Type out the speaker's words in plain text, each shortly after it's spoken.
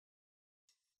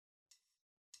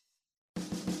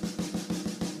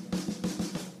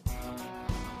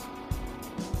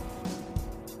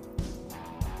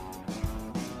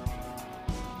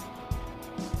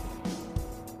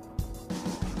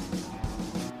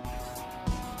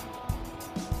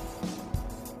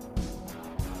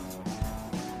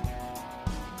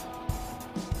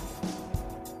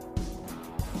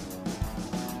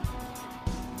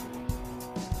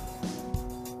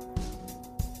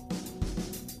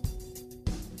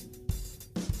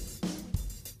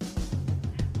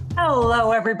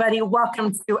Hello, everybody.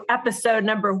 Welcome to episode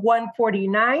number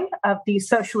 149 of the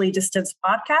Socially Distanced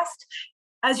podcast.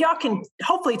 As y'all can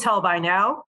hopefully tell by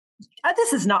now,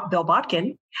 this is not Bill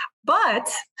Bodkin,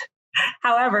 but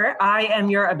however, I am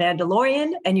your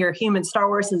Amandalorian and your human Star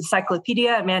Wars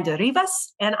encyclopedia, Amanda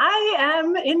Rivas, and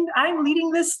I'm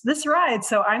leading this ride,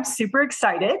 so I'm super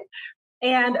excited.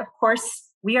 And of course,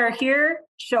 we are here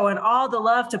showing all the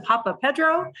love to Papa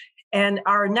Pedro, and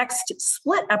our next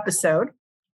split episode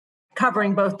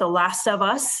covering both The Last of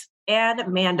Us and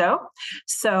Mando.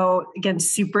 So again,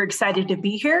 super excited to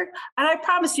be here. And I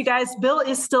promise you guys, Bill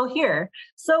is still here.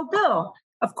 So Bill,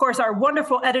 of course, our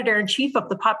wonderful editor-in-chief of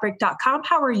thepopbreak.com.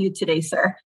 How are you today,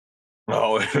 sir?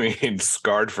 Oh, I mean,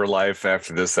 scarred for life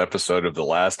after this episode of The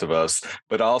Last of Us,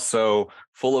 but also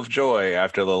full of joy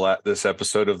after this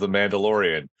episode of The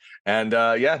Mandalorian. And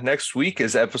next week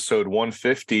is episode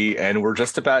 150, and we're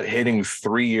just about hitting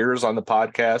 3 years on the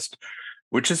podcast,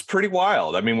 which is pretty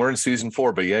wild. I mean, we're in season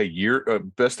 4, but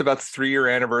just about the 3-year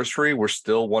anniversary. We're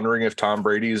still wondering if Tom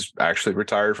Brady's actually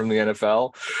retired from the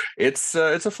NFL. It's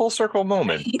a full circle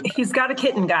moment. He's got a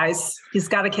kitten, guys. He's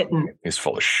got a kitten. He's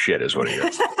full of shit is what he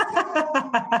is.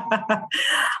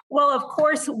 Well, of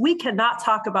course, we cannot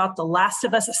talk about The Last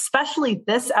of Us, especially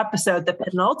this episode, the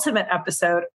penultimate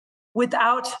episode,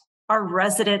 without our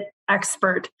resident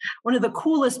expert, one of the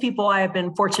coolest people I have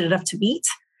been fortunate enough to meet,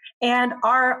 and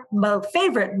our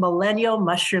favorite millennial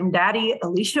mushroom daddy,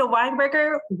 Alicia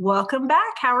Weinberger. Welcome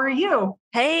back. How are you?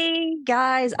 Hey,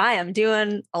 guys. I am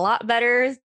doing a lot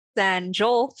better than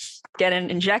Joel, getting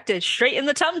injected straight in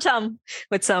the tum-tum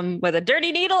with a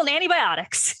dirty needle and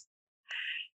antibiotics.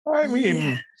 I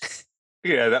mean,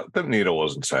 that needle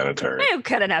wasn't sanitary. It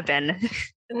couldn't have been.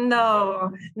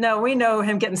 No, we know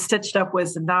him getting stitched up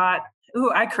was not.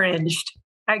 Ooh, I cringed.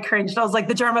 I was like,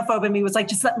 the germaphobe in me was like,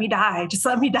 just let me die. Just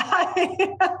let me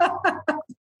die.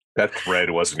 That thread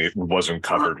wasn't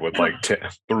covered with like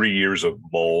 3 years of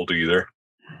mold either.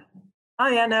 Oh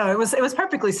yeah, no, it was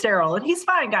perfectly sterile, and he's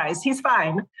fine, guys. He's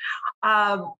fine.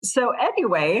 So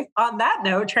anyway, on that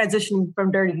note, transitioning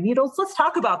from dirty needles, let's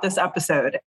talk about this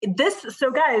episode. This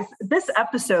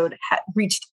episode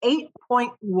reached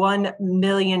 8.1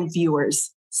 million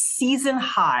viewers, season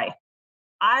high.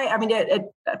 I mean, it,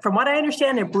 from what I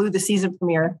understand, it blew the season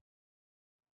premiere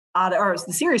the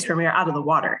series premiere out of the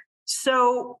water.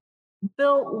 So,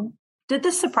 Bill, did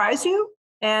this surprise you?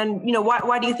 And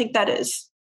why do you think that is?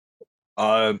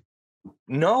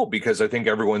 No, because I think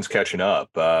everyone's catching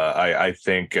up. I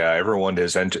think everyone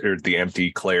has entered the empty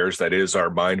clairs that is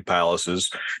our mind palaces.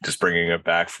 Just bringing it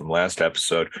back from last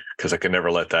episode because I can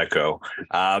never let that go.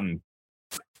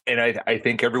 And I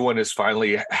think everyone has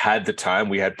finally had the time.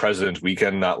 We had President's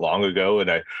Weekend not long ago, and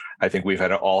I think we've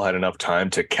all had enough time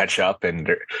to catch up. And,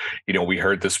 we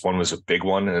heard this one was a big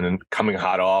one. And then coming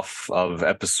hot off of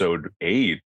episode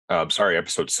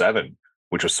 7,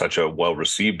 which was such a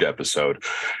well-received episode,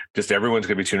 just everyone's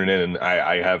going to be tuning in. And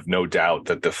I have no doubt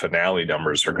that the finale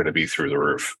numbers are going to be through the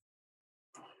roof.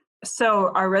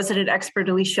 So our resident expert,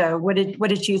 Alicia, what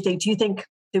did you think?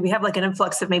 Do we have like an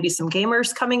influx of maybe some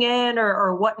gamers coming in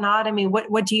or whatnot? I mean,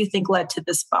 what do you think led to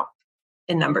this bump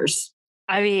in numbers?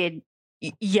 I mean,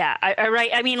 yeah, right.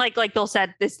 I mean, like Bill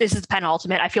said, this is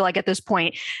penultimate. I feel like at this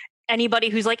point, anybody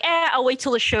who's like, I'll wait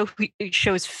till the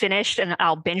show's finished and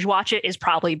I'll binge watch it is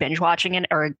probably binge watching it,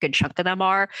 or a good chunk of them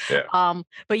are. Yeah.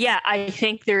 But yeah, I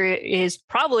think there is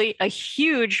probably a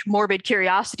huge morbid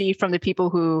curiosity from the people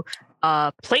who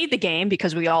played the game,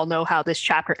 because we all know how this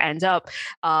chapter ends up.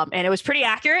 And it was pretty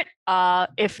accurate,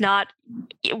 if not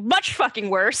much fucking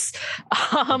worse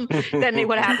than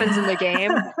what happens in the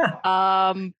game.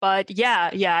 But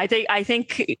yeah, I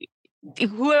think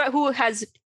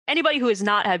anybody who has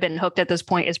not have been hooked at this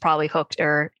point is probably hooked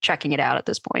or checking it out at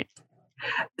this point.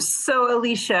 So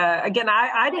Alicia, again,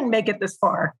 I didn't make it this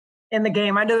far in the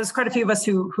game. I know there's quite a few of us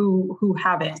who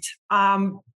haven't.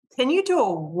 Can you do a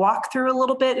walkthrough a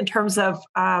little bit in terms of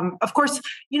course,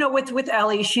 with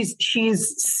Ellie, she's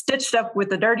stitched up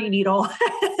with a dirty needle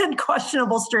and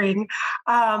questionable string.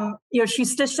 She's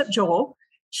stitched up Joel.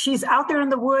 She's out there in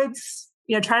the woods,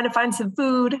 trying to find some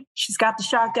food. She's got the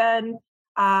shotgun.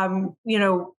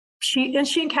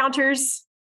 She encounters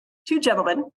two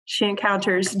gentlemen. She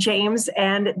encounters James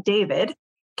and David.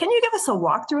 Can you give us a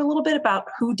walkthrough a little bit about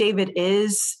who David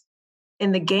is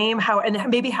in the game,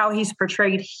 and maybe how he's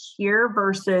portrayed here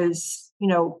versus, in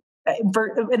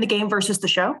the game versus the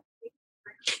show?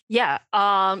 Yeah.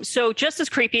 So just as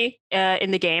creepy in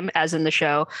the game as in the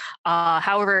show.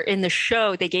 However, in the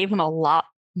show, they gave him a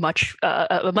much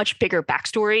bigger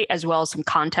backstory, as well as some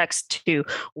context to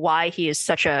why he is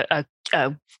such a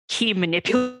a key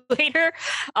manipulator.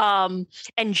 And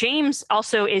James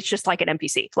also is just like an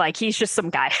NPC. Like he's just some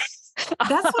guy.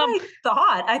 That's what I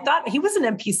thought. I thought he was an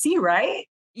NPC, right?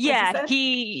 Yeah,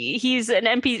 he's an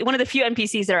NPC, one of the few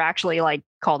NPCs that are actually like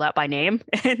called out by name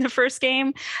in the first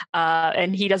game.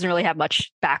 And he doesn't really have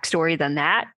much backstory than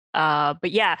that.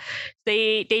 But yeah,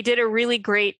 they did a really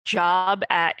great job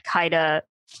at kind of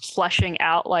fleshing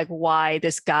out like why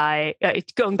this guy,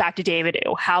 going back to David,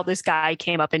 how this guy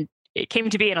came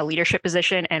to be in a leadership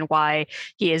position and why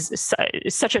he is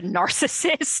such a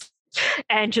narcissist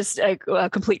and just a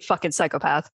complete fucking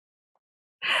psychopath.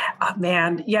 Oh,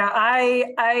 man. Yeah.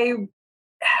 I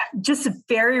just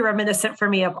very reminiscent for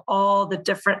me of all the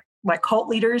different like cult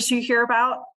leaders you hear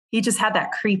about. He just had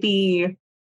that creepy,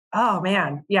 oh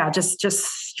man. Yeah. Just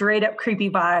straight up creepy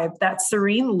vibe, that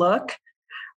serene look.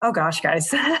 Oh gosh,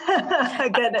 guys.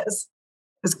 Goodness.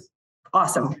 It was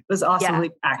awesome. It was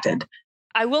awesomely acted.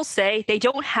 I will say they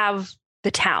don't have the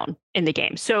town in the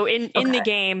game. So in the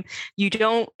game, you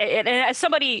don't, and as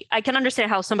somebody, I can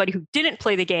understand how somebody who didn't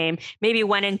play the game maybe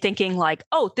went in thinking like,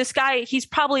 oh, this guy, he's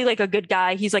probably like a good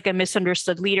guy. He's like a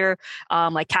misunderstood leader,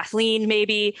 like Kathleen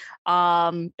maybe,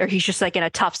 or he's just like in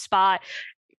a tough spot.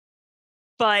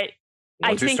 But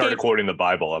once he started quoting the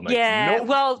Bible, I'm like, yeah, nope,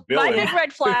 well, my big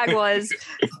red flag was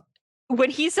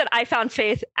when he said, I found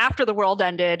faith after the world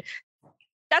ended.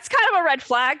 That's kind of a red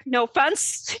flag. No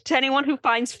offense to anyone who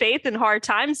finds faith in hard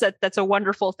times. That's a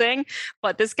wonderful thing.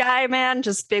 But this guy, man,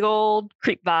 just big old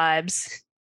creep vibes.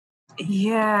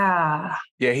 Yeah.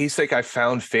 Yeah, he's like, I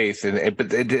found faith. And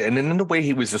in a way,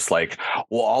 he was just like,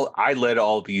 well, I led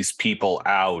all these people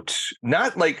out.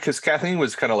 Not like, because Kathleen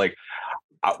was kind of like,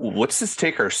 let's just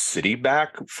take our city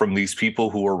back from these people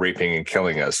who are raping and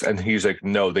killing us. And he's like,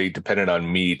 no, they depended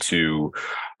on me to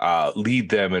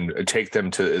lead them and take them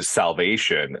to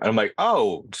salvation. And I'm like,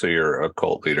 oh, so you're a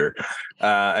cult leader.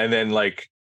 And then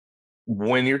like,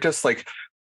 when you're just like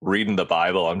reading the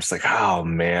Bible, I'm just like, oh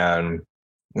man,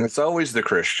 it's always the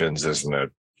Christians, isn't it?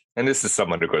 And this is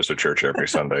someone who goes to church every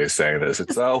Sunday saying this.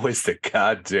 It's always the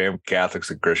goddamn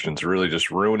Catholics and Christians really just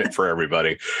ruin it for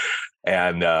everybody.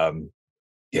 And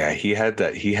yeah, he had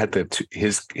that.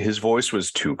 His voice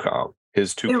was too calm.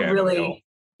 His too really,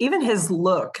 even his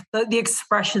look, the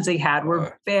expressions he had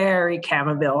were very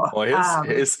chamomile. Well,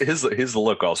 his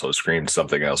look also screamed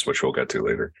something else, which we'll get to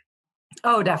later.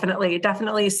 Oh,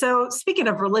 definitely. So speaking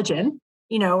of religion,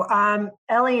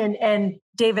 Ellie and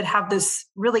David have this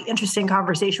really interesting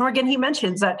conversation where again he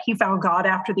mentions that he found God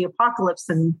after the apocalypse,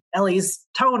 and Ellie's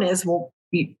tone is, well,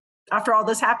 after all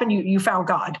this happened, you found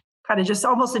God, kind of just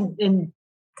almost in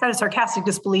kind of sarcastic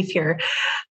disbelief here.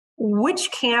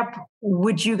 Which camp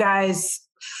would you guys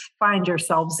find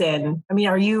yourselves in? I mean,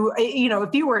 are you,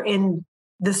 if you were in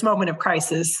this moment of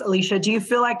crisis, Alicia, do you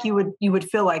feel like you would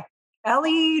feel like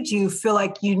Ellie? Do you feel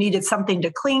like you needed something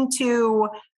to cling to?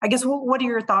 I guess, what are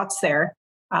your thoughts there,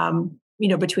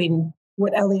 between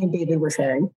what Ellie and David were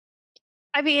saying?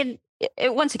 I mean,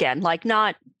 once again, like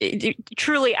not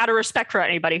truly out of respect for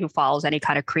anybody who follows any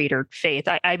kind of creed or faith.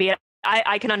 I mean,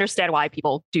 I can understand why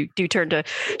people do turn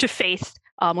to faith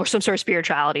or some sort of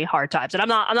spirituality in hard times, and I'm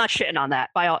not shitting on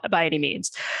that by any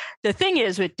means. The thing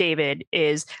is with David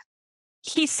is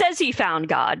he says he found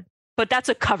God, but that's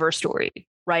a cover story,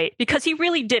 right? Because he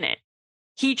really didn't.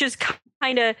 He just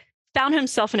kind of found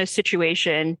himself in a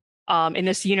situation in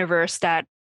this universe that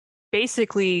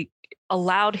basically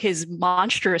allowed his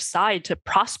monstrous side to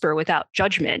prosper without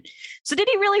judgment. So did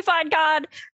he really find God?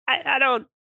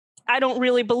 I don't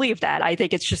really believe that. I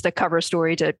think it's just a cover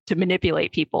story to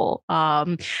manipulate people.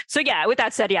 So yeah, with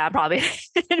that said, yeah, I'm probably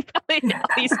in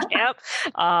Ellie's camp.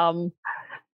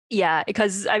 Yeah,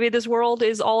 because I mean, this world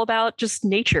is all about just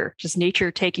nature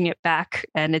taking it back,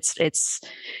 and it's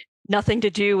nothing to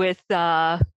do with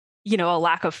a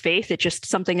lack of faith. It's just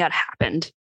something that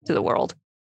happened to the world.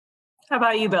 How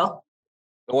about you, Bill?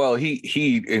 Well,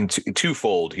 he in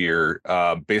twofold here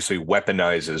basically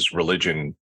weaponizes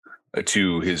religion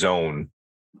to his own,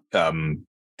 to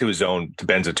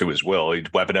bends it to his will. He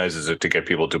weaponizes it to get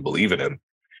people to believe in him.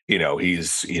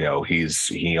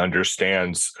 He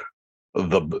understands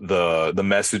the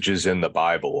messages in the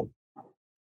Bible,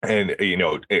 and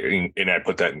and I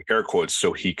put that in air quotes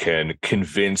so he can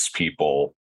convince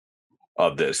people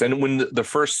of this. And when the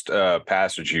first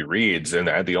passage he reads, and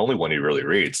the only one he really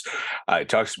reads, it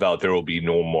talks about there will be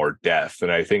no more death.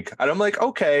 And I'm like,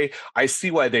 okay, I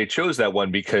see why they chose that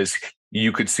one, because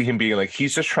you could see him being like,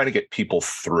 he's just trying to get people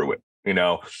through it.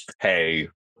 Hey,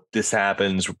 this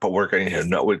happens, but we're going to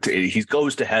know he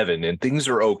goes to heaven and things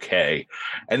are okay.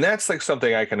 And that's like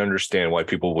something I can understand why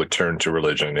people would turn to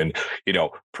religion and,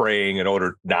 praying in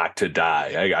order not to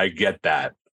die. I get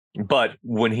that. But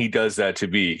when he does that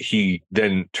he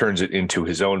then turns it into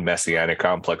his own messianic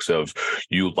complex of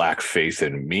you lack faith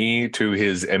in me to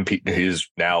his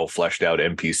now fleshed out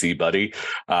NPC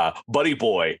buddy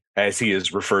boy, as he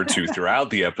is referred to throughout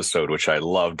the episode, which I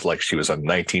loved, like she was a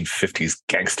 1950s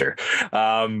gangster.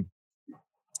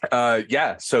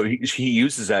 So he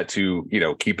uses that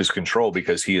to, keep his control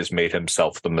because he has made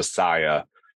himself the Messiah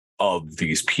of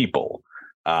these people.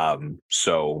 And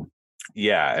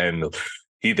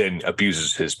he then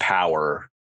abuses his power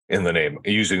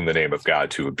using the name of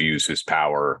God to abuse his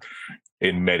power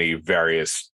in many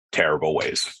various terrible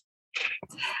ways.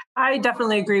 I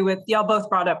definitely agree with y'all. Both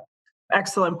brought up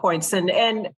excellent points, and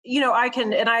I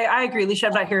agree, Alicia.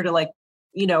 I'm not here to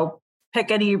pick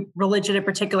any religion in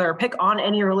particular, or pick on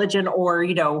any religion, or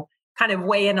kind of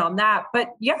weigh in on that. But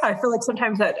yeah, I feel like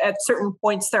sometimes at certain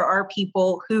points there are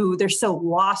people who they're so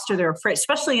lost or they're afraid,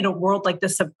 especially in a world like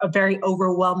this, a very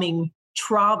overwhelming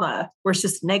trauma where it's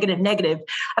just negative.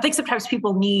 I think sometimes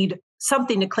people need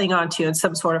something to cling on to and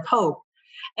some sort of hope.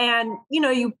 And,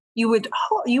 you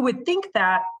would think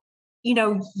that,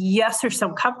 yes, there's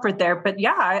some comfort there, but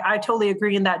yeah, I totally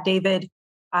agree in that David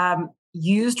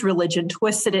used religion,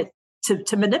 twisted it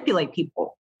to manipulate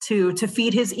people, to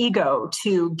feed his ego,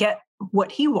 to get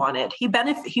what he wanted. He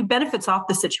benefits off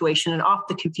the situation and off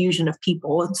the confusion of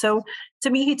people. And so to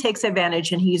me, he takes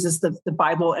advantage and he uses the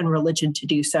Bible and religion to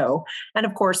do so. And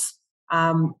of course,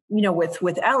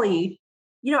 with Ellie,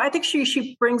 I think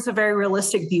she brings a very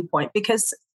realistic viewpoint,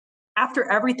 because after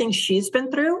everything she's been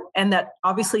through, and that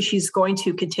obviously she's going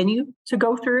to continue to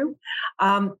go through,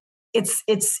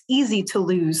 it's easy to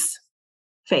lose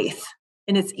faith.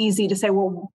 And it's easy to say,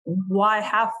 well, why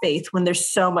have faith when there's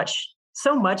so much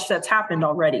that's happened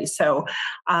already? So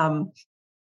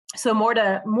more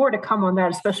to come on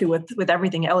that, especially with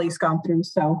everything Ellie's gone through.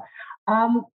 So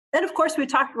then of course we're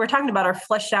talking about our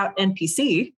fleshed out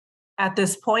NPC at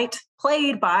this point,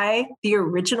 played by the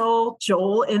original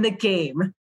Joel in the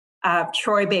game,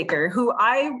 Troy Baker, who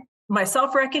I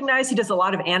myself recognize. He does a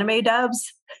lot of anime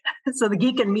dubs. So the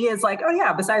geek in me is like, oh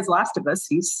yeah, besides Last of Us,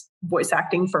 he's voice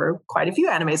acting for quite a few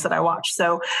animes that I watch.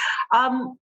 So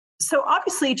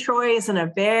obviously Troy is in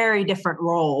a very different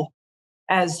role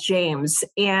as James.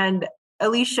 And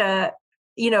Alicia,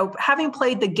 having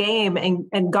played the game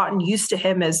and gotten used to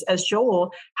him as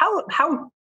Joel, how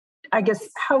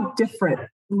different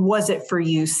was it for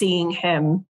you seeing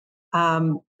him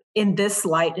in this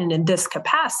light and in this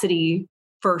capacity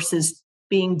versus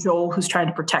being Joel who's trying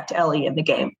to protect Ellie in the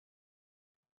game?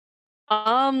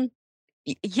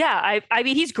 Yeah, I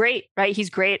mean, he's great, right? He's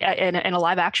great in a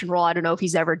live action role. I don't know if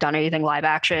he's ever done anything live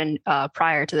action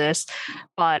prior to this,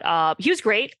 but he was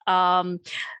great. I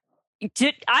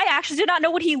actually did not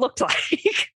know what he looked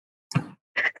like.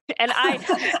 And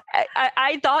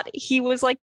I thought he was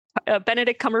like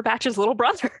Benedict Cumberbatch's little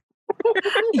brother.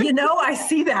 I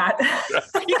see that.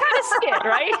 You kind of see it,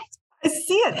 right? I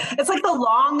see it. It's like the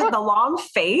long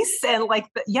face and like,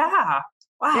 yeah.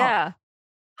 Wow. Yeah.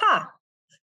 Huh.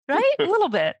 Right? A little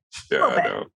bit. Yeah, a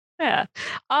little bit. Yeah.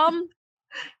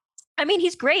 I mean,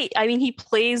 he's great. I mean, he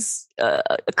plays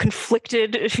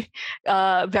conflicted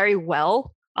very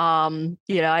well.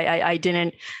 I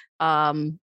didn't,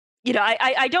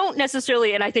 I don't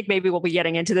necessarily, and I think maybe we'll be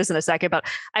getting into this in a second, but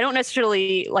I don't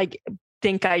necessarily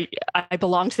think I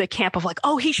belong to the camp of like,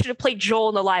 oh, he should have played Joel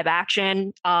in the live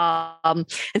action.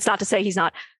 It's not to say he's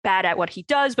not bad at what he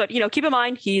does, but keep in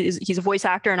mind he's a voice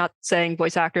actor. Not saying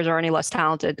voice actors are any less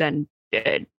talented than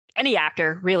any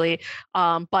actor, really.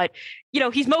 But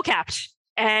he's mocapped,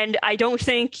 and I don't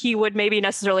think he would maybe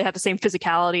necessarily have the same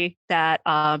physicality that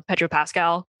Pedro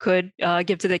Pascal could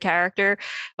give to the character.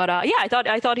 But yeah,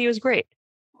 I thought he was great.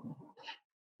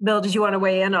 Bill, did you want to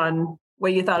weigh in on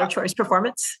what you thought of Troy's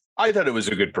performance? I thought it was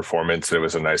a good performance. It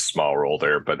was a nice small role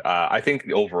there. But I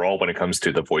think overall, when it comes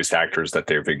to the voice actors that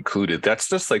they've included, that's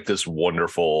just like this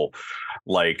wonderful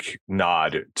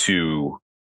nod to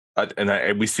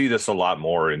and we see this a lot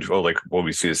more in when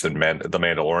we see this in The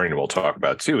Mandalorian, we'll talk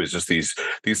about too, is just these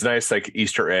nice like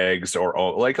Easter eggs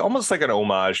or like almost like an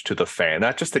homage to the fan,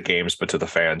 not just the games, but to the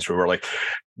fans who are like,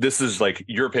 this is like,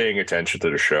 you're paying attention to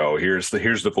the show. Here's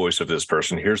the voice of this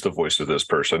person. Here's the voice of this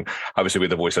person. Obviously, we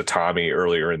had the voice of Tommy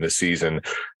earlier in the season.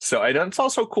 So and it's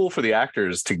also cool for the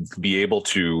actors to be able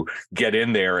to get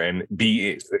in there and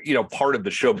be, part of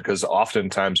the show, because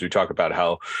oftentimes we talk about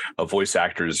how voice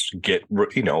actors get,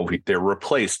 they're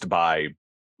replaced by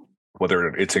whether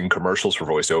it's in commercials for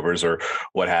voiceovers or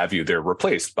what have you, they're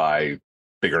replaced by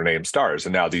bigger name stars.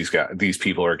 And now these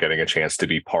people are getting a chance to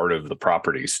be part of the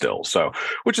property still. So,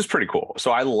 which is pretty cool.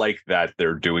 So I like that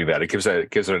they're doing that. It gives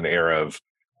it an air of,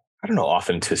 I don't know,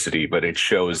 authenticity, but it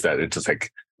shows that it's just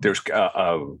like there's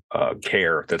a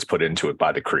care that's put into it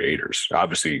by the creators.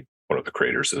 Obviously, one of the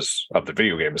creators of the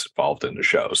video game is involved in the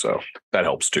show, so that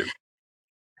helps too.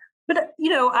 But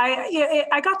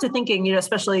I got to thinking,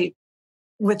 especially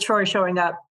with Troy showing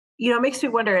up, it makes me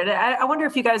wonder. And I wonder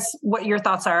if you guys, what your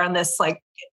thoughts are on this. Like,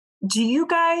 do you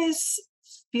guys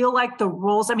feel like the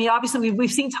roles? I mean, obviously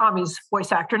we've seen Tommy's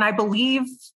voice actor, and I believe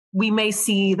we may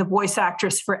see the voice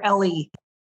actress for Ellie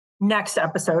next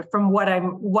episode from what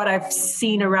I've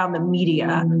seen around the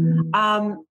media.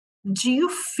 Do you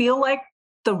feel like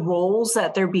the roles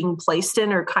that they're being placed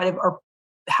in are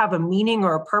have a meaning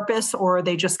or a purpose, or are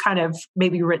they just kind of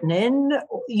maybe written in,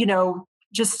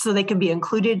 just so they can be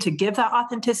included to give that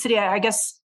authenticity? I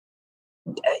guess,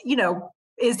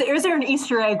 is there an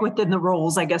Easter egg within the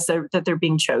roles, I guess, that they're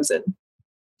being chosen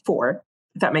for,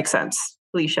 if that makes sense,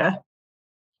 Alicia?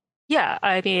 Yeah,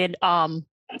 I mean,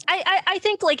 I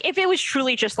think like if it was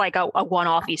truly just like a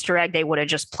one-off Easter egg, they would have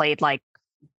just played like,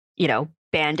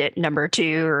 Bandit number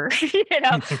 2 or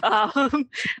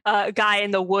Guy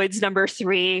in the Woods number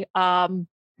 3.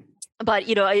 But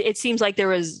it seems like there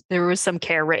was some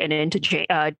care written into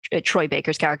Troy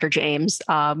Baker's character James.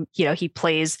 He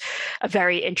plays a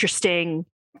very interesting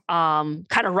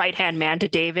kind of right-hand man to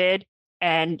David,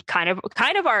 and kind of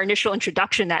our initial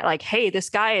introduction that like, hey, this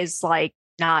guy is like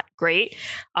not great.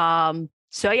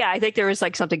 So yeah, I think there was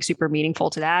like something super meaningful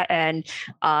to that. And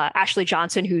Ashley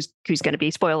Johnson, who's going to be,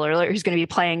 spoiler alert, who's going to be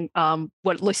playing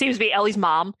what seems to be Ellie's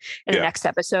mom in the next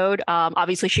episode.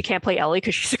 Obviously, she can't play Ellie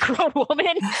because she's a grown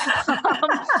woman.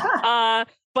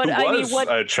 But I mean,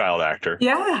 a child actor?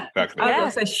 Yeah,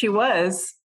 she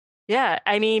was. Yeah,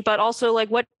 I mean, but also like,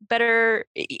 what better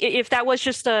if that was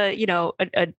just a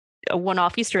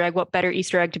one-off Easter egg? What better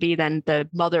Easter egg to be than the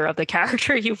mother of the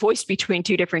character you voiced between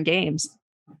 2 different games?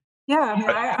 Yeah,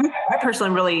 I mean, I personally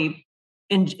am really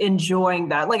enjoying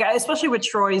that. Like, especially with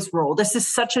Troy's role, this is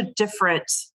such a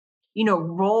different,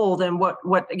 role than what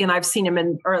again I've seen him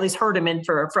in, or at least heard him in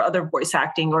for other voice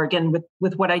acting, or again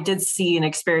with what I did see and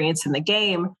experience in the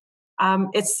game.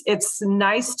 It's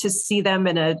nice to see them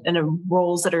in a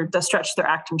roles that stretch their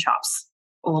acting chops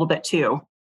a little bit too.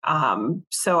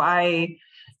 So I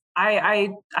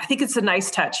think it's a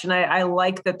nice touch, and I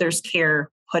like that there's care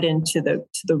put into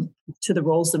the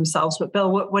roles themselves. But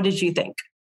Bill, what did you think?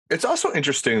 It's also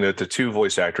interesting that the 2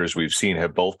 voice actors we've seen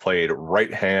have both played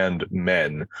right-hand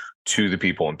men to the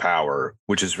people in power,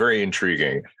 which is very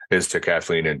intriguing, is to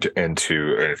Kathleen and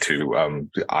to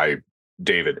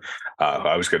David.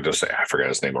 I was going to say, I forgot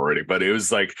his name already, but it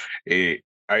was like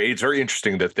it's very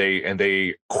interesting that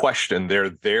they question, they're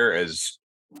there as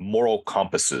moral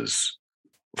compasses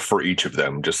for each of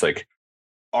them. Just like,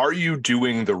 are you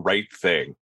doing the right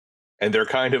thing? And they're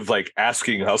kind of like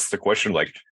asking us the question,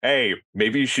 like, hey,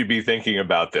 maybe you should be thinking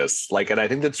about this. Like, and I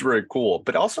think that's really cool.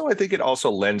 But also, I think it also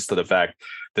lends to the fact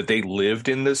that they lived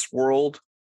in this world,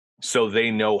 so they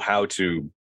know how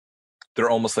to. They're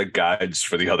almost like guides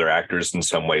for the other actors in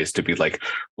some ways, to be like,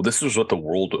 well, this is what the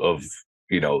world of,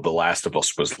 The Last of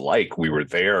Us was like. We were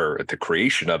there at the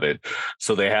creation of it.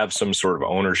 So they have some sort of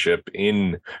ownership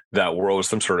in that world,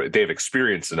 they have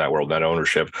experience in that world, not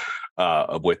ownership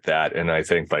with that. And I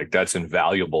think like that's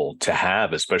invaluable to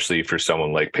have, especially for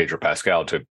someone like Pedro Pascal,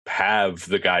 to have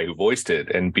the guy who voiced it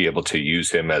and be able to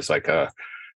use him as like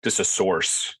just a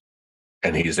source.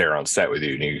 And he's there on set with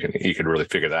you, and you can really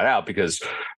figure that out, because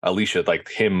Alicia, like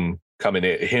him coming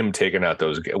in, him taking out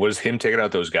those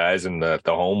guys in the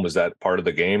home, was that part of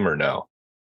the game or no?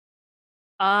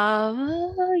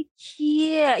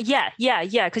 Yeah.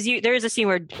 Because there is a scene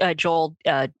where Joel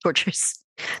tortures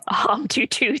 2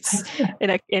 toots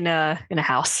in a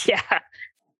house. Yeah.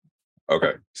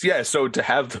 Okay. Yeah. So to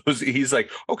have those, he's like,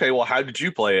 okay, well, how did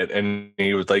you play it? And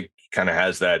he was like, kind of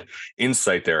has that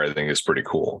insight there. I think is pretty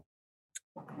cool.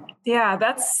 Yeah,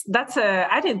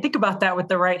 I didn't think about that with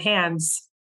the right hands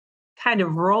kind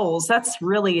of roles. That's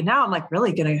really, now I'm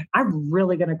really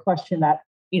gonna question that.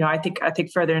 I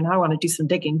think further, and I want to do some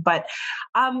digging. But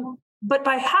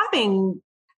by having,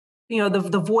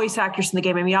 the voice actors in the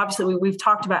game, I mean, obviously we've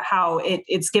talked about how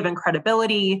it's given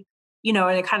credibility, and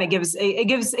it kind of gives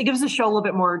the show a little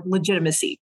bit more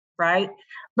legitimacy, right?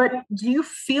 But do you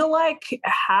feel like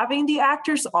having the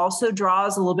actors also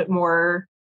draws a little bit more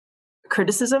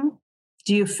criticism?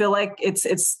 Do you feel like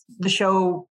it's the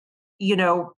show,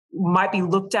 might be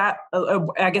looked at,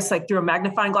 I guess, like through a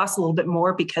magnifying glass a little bit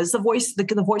more because the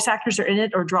voice actors are in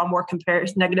it, or draw more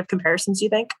negative comparisons, you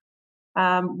think?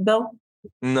 Bill?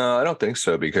 No, I don't think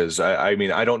so, because I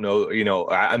mean, I don't know,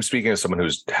 I'm speaking as someone who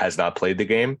has not played the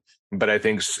game, but I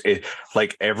think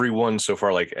like everyone so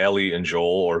far, like Ellie and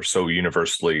Joel are so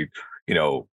universally,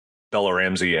 Bella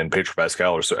Ramsey and Pedro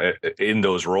Pascal are so in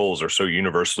those roles are so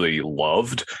universally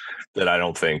loved that I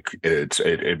don't think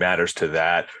it matters to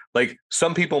that. Like,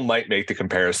 some people might make the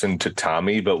comparison to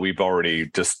Tommy, but we've already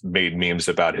just made memes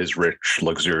about his rich,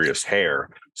 luxurious hair.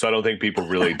 So I don't think people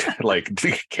really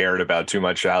cared about too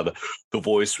much how the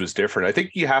voice was different. I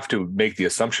think you have to make the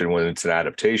assumption when it's an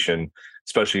adaptation,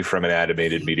 especially from an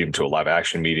animated medium to a live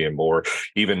action medium, or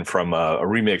even from a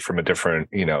remake from a different,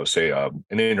 say an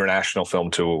international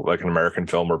film to like an American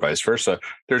film or vice versa.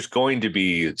 There's going to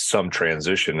be some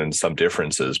transition and some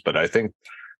differences, but I think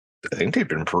they've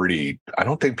been I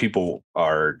don't think people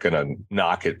are going to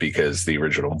knock it because the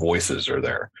original voices are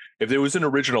there. If there was an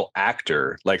original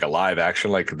actor, like a live action,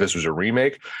 like if this was a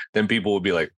remake, then people would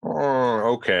be like,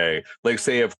 oh, okay. Like,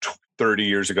 say if 30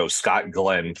 years ago, Scott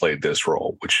Glenn played this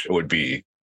role, which would be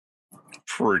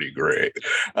pretty great.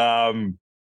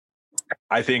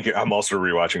 I think I'm also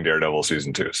rewatching Daredevil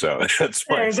season 2, so that's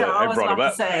why I brought him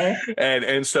up.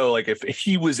 And so, like, if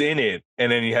he was in it,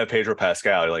 and then you have Pedro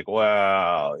Pascal, you're like,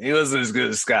 wow, he wasn't as good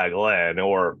as Scott Glenn,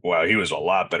 or wow, he was a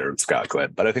lot better than Scott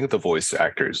Glenn. But I think the voice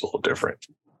actor is a little different.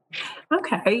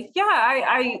 Okay, yeah,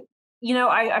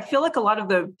 I feel like a lot of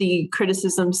the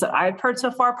criticisms that I've heard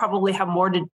so far probably have more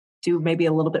to do maybe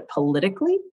a little bit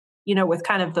politically, with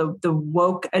kind of the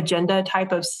woke agenda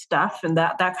type of stuff, and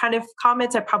that kind of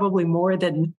comments are probably more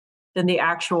than the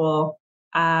actual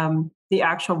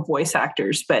voice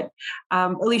actors. But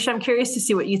Alicia, I'm curious to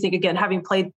see what you think. Again, having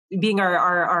played, being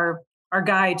our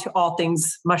guide to all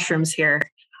things mushrooms here,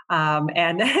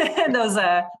 and those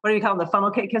what do you call them? The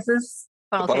funnel cake kisses.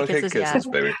 Funnel cake kisses,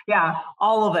 baby. Yeah,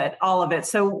 all of it.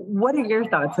 So, what are your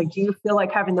thoughts? Like, do you feel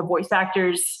like having the voice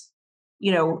actors,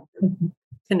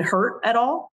 can hurt at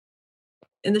all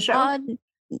in the show?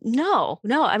 No.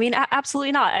 I mean,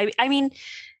 absolutely not. I mean,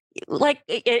 like,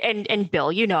 and Bill,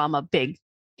 I'm a big,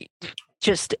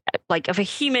 just like a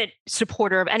vehement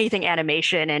supporter of anything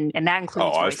animation, and that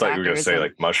includes. I thought you were going to say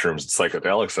like mushrooms and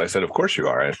psychedelics. I said, of course you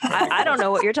are. I don't know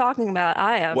what you're talking about.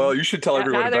 I am. Well, you should tell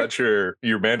everyone about your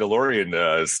Mandalorian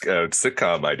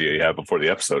sitcom idea you have before the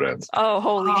episode ends. Oh,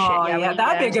 holy shit! Yeah,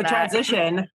 that'd be a good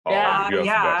transition.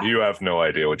 You have no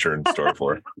idea what you're in store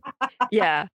for.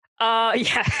 Yeah.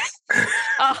 Yeah.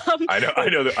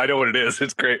 I know what it is.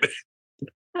 It's great.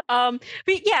 But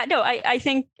yeah, no, I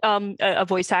think a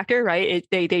voice actor, right?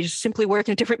 They just simply work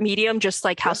in a different medium, just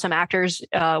like how some actors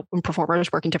and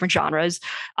performers work in different genres.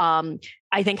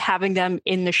 I think having them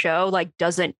in the show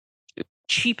doesn't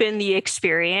cheapen the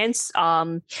experience.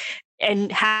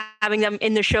 And having them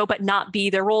in the show but not be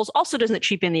their roles also doesn't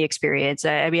cheapen the experience.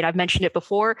 I mean, I've mentioned it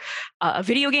before. A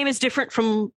video game is different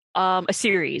from a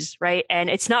series, right? And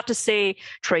it's not to say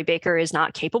Troy Baker is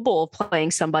not capable of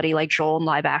playing somebody like Joel in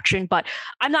live action, but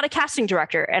I'm not a casting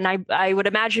director, and I would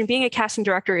imagine being a casting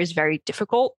director is very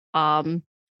difficult. And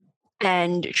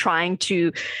trying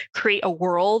to create a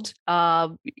world,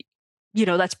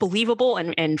 that's believable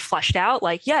and fleshed out.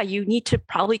 Like, yeah, you need to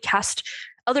probably cast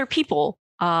other people.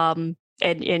 And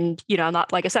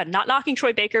not, like I said, not knocking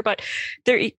Troy Baker, but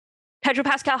Pedro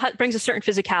Pascal brings a certain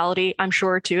physicality, I'm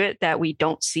sure, to it that we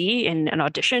don't see in an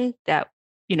audition that,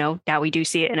 now we do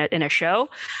see it in a show.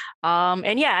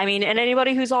 And yeah, I mean, and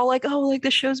anybody who's all like, oh, like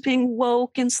the show's being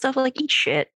woke and stuff, like, eat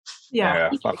shit. Yeah.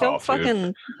 Go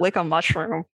fucking lick a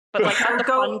mushroom. But like not the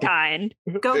fun kind.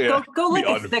 Go lick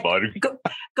a thick.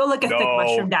 Go lick a thick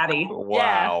mushroom, daddy.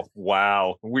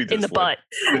 Wow. We just in the butt.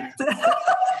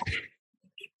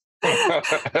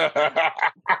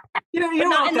 You're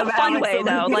not in the fun Alex, way,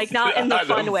 though. Like, not in the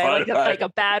fun way, like a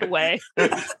bad way.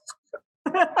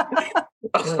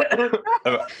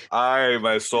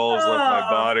 My soul's left my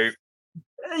body.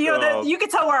 You can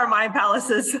tell where our mind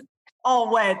palaces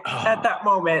all went at that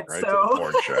moment. Right, so. to the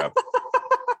porn shop.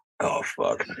 Oh,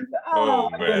 fuck. Oh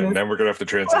man. Goodness. Then we're going to have to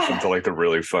transition to like the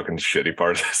really fucking shitty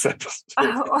part of this episode.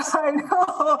 I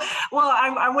know. Well,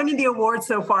 I'm winning the award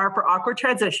so far for awkward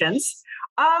transitions.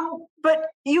 But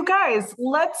you guys,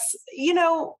 let's,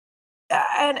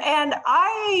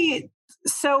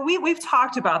 so we've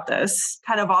talked about this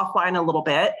kind of offline a little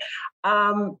bit.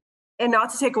 And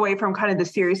not to take away from kind of the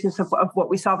seriousness of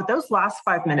what we saw, but those last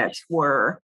 5 minutes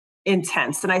were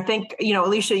intense. And I think,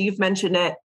 Alicia, you've mentioned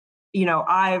it.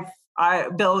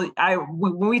 Bill,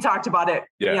 when we talked about it,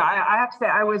 I have to say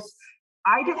I was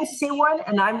I didn't see one,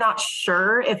 and I'm not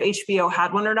sure if HBO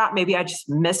had one or not. Maybe I just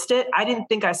missed it. I didn't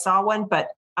think I saw one, but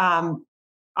I'll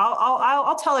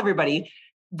tell everybody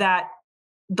that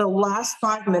the last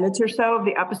 5 minutes or so of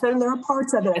the episode, and there are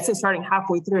parts of it, I say starting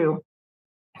halfway through,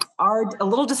 are a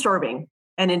little disturbing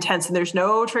and intense. And there's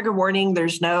no trigger warning.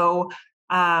 There's no.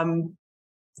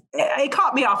 It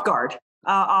caught me off guard.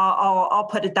 I'll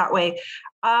put it that way.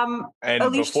 And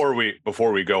before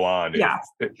we go on,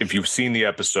 if you've seen the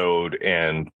episode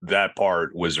and that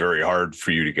part was very hard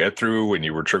for you to get through when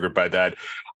you were triggered by that,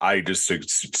 I just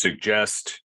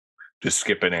suggest just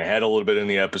skipping ahead a little bit in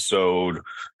the episode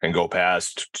and go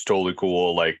past. It's totally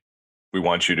cool. Like, we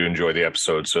want you to enjoy the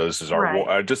episode. So this is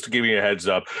our, just to give you a heads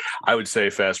up, I would say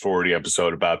fast forward the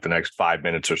episode about the next 5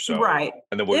 minutes or so. Right.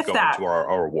 And then we'll go into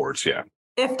our awards. Yeah.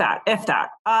 If that.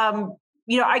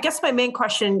 I guess my main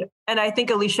question, and I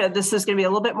think, Alicia, this is going to be a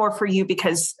little bit more for you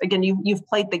because, again, you've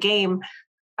played the game.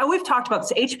 And we've talked about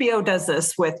this. HBO does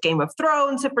this with Game of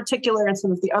Thrones in particular and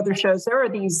some of the other shows. There are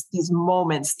these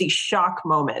moments, these shock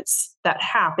moments that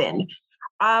happen.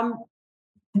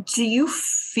 Do you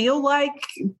feel like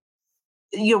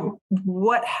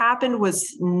what happened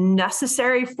was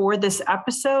necessary for this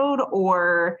episode,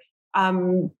 or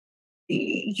kind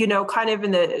of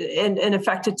in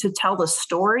effect to tell the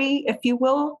story, if you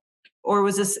will, or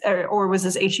was this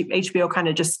HBO kind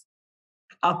of just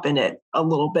up in it a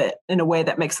little bit in a way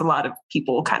that makes a lot of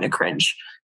people kind of cringe?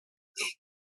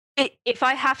 If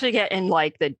I have to get in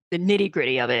like the nitty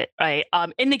gritty of it, right?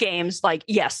 In the games, like,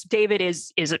 yes, David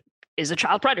is a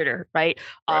child predator, right?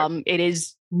 Right. It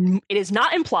is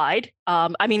not implied.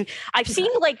 I mean, I've seen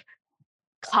like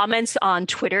comments on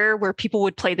Twitter where people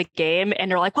would play the game and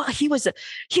they're like, well, he wasn't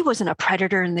a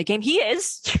predator in the game. He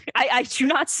is. I do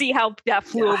not see how that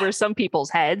flew over some people's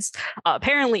heads.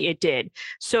 Apparently it did.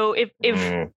 So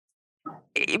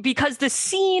because the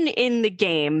scene in the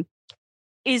game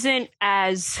isn't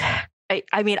as,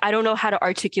 I mean, I don't know how to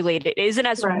articulate it. It isn't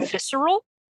as visceral.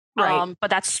 Right.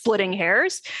 But that's splitting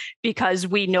hairs because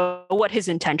we know what his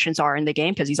intentions are in the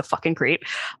game because he's a fucking creep.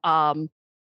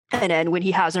 And then when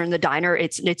he has her in the diner,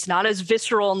 it's not as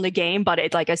visceral in the game, but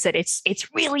like I said, it's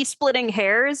really splitting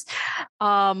hairs.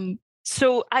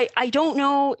 So I don't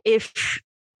know if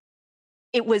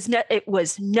it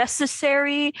was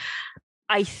necessary.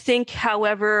 I think,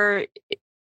 however,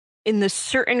 in the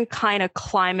certain kind of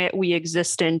climate we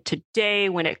exist in today,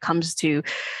 when it comes to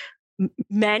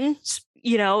men,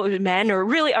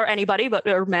 or anybody, but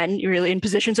or men really in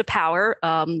positions of power,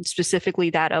 specifically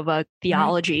that of a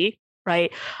theology.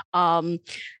 Right. I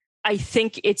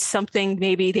think it's something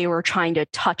maybe they were trying to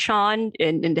touch on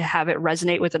and to have it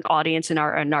resonate with an audience in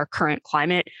our current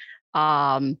climate.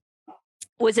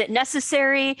 Was it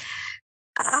necessary?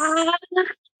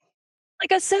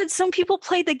 Like I said, some people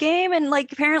played the game and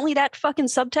like apparently that fucking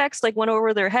subtext like went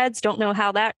over their heads. Don't know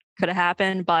how that could have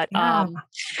happened, but I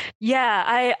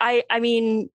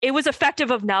mean, it was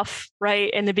effective enough, right?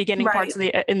 In the beginning parts of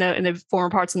in the former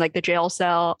parts in like the jail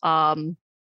cell.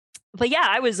 But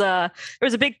yeah, there was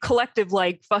a big collective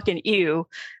like fucking ew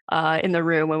in the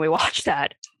room when we watched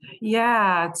that.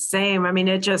 Yeah, same. I mean,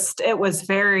 it was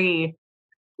very,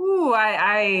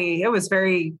 it was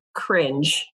very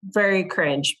cringe,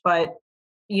 but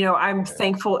I'm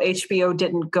thankful HBO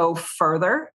didn't go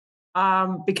further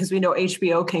because we know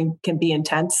HBO can be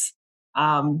intense.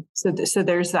 So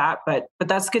there's that, but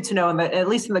that's good to know. And at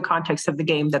least in the context of the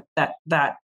game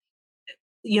that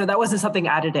wasn't something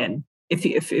added in.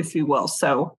 If you will.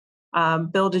 So,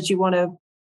 Bill, did you want to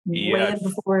weigh in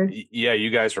before? Yeah, you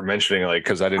guys were mentioning like,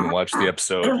 because I didn't watch the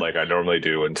episode like I normally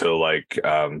do until like,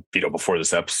 before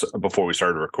this episode, before we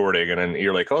started recording. And then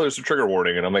you're like, oh, there's a trigger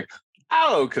warning. And I'm like,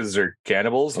 oh, because they're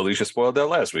cannibals. Alicia spoiled that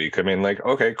last week. I mean, like,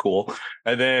 okay, cool.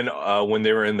 And then when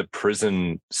they were in the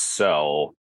prison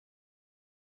cell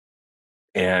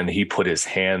and he put his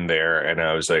hand there and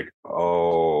I was like,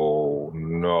 oh,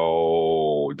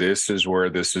 no, this is where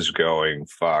this is going.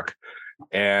 Fuck.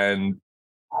 And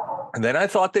then I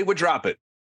thought they would drop it.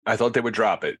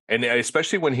 And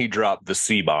especially when he dropped the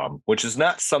C-bomb, which is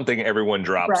not something everyone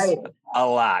drops a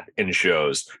lot in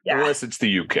shows, unless it's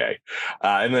the UK.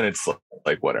 And then it's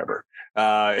like, whatever.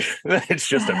 It's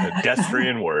just a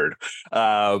pedestrian word.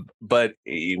 But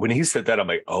when he said that, I'm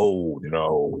like, oh,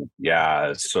 no.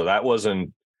 Yeah. So that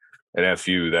wasn't an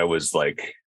FU. That was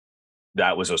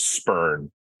a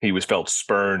spurn. He felt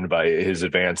spurned by his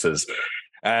advances.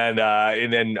 And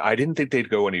then I didn't think they'd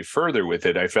go any further with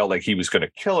it. I felt like he was going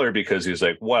to kill her because he's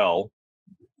like, well,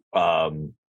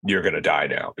 you're going to die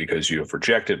now because you have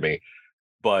rejected me.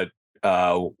 But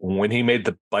when he made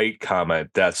the bite comment,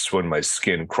 that's when my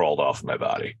skin crawled off my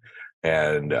body.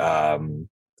 And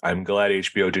I'm glad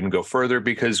HBO didn't go further,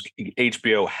 because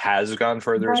HBO has gone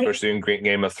further, Right. especially in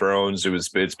Game of Thrones.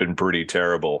 It's been pretty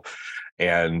terrible.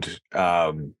 And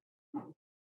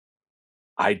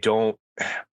I don't,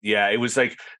 yeah, it was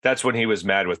like, that's when he was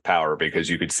mad with power, because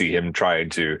you could see him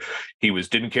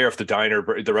didn't care if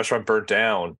the restaurant burnt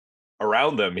down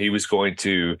around them. He was going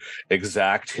to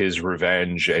exact his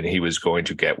revenge, and he was going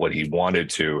to get what he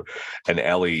wanted to. And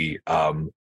Ellie,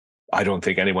 I don't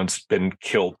think anyone's been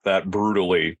killed that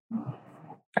brutally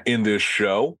in this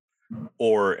show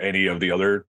or any of the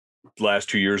other last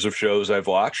 2 years of shows I've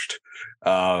watched.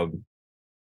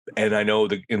 And I know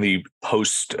that in the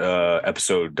post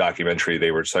episode documentary,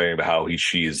 they were saying how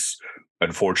she's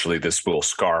unfortunately, this will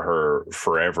scar her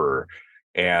forever.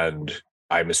 And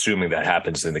I'm assuming that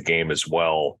happens in the game as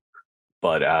well.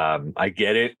 But I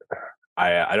get it.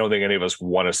 I don't think any of us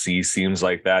want to see scenes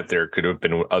like that. There could have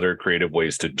been other creative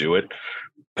ways to do it,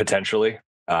 potentially.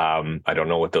 I don't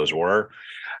know what those were.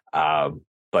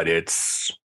 But it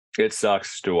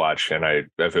sucks to watch, and I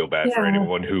feel bad for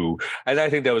anyone who, and I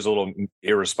think that was a little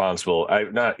irresponsible.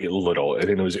 Not a little. I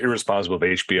think it was irresponsible of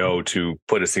HBO to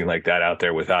put a scene like that out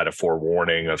there without a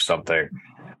forewarning of something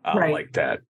like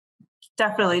that.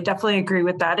 Definitely agree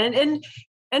with that. And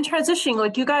transitioning,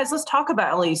 like, you guys, let's talk about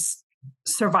Ellie's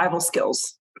survival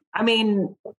skills. I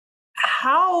mean,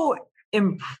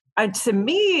 to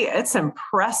me, it's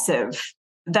impressive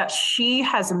that she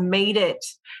has made it,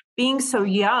 being so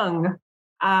young.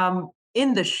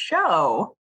 In the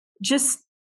show, just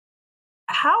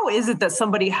how is it that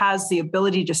somebody has the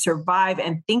ability to survive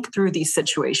and think through these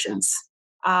situations?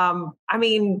 I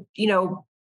mean,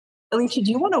 Alicia,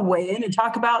 do you want to weigh in and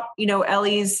talk about,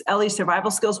 Ellie's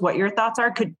survival skills, what your thoughts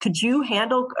are? Could you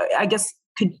handle, I guess,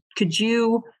 could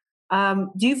you,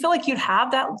 do you feel like you'd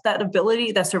have that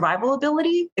ability, that survival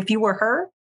ability, if you were her?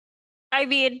 I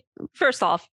mean, first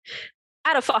off,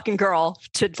 add a fucking girl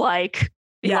to be like,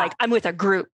 I'm with a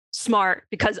group, smart,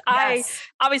 because I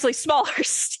obviously smaller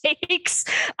stakes.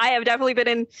 I have definitely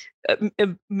been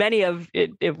in many of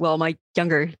my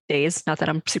younger days, not that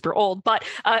I'm super old, but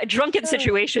drunken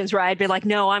situations where I'd be like,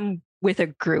 no, I'm with a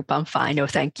group. I'm fine. No,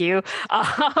 thank you.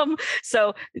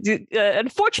 So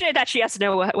unfortunate that she has to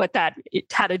know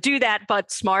how to do that,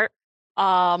 but smart.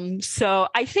 So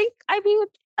I think, I don't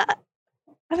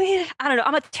know.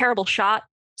 I'm a terrible shot.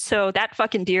 So that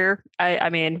fucking deer,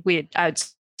 I'd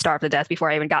starve to death before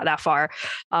I even got that far.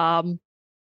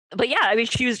 But yeah, I mean,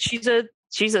 she's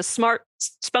a smart,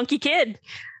 spunky kid.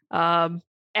 And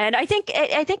I think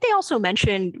they also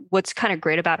mentioned what's kind of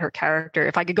great about her character.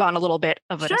 If I could go on a little bit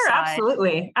of an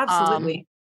aside. Absolutely.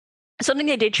 Something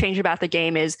they did change about the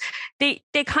game is they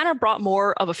kind of brought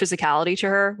more of a physicality to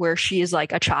her, where she is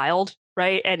like a child,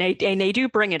 right? And they do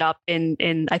bring it up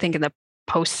in I think in the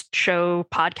post-show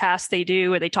podcast they do,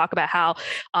 where they talk about how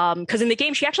because in the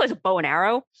game she actually has a bow and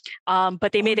arrow,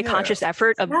 but they made a conscious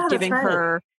effort of giving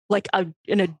her like an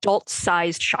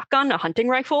adult-sized shotgun, a hunting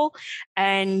rifle,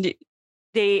 and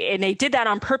they did that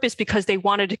on purpose because they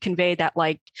wanted to convey that,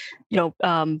 like,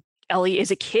 Ellie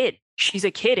is a kid. She's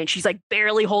a kid and she's like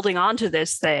barely holding on to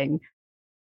this thing.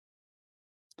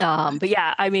 But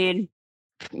yeah, I mean,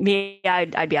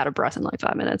 I'd be out of breath in like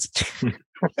 5 minutes.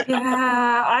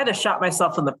 Yeah, I'd have shot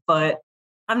myself in the foot.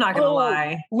 I'm not gonna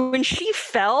lie. When she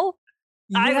fell,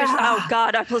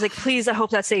 I was like, please, I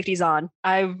hope that safety's on.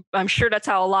 I'm sure that's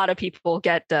how a lot of people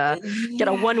get a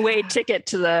one-way ticket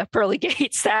to the pearly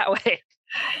gates that way.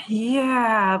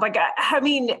 Yeah, like I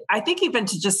mean, I think even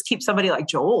to just keep somebody like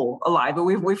Joel alive, but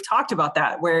we've talked about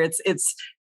that, where it's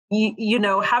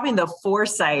having the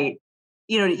foresight,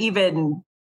 to even.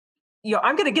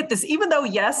 I'm going to get this, even though,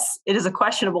 yes, it is a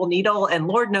questionable needle and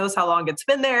Lord knows how long it's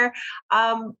been there,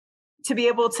 to be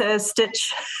able to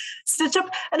stitch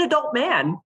up an adult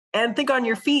man and think on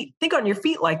your feet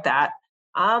like that,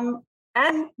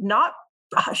 and not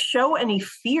show any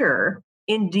fear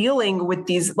in dealing with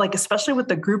these, like, especially with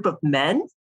the group of men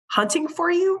hunting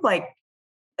for you, like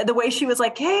the way she was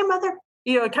like, hey, mother,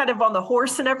 kind of on the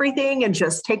horse and everything and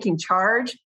just taking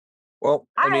charge. Well,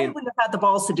 I mean, wouldn't have had the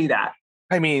balls to do that.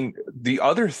 I mean, the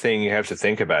other thing you have to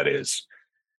think about is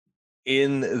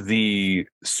in the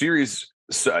series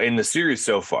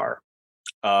so far,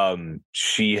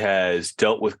 she has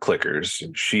dealt with clickers.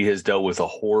 She has dealt with a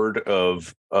horde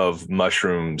of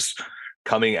mushrooms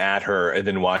coming at her, and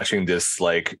then watching this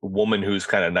like woman who's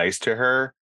kind of nice to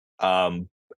her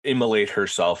immolate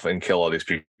herself and kill all these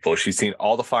people. She's seen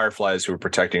all the fireflies who were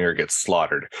protecting her get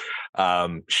slaughtered.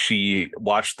 She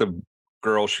watched the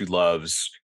girl she loves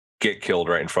get killed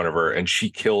right in front of her, and she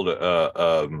killed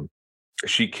a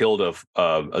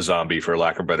zombie, for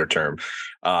lack of a better term.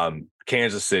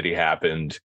 Kansas City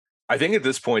happened. I think at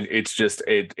this point, it's just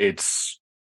it's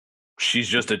she's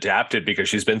just adapted because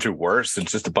she's been through worse.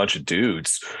 It's just a bunch of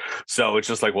dudes. So it's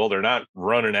just like, well, they're not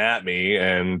running at me,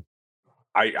 and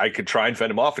I could try and fend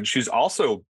them off. And she's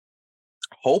also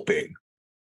hoping.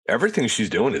 Everything she's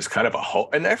doing is kind of a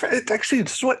hope. And actually,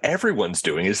 this is what everyone's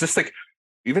doing. Is just like,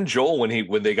 even Joel,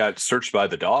 when they got searched by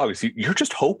the dogs, you're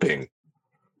just hoping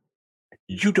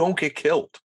you don't get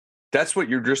killed. That's what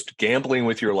you're just gambling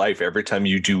with your life every time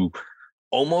you do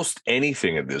almost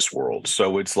anything in this world.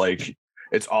 So it's like,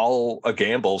 it's all a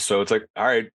gamble. So it's like, all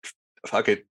right, fuck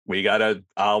it.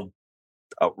 I'll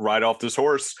ride off this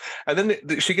horse. And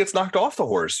then she gets knocked off the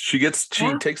horse. She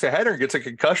takes a header and gets a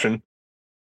concussion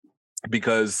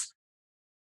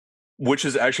which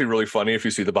is actually really funny if you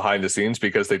see the behind the scenes,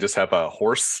 because they just have a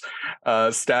horse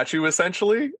statue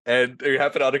essentially, and they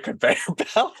have it on a conveyor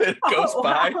belt and it goes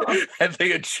by, and they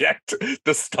eject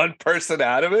the stunt person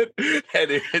out of it,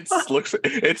 and it's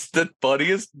the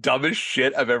funniest, dumbest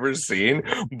shit I've ever seen.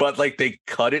 But like, they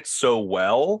cut it so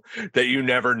well that you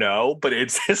never know. But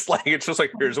it's just like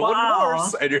here's one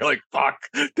horse, and you're like, fuck,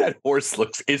 that horse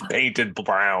is painted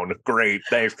brown. Great,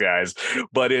 thanks guys.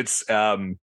 But it's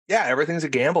yeah, everything's a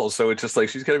gamble. So it's just like,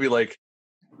 she's going to be like,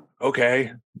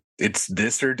 okay, it's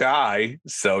this or die.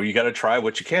 So you got to try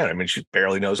what you can. I mean, she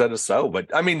barely knows how to sew, but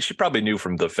I mean, she probably knew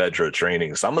from the Fedra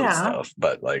training some of the stuff,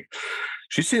 but like,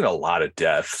 she's seen a lot of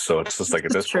death. So it's just like,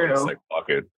 at this point, it's like, fuck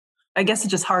it. I guess it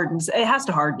just hardens. It has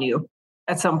to harden you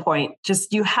at some point.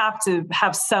 Just, you have to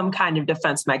have some kind of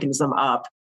defense mechanism up,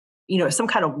 some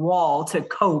kind of wall to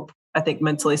cope, I think,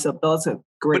 mentally. So Bill, it's a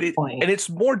great point. And it's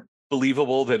more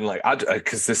believable than like,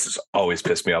 because this has always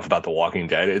pissed me off about The Walking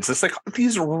Dead. It's just like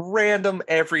these random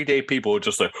everyday people are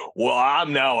just like, well,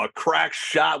 I'm now a crack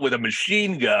shot with a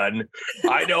machine gun.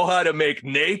 I know how to make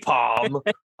napalm.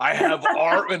 I have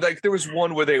art. And like, there was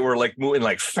one where they were like moving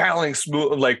like phalanx,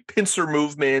 like pincer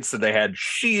movements, and they had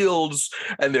shields,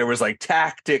 and there was like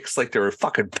tactics, like they were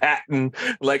fucking Patton.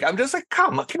 Like, I'm just like,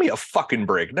 come on, give me a fucking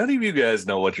break. None of you guys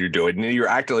know what you're doing. You're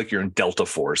acting like you're in Delta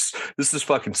Force. This is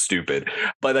fucking stupid.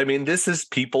 But I mean, this is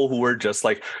people who are just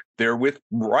like, they're with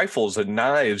rifles and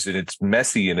knives, and it's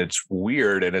messy and it's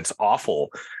weird and it's awful.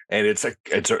 And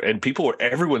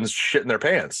everyone's shitting their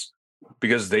pants,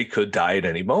 because they could die at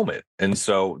any moment. And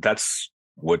so that's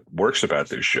what works about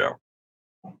this show.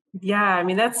 Yeah, I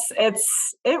mean,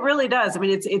 it really does. I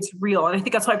mean, it's real. And I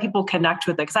think that's why people connect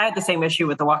with it. Because I had the same issue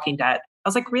with The Walking Dead. I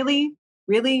was like, really?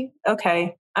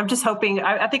 Okay. I'm just hoping,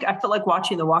 I feel like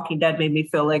watching The Walking Dead made me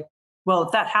feel like, well,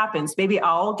 if that happens, maybe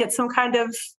I'll get some kind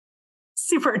of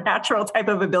supernatural type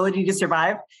of ability to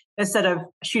survive, instead of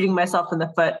shooting myself in the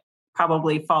foot,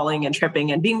 probably falling and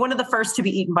tripping and being one of the first to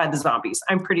be eaten by the zombies.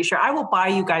 I'm pretty sure. I will buy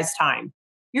you guys time.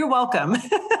 You're welcome.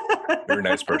 You're a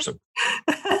nice person.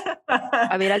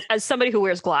 I mean, as somebody who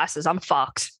wears glasses, I'm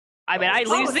fucked. I mean, I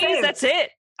lose these. That's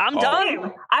it. I'm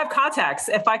done. I have contacts.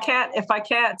 If I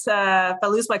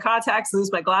lose my contacts,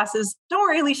 lose my glasses, don't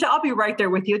worry, Alicia. I'll be right there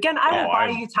with you. Again, I will buy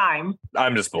you time.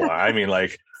 I'm just blind. I mean,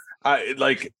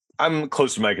 I'm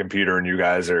close to my computer, and you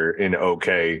guys are in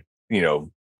okay,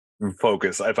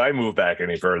 focus. If I move back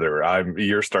any further,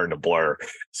 you're starting to blur.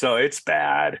 So it's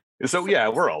bad. So yeah,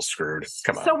 we're all screwed.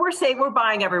 Come on. So we're saying we're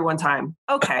buying everyone time.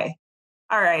 Okay.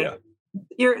 All right.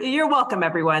 Yeah. You're welcome,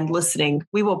 everyone listening.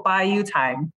 We will buy you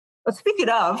time. But speaking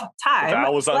of time, if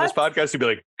Al was on this podcast, he'd be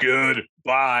like,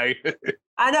 goodbye.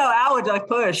 I know Al would like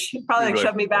push. He'd probably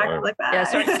shove me back like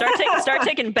that. Yeah, start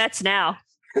taking bets now.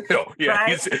 No, yeah,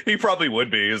 right? He probably would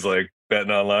be. He's like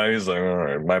betting online. He's like, all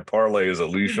right, my parlay is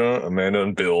Alicia, Amanda,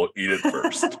 and Bill. Eat it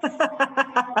first.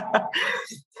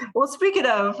 Well, speaking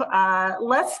of,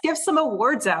 let's give some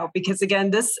awards out, because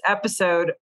again, this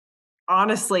episode,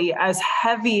 honestly,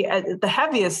 the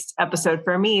heaviest episode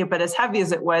for me, but as heavy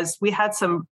as it was, we had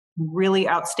some really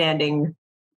outstanding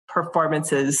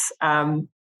performances in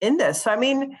this. So, I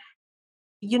mean,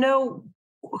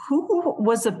 who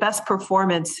was the best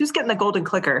performance? Who's getting the golden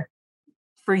clicker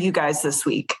for you guys this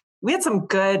week? We had some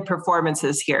good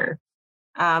performances here.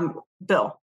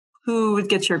 Bill, who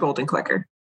gets your golden clicker?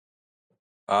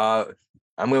 I'm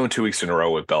going 2 weeks in a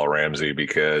row with Bella Ramsey,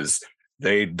 because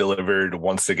they delivered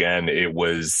once again. It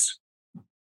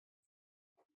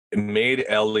made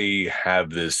Ellie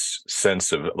have this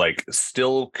sense of like,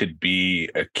 still could be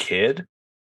a kid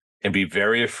and be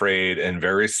very afraid and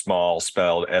very small,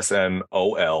 spelled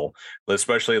SMOL,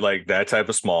 especially like that type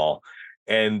of small.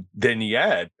 And then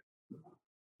yet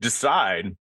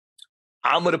decide,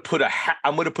 I'm going to put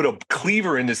a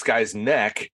cleaver in this guy's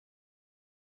neck.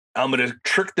 I'm going to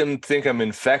trick them, think I'm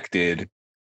infected.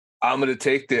 I'm going to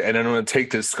take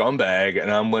this scumbag, and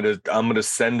I'm going to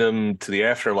send him to the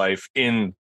afterlife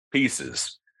in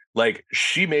pieces. Like,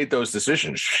 she made those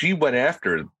decisions. She went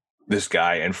after this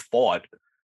guy and fought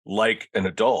like an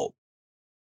adult.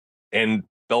 And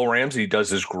Bella Ramsey does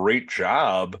this great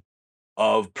job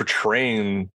of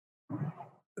portraying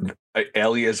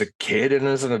Ellie as a kid and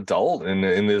as an adult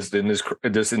in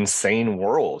this insane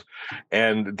world.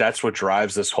 And that's what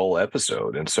drives this whole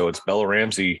episode. And so it's Bella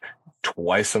Ramsey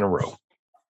twice in a row.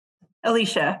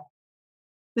 Alicia,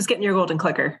 who's getting your golden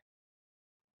clicker?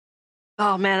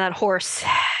 Oh man, that horse.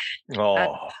 Oh, That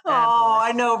horse.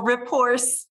 I know, Rip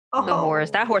Horse. Oh. The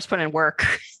horse. That horse put in work.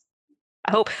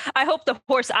 I hope the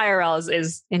horse IRL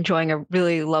is enjoying a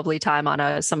really lovely time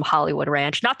on some Hollywood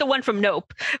ranch. Not the one from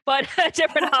Nope, but a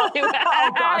different Hollywood.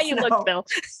 Oh, gosh, You no. look, Bill.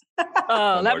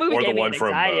 Oh, that movie or the gave me one an from,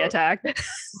 anxiety attack.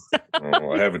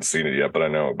 I haven't seen it yet, but I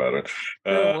know about it.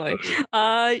 Oh,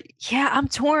 boy. Yeah, I'm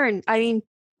torn. I mean,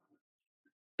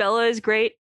 Bella is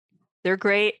great. They're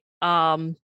great.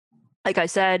 Like I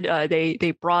said,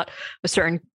 they brought a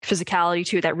certain physicality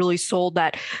to it that really sold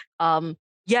that.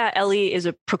 Yeah, Ellie is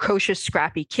a precocious,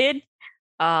 scrappy kid,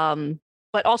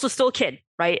 but also still a kid,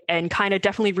 right? And kind of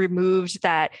definitely removed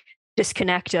that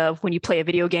disconnect of when you play a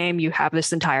video game, you have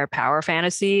this entire power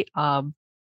fantasy. So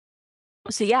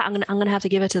yeah, I'm gonna have to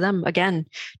give it to them again.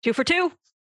 2 for 2.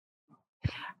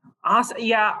 Awesome.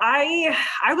 Yeah,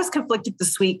 I was conflicted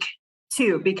this week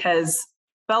too, because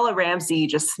Bella Ramsey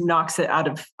just knocks it out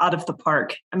of the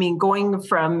park. I mean, going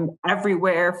from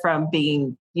everywhere from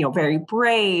being, very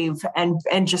brave and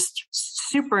just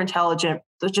super intelligent,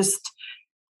 just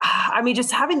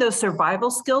having those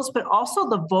survival skills, but also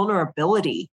the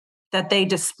vulnerability that they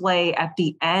display at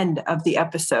the end of the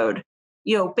episode.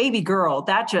 Baby girl,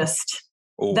 that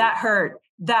hurt.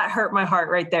 That hurt my heart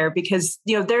right there, because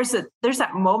there's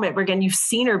that moment where, again, you've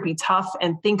seen her be tough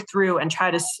and think through and try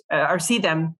to or see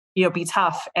them be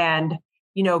tough and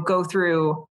go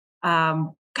through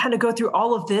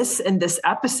all of this in this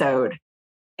episode,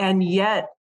 and yet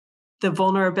the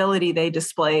vulnerability they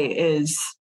display is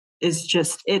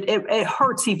just it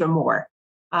hurts even more,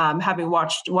 having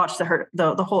watched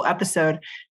the whole episode.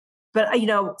 But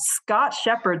Scott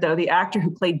Shepherd, though, the actor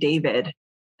who played David,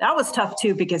 that was tough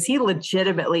too, because he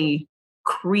legitimately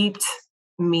creeped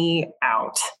me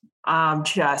out.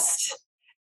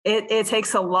 It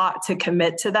takes a lot to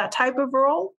commit to that type of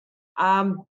role.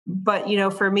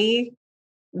 But for me,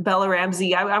 Bella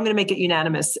Ramsey, I'm going to make it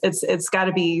unanimous. It's got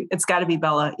to be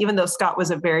Bella, even though Scott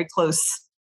was a very close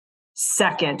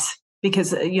second,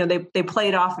 because they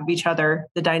played off of each other.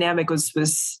 The dynamic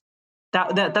was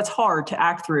that's hard to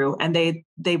act through, and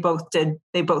they both did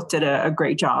a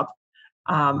great job.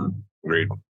 Agreed.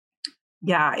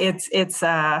 Yeah, it's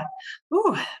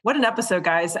what an episode,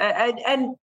 guys.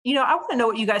 And I want to know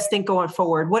what you guys think going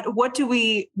forward. What do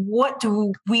we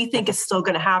think is still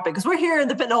going to happen? Because we're here in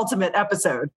the penultimate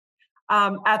episode.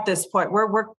 At this point,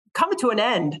 we're coming to an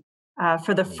end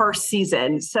for the first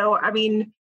season. So, I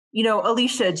mean,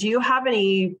 Alicia, do you have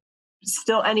any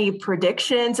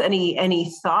predictions,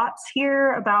 any thoughts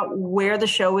here about where the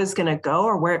show is going to go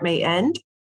or where it may end?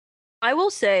 I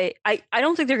will say, I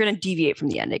don't think they're going to deviate from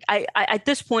the ending. I at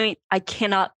this point, I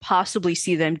cannot possibly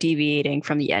see them deviating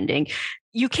from the ending.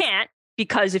 You can't,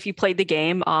 because if you played the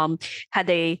game, had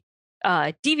they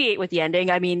deviate with the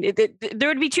ending, I mean, there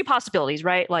would be 2 possibilities,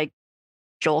 right? Like,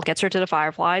 Joel gets her to the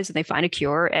Fireflies and they find a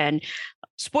cure. And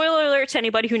spoiler alert to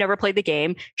anybody who never played the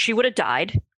game, she would have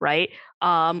died, right?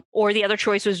 Or the other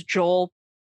choice was Joel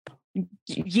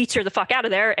yeets her the fuck out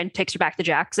of there and takes her back to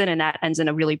Jackson, and that ends in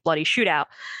a really bloody shootout.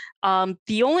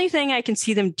 The only thing I can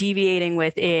see them deviating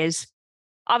with is,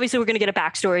 obviously, we're going to get a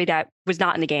backstory that was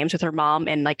not in the games with her mom,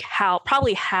 and like how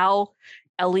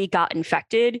Ellie got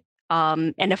infected.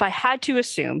 And if I had to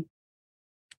assume,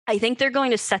 I think they're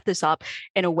going to set this up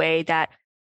in a way that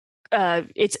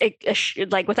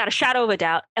like without a shadow of a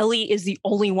doubt, Ellie is the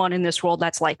only one in this world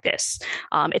that's like this.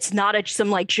 It's not some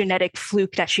like genetic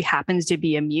fluke that she happens to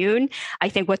be immune. I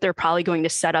think what they're probably going to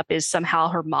set up is somehow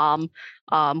her mom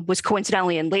was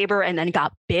coincidentally in labor and then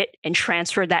got bit and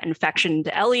transferred that infection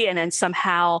to Ellie, and then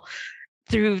somehow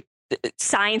through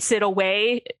science it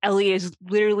away, Ellie is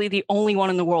literally the only one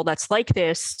in the world that's like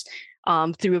this,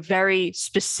 through a very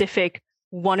specific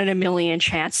 1 in a million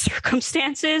chance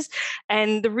circumstances.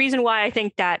 And the reason why I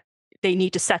think that they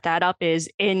need to set that up is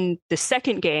in the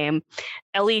second game,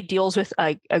 Ellie deals with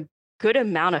a good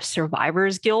amount of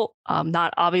survivor's guilt.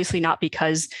 Obviously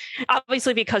because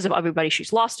of everybody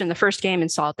she's lost in the first game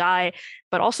and saw die,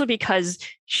 but also because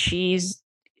she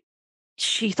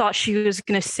thought she was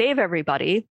going to save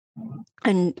everybody.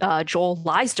 And Joel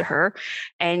lies to her,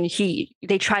 and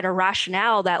they try to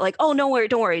rationale that like, oh, no,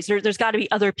 don't worry. There's got to be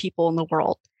other people in the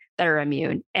world that are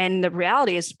immune. And the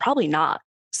reality is probably not.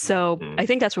 So I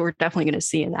think that's what we're definitely going to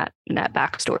see in that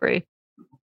backstory.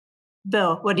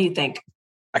 Bill, what do you think?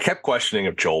 I kept questioning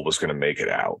if Joel was going to make it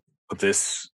out of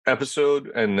this episode,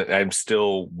 and I'm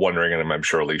still wondering, and I'm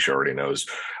sure Alicia already knows,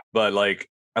 but like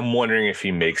I'm wondering if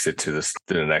he makes it to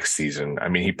the next season. I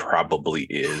mean, he probably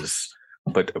is,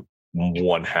 but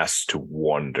one has to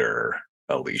wonder,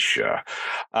 Alicia.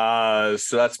 So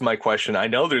that's my question. I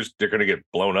know they're going to get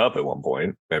blown up at one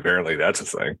point. Apparently, that's a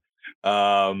thing.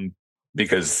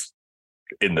 Because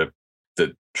in the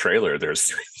trailer,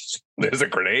 there's a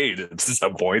grenade at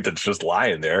some point that's just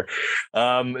lying there.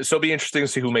 So it'll be interesting to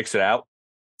see who makes it out.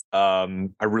 I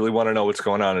really want to know what's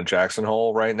going on in Jackson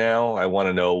Hole right now. I want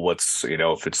to know what's,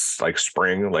 if it's like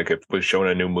spring, like if it was showing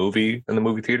a new movie in the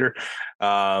movie theater.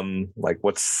 Like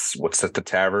what's at the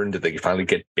tavern? Did they finally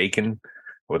get bacon?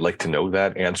 I would like to know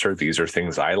that answer. These are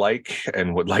things I like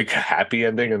and would like a happy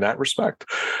ending in that respect.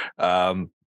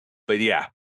 But yeah,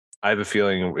 I have a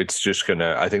feeling it's just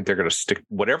I think they're going to stick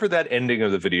whatever that ending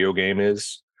of the video game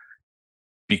is,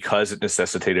 because it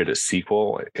necessitated a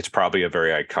sequel. It's probably a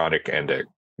very iconic ending.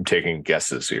 I'm taking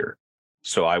guesses here.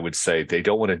 So I would say they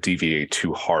don't want to deviate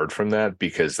too hard from that,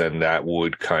 because then that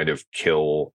would kind of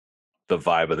kill the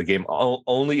vibe of the game.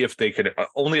 Only if they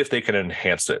can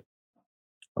enhance it,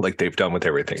 like they've done with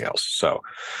everything else. So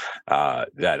that,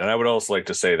 and I would also like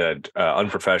to say that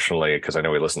unprofessionally, because I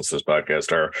know he listens to this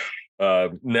podcast, our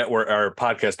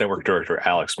podcast network director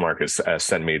Alex Marcus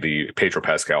sent me the Pedro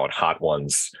Pascal and Hot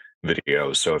Ones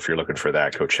video. So if you're looking for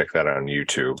that, go check that out on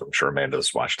YouTube. I'm sure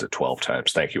Amanda's watched it 12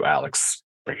 times. Thank you, Alex,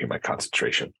 breaking my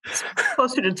concentration.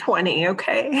 Closer to 20.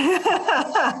 Okay.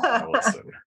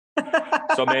 Listen.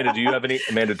 So Amanda, do you have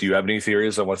any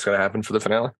theories on what's going to happen for the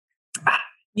finale?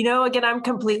 Again, I'm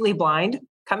completely blind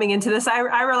coming into this. I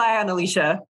rely on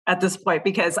Alicia at this point,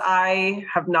 because I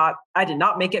did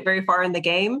not make it very far in the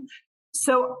game.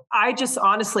 So I just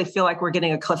honestly feel like we're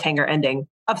getting a cliffhanger ending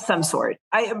of some sort.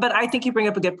 But I think you bring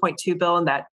up a good point too, Bill, in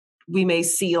that we may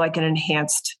see like an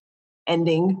enhanced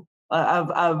ending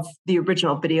of the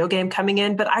original video game coming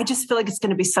in. But I just feel like it's going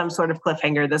to be some sort of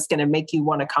cliffhanger that's going to make you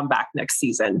want to come back next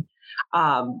season.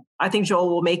 I think Joel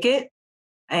will make it.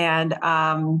 And,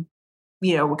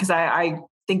 because I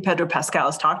think Pedro Pascal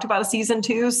has talked about a season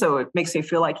 2, so it makes me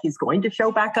feel like he's going to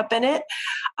show back up in it.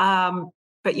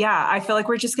 But yeah, I feel like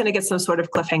we're just going to get some sort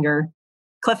of cliffhanger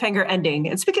ending.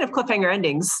 And speaking of cliffhanger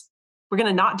endings, we're going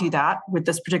to not do that with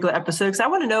this particular episode, because I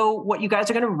want to know what you guys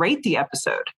are going to rate the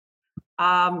episode.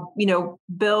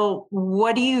 Bill,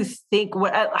 what do you think?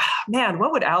 What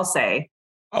would Al say?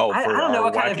 Oh, I don't know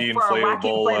what kind of wacky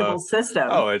inflatable system.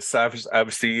 Oh, it's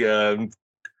obviously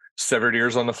severed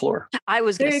ears on the floor. I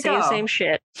was going to say the same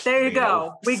shit. There you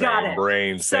go. We got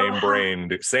it. Same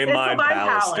mind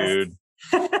palace, dude.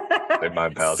 Same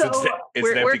mind palace. So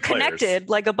we're connected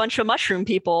like a bunch of mushroom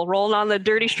people rolling on the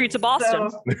dirty streets of Boston.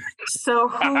 So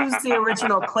who's the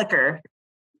original clicker?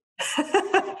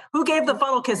 Who gave the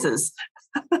funnel kisses?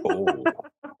 Oh,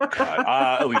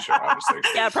 God. Alicia, obviously.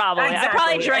 Yeah, probably. Exactly, I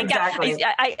probably drank. Exactly.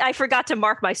 I forgot to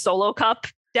mark my solo cup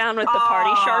down with the party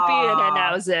Sharpie, and then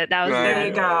that was it. There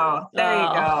you go.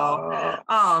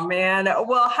 Oh man.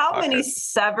 Well, how many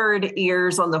severed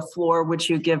ears on the floor would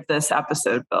you give this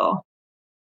episode, Bill?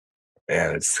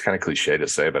 Man, it's kind of cliche to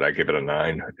say, but I give it a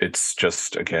 9. It's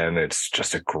just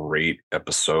a great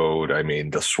episode. I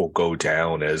mean, this will go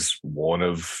down as one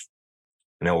of,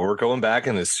 we're going back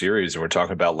in this series and we're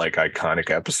talking about like iconic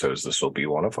episodes. This will be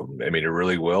one of them. I mean, it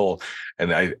really will.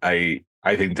 And I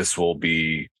think this will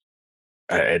be,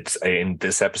 it's in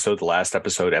this episode, the last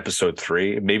episode, episode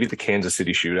 3, maybe the Kansas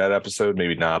City Shootout episode,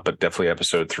 maybe not, but definitely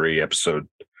episode 3, episode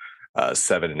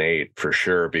 7 and 8 for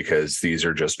sure, because these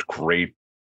are just great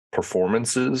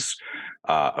performances,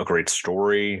 a great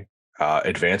story,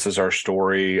 advances our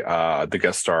story. The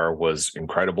guest star was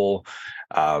incredible.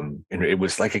 And it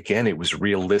was like, again, it was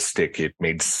realistic. It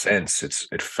made sense.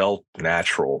 It felt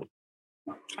natural,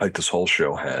 like this whole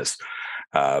show has.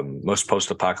 Most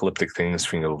post-apocalyptic things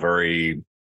feel very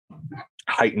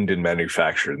heightened and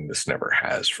manufactured, and this never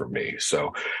has for me.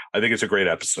 So I think it's a great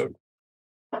episode.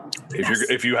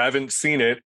 If you haven't seen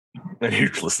it and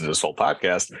you've listened to this whole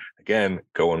podcast, again,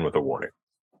 go in with a warning.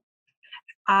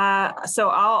 So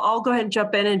I'll go ahead and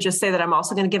jump in and just say that I'm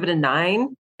also going to give it a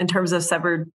 9 in terms of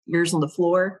severed ears on the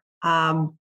floor.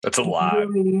 That's a lot.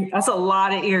 That's a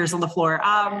lot of ears on the floor.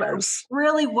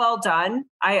 Really well done.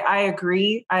 I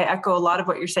agree. I echo a lot of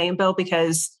what you're saying, Bill,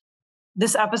 because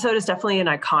this episode is definitely an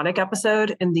iconic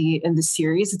episode in the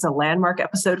series. It's a landmark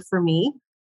episode for me.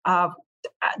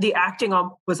 The acting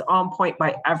was on point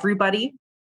by everybody,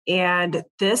 and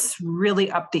this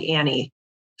really upped the ante.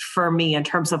 for me in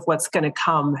terms of what's going to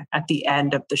come at the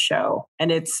end of the show.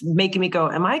 And it's making me go,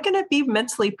 am I going to be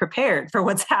mentally prepared for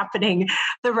what's happening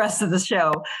the rest of the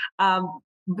show?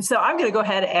 So I'm going to go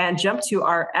ahead and jump to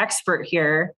our expert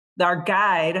here, our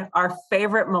guide, our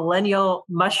favorite millennial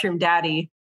mushroom daddy,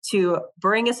 to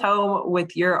bring us home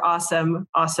with your awesome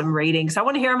ratings. I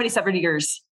want to hear how many 7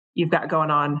 years you've got going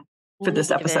on for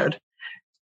this episode.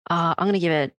 I'm going to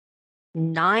give it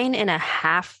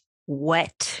 9.5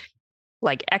 wet,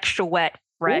 like extra wet,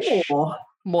 fresh, Ooh.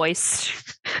 moist,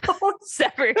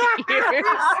 7 years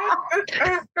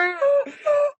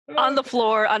on the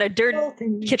floor, on a dirt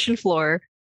kitchen floor.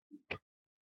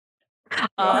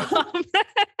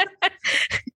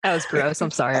 That was gross.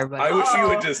 I'm sorry, everybody. I wish you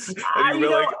would just.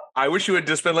 I wish you had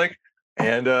just been like,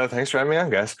 and thanks for having me on,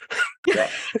 guys. Now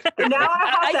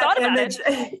I have that image.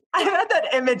 I have that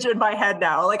image in my head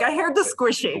now. Like I heard the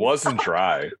squishing. It wasn't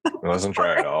dry. It wasn't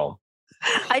dry at all.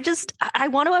 I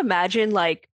want to imagine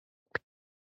like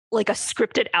a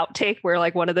scripted outtake where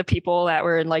like one of the people that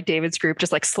were in like David's group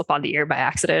just like slip on the ear by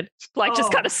accident, like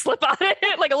just kind of slip on it,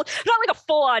 like not like a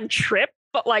full on trip,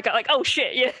 but like oh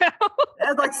shit, you know?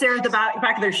 It's like staring at the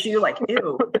back of their shoe, like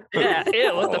ew. Yeah,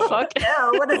 ew, what the fuck?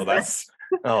 Ew, what is this?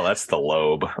 That's the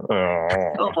lobe.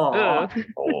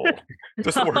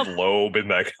 Just the word lobe in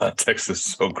that context is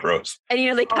so gross.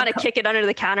 And they kind of kick it under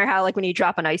the counter, how like when you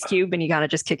drop an ice cube and you kind of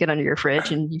just kick it under your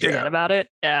fridge and you forget about it.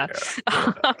 Yeah.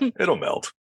 It'll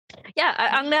melt. Yeah,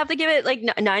 I'm gonna have to give it like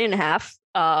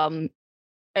 9.5.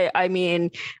 I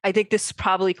mean, I think this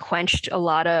probably quenched a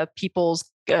lot of people's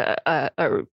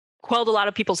quelled a lot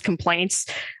of people's complaints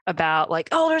about like,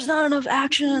 oh, there's not enough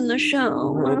action in the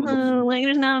show. Like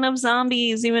there's not enough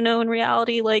zombies, even though in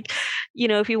reality, like,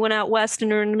 if you went out west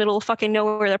and you're in the middle of fucking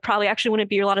nowhere, there probably actually wouldn't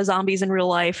be a lot of zombies in real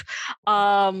life.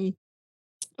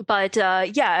 But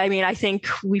yeah, I mean, I think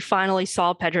we finally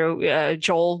saw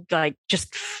Joel like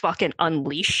just fucking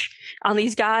unleash on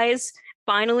these guys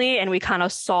finally, and we kind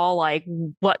of saw like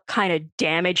what kind of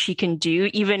damage he can do,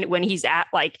 even when he's at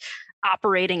like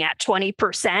operating at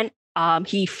 20%.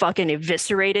 He fucking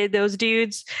eviscerated those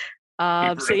dudes.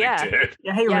 Really did.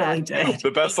 Yeah, he really did.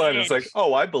 The best line is like,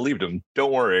 "Oh, I believed him.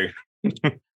 Don't worry."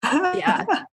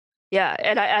 Yeah,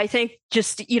 and I think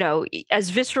just as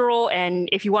visceral, and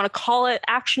if you want to call it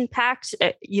action packed,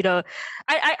 I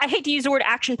hate to use the word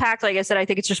action packed. Like I said, I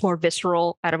think it's just more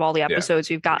visceral out of all the episodes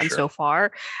we've gotten so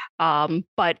far.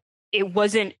 But it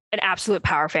wasn't an absolute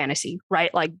power fantasy,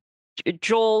 right? Like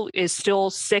Joel is still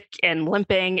sick and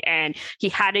limping, and he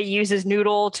had to use his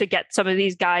noodle to get some of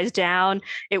these guys down.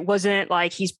 It wasn't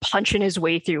like he's punching his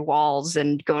way through walls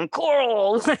and going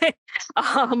Coral.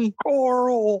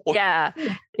 Coral. Yeah.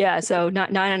 So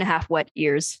 9.5 wet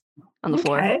ears on the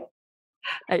floor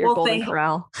at your Golden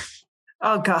Corral.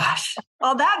 Oh gosh.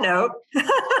 On that note,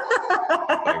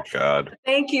 thank God.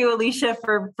 Thank you, Alicia,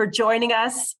 for joining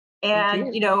us. And,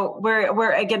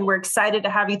 we're excited to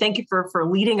have you. Thank you for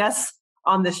leading us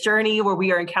on this journey where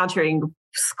we are encountering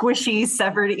squishy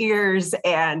severed ears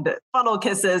and funnel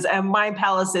kisses and mind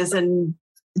palaces and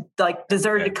like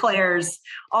dessert eclairs,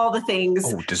 all the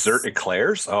things. Oh, dessert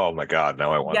eclairs? Oh my God.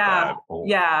 Now I want that. Oh,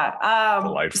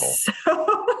 delightful.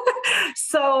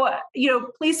 So,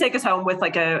 please take us home with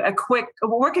like a quick,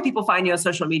 where can people find you on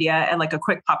social media, and like a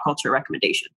quick pop culture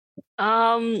recommendation?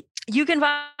 You can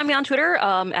find me on Twitter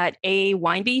at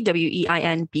AWeinby,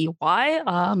 WEINBY.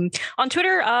 On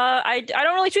Twitter, I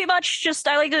don't really tweet much. Just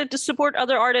I like to support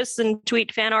other artists and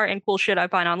tweet fan art and cool shit I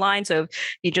find online. So if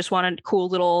you just want a cool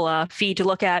little feed to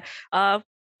look at, by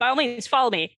all means,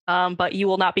 follow me. But you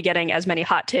will not be getting as many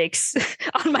hot takes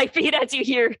on my feed as you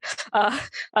hear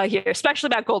here, especially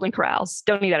about Golden Corrals.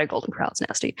 Don't need that at Golden Corrals,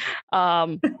 nasty.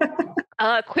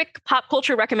 Quick pop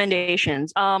culture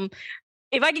recommendations.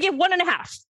 If I could give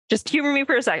 1.5, just humor me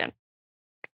for a second.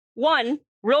 1,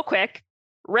 real quick,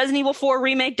 Resident Evil 4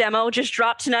 remake demo just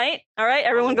dropped tonight. All right,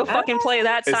 everyone go fucking play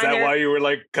that. Is that why you were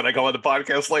like, can I go on the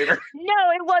podcast later?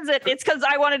 No, it wasn't. It's because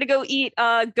I wanted to go eat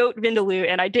goat vindaloo,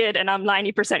 and I did, and I'm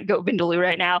 90% goat vindaloo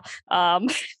right now. I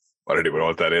don't even know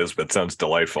what that is, but it sounds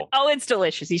delightful. Oh, it's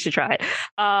delicious. You should try it.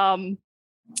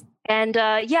 And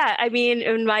I mean,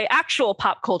 in my actual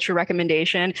pop culture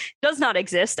recommendation does not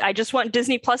exist. I just want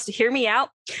Disney Plus to hear me out.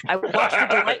 I watched the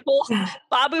delightful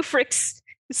Babu Fricks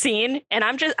scene, and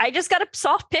I just got a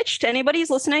soft pitch to anybody who's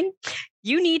listening.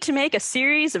 You need to make a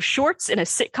series of shorts in a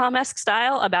sitcom-esque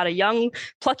style about a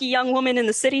plucky young woman in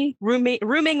the city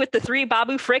rooming with the 3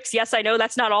 Babu Fricks. Yes, I know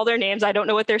that's not all their names. I don't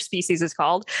know what their species is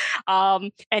called.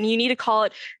 And you need to call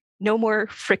it No More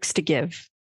Fricks to Give.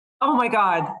 Oh my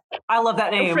God. I love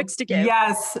that name. No Fricks to Give.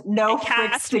 Yes. No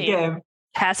Fricks to Give.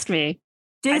 Cast me.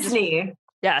 Disney.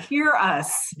 Yeah. Hear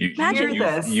us. Imagine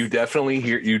this. You definitely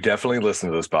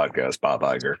listen to this podcast, Bob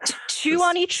Iger. Two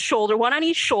on each shoulder, one on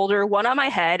each shoulder, one on my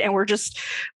head, and we're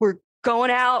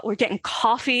going out, we're getting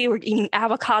coffee, we're eating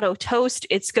avocado toast.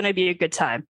 It's gonna be a good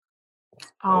time.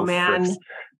 Oh No man. fricks.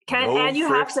 And you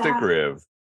have to have Griv.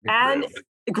 and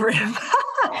Griv.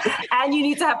 And you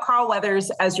need to have Carl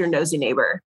Weathers as your nosy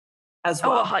neighbor as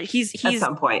well. Oh, he's at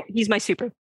some point. He's my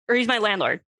he's my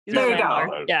landlord. There you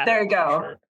go. Yeah. There you go.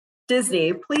 Sure.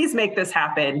 Disney, please make this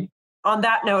happen. On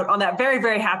that note, on that very,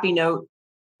 very happy note,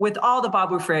 with all the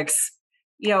Babu Fricks,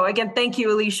 again, thank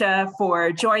you, Alicia,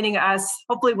 for joining us.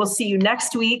 Hopefully we'll see you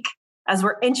next week as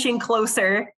we're inching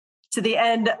closer to the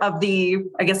end of the,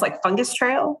 I guess, like fungus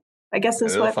trail, I guess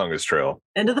is End of the fungus trail.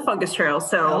 End of the fungus trail.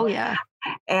 So, yeah.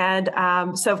 And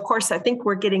so, of course, I think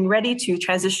we're getting ready to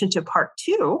transition to part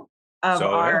 2 of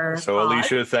our So pod.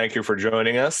 Alicia, thank you for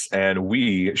joining us, and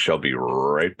we shall be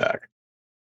right back.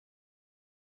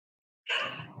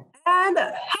 And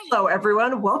hello,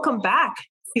 everyone. Welcome back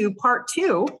to part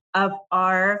 2 of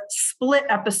our split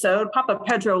episode. Papa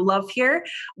Pedro Love here.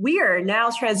 We are now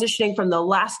transitioning from The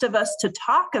Last of Us to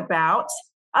talk about,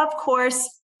 of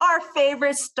course, our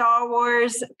favorite Star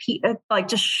Wars,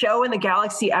 just show in the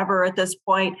galaxy ever at this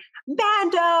point.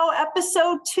 Mando,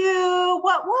 episode 2.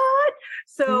 What?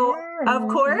 So, of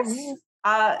course,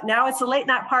 now it's a late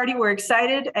night party. We're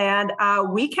excited, and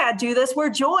we can't do this.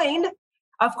 We're joined,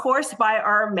 of course, by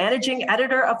our managing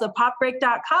editor of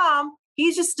thepopbreak.com.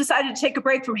 He's just decided to take a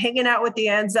break from hanging out with the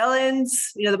Anzellans,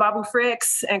 the Babu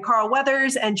Fricks and Carl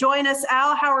Weathers, and join us.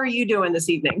 Al, how are you doing this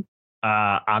evening?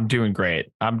 I'm doing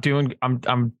great. I'm doing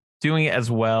it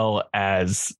as well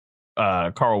as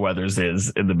Carl Weathers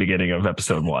is in the beginning of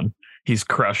episode 1. He's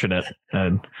crushing it,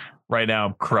 and right now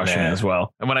I'm crushing it as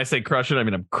well. And when I say crushing, I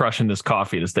mean I'm crushing this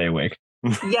coffee to stay awake.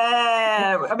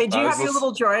 Yeah. I mean, do you have your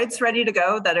little droids ready to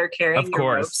go that are carrying of your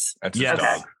course. ropes? That's Yes. his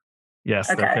dog.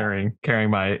 Yes, Okay. they're carrying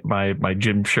my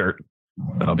gym shirt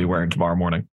that I'll be wearing tomorrow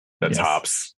morning. That's Yes.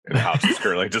 Hops. And Hops is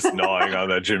currently just gnawing on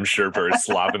that gym shirt very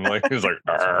slovenly. He's like,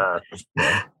 "Arr."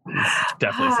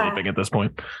 Definitely sleeping at this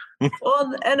point.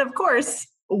 Well, and of course,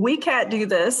 we can't do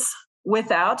this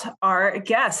without our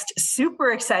guest.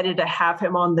 Super excited to have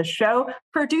him on the show.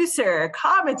 Producer,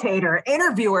 commentator,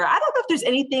 interviewer. I don't know if there's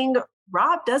anything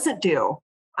Rob doesn't do.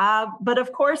 But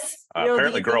of course,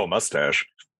 apparently grow a mustache.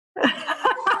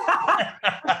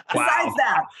 Besides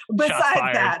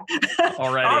that,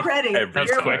 already.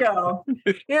 That's Here quick. we go.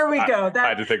 Here we go. I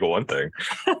had to think of one thing.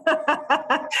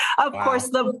 Of course,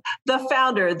 the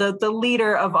founder, the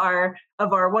leader of our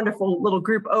wonderful little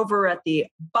group over at the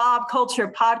Bob Culture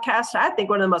Podcast. I think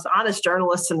one of the most honest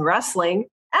journalists in wrestling,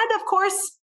 and of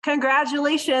course,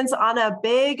 congratulations on a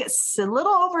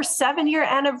little over 7-year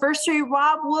anniversary,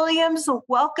 Rob Williams.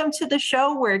 Welcome to the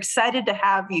show. We're excited to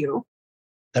have you.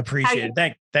 Appreciate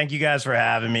it. Thank you guys for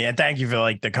having me, and thank you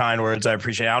for the kind words. I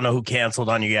appreciate it. I don't know who canceled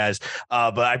on you guys,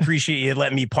 but I appreciate you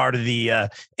letting me part of the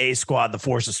A squad. The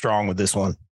force is strong with this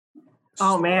one.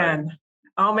 Oh man,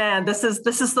 this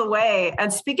is the way.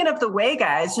 And speaking of the way,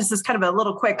 guys, just as kind of a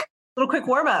little quick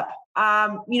warm up.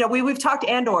 We've talked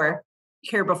Andor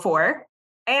here before,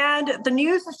 and the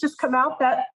news has just come out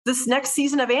that this next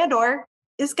season of Andor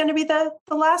is going to be the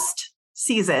last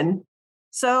season.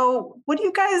 So what do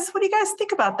you guys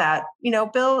think about that?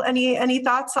 Bill, any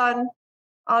thoughts on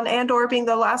Andor being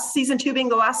the last, season 2 being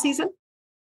the last season?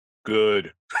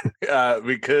 Good.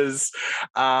 Because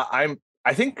I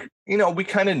think, we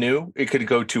kind of knew it could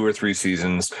go 2 or 3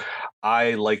 seasons.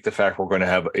 I like the fact we're going to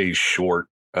have a short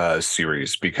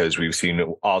series because we've seen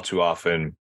all too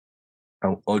often.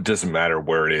 It doesn't matter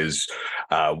where it is.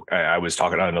 I was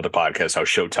talking on another podcast how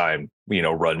Showtime,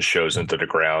 runs shows into the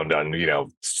ground on,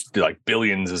 like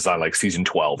Billions is on like season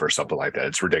 12 or something like that.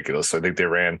 It's ridiculous. I think they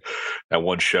ran that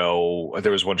one show.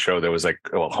 There was one show that was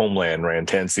Homeland ran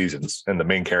 10 seasons and the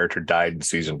main character died in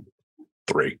season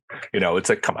 3. It's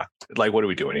like, come on, like, what are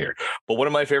we doing here? But one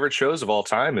of my favorite shows of all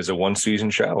time is a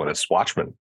 1-season show, and it's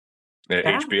Watchmen.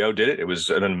 Yeah. HBO did it. It was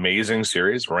an amazing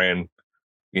series, ran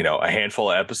a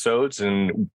handful of episodes,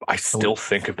 and I still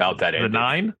think about that ending.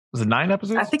 9? Was it 9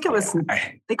 episodes? I think it was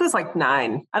like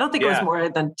 9. I don't think it was more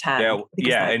than 10.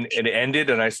 And it ended,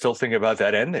 and I still think about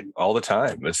that ending all the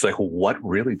time. It's like, what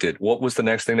was the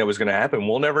next thing that was going to happen?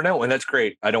 We'll never know, and that's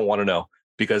great. I don't want to know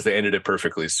because they ended it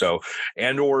perfectly. So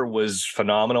Andor was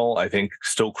phenomenal. I think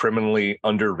still criminally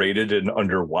underrated and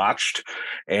underwatched.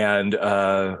 And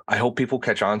I hope people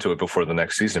catch on to it before the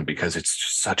next season because it's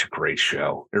just such a great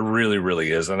show. It really,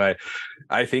 really is. And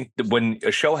I think that when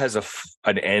a show has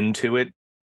an end to it,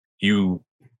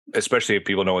 especially if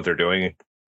people know what they're doing,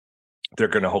 they're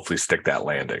going to hopefully stick that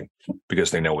landing because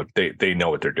they know what they're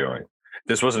doing.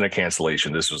 this wasn't a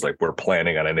cancellation. This was like, we're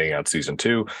planning on ending on season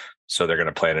 2. So they're going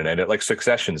to plan and end it, like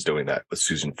Succession's doing that with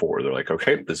season 4. They're like,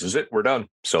 okay, this is it. We're done.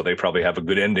 So they probably have a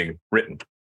good ending written.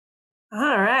 All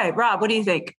right, Rob, what do you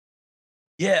think?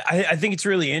 Yeah, I think it's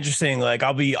really interesting. Like,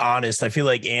 I'll be honest. I feel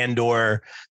like Andor,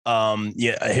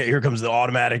 here comes the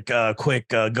automatic quick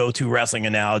go-to wrestling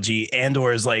analogy.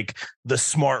 Andor is like the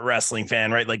smart wrestling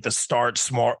fan, right? Like the smart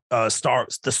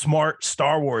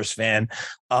Star Wars fan.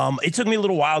 It took me a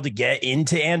little while to get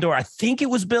into Andor. I think it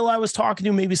was Bill I was talking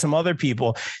to, maybe some other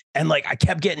people, and like I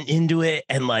kept getting into it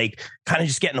and like kind of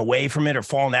just getting away from it or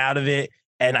falling out of it.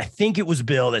 And I think it was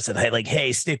Bill that said,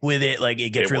 hey, stick with it. Like, it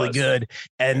gets really good.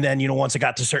 And then, once I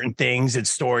got to certain things,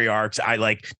 it's story arcs. I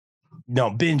like,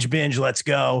 no, binge, let's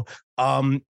go.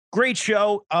 Great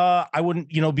show. I wouldn't,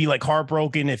 be like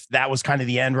heartbroken if that was kind of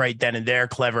the end right then and there.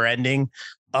 Clever ending.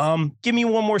 Give me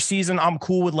one more season. I'm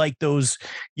cool with like those,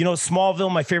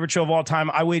 Smallville, my favorite show of all time.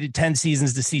 I waited 10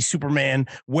 seasons to see Superman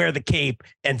wear the cape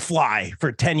and fly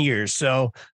for 10 years.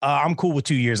 So I'm cool with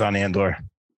 2 years on Andor.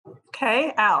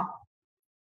 Okay, Al.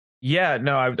 Yeah,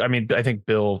 no, I mean, I think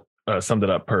Bill summed it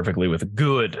up perfectly with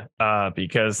good,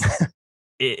 because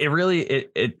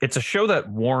it's a show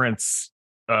that warrants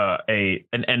an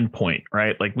endpoint,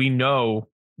 right? Like, we know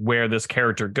where this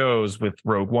character goes with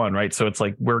Rogue One, right? So it's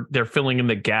like they're filling in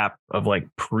the gap of like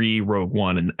pre-Rogue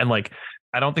One, and like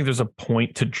I don't think there's a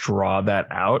point to draw that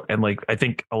out. And like I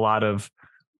think a lot of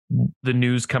the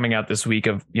news coming out this week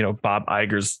of Bob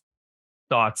Iger's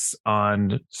thoughts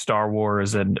on Star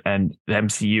Wars and the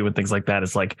MCU and things like that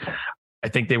is like, I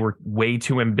think they were way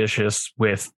too ambitious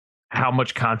with how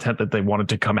much content that they wanted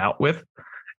to come out with.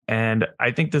 And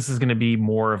I think this is going to be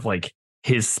more of like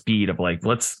his speed of like,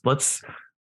 let's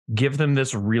give them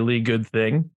this really good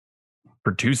thing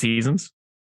for 2 seasons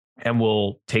and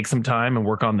we'll take some time and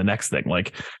work on the next thing.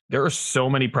 Like, there are so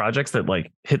many projects that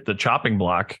like hit the chopping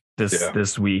block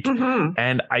this week. Mm-hmm.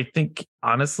 And I think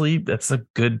honestly, that's a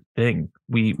good thing.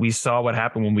 We saw what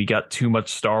happened when we got too much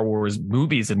Star Wars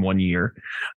movies in one year,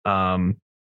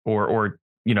 or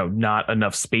not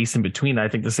enough space in between. I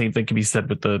think the same thing can be said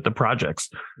with the projects.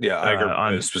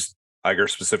 Yeah, Iger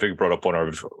specifically brought up one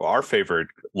of our favorite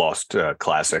lost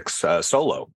classics,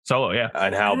 Solo. Solo, yeah,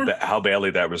 and how badly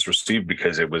that was received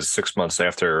because it was 6 months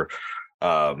after.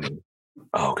 Oh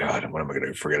God, when am I going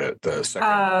to forget it? The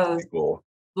second sequel.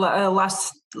 The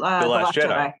Last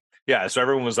Jedi. Yeah, so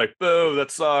everyone was like, "Boo,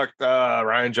 that sucked."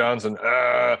 Rian Johnson,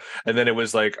 and then it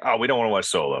was like, "Oh, we don't want to watch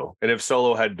Solo." And if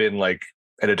Solo had been like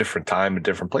at a different time, a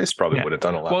different place, probably would have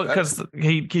done a lot. Well, because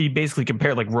he basically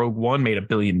compared like Rogue One made $1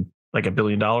 billion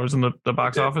in the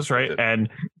box office, right? And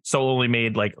Solo only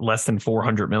made like less than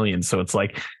 400 million. So it's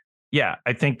like, yeah,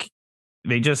 I think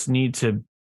they just need to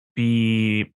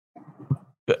be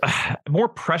more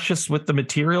precious with the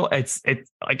material. It's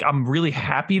like, I'm really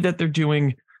happy that they're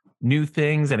doing new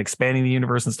things and expanding the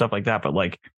universe and stuff like that, but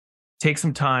like, take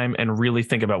some time and really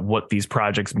think about what these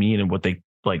projects mean and what they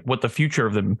like, what the future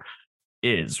of them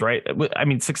is, right? I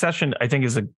mean, Succession, I think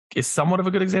is somewhat of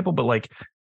a good example, but like,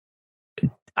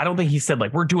 I don't think he said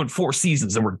like, we're doing 4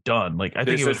 seasons and we're done. Like, I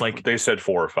think it was like they said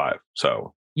 4 or 5.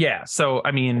 So yeah. So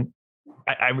I mean,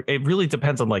 it really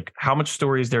depends on like how much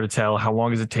story is there to tell, how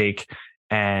long does it take,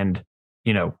 and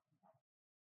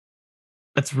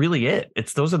that's really it.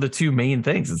 Those are the 2 main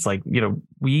things. It's like,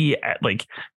 we like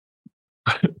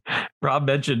Rob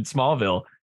mentioned Smallville.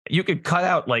 You could cut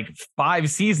out like 5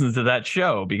 seasons of that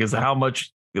show because of how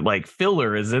much like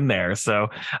filler is in there. So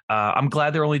I'm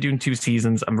glad they're only doing 2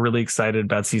 seasons. I'm really excited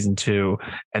about season 2,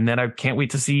 and then I can't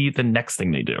wait to see the next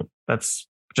thing they do. That's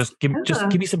just give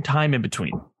me some time in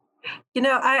between.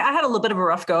 I had a little bit of a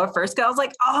rough go at first. I was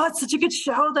like, oh, it's such a good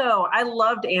show though. I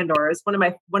loved Andor. It's one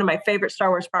of my favorite Star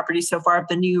Wars properties so far of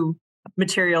the new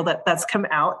material that's come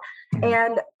out.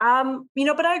 And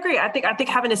but I agree. I think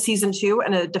having a season 2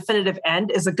 and a definitive end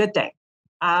is a good thing.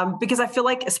 Because I feel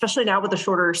like, especially now with a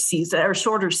shorter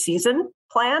season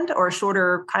planned or a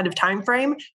shorter kind of time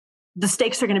frame, the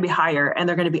stakes are going to be higher and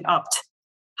they're going to be upped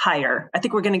higher. I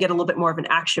think we're going to get a little bit more of an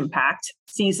action-packed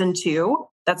season 2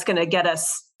 that's going to get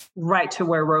us right to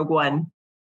where Rogue One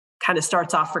kind of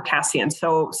starts off for Cassian.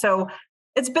 So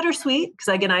it's bittersweet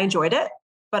because again, I enjoyed it,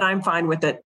 but I'm fine with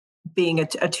it being a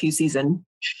 2-season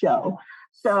show.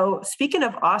 So speaking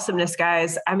of awesomeness,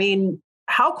 guys, I mean,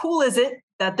 how cool is it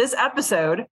that this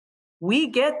episode we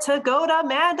get to go to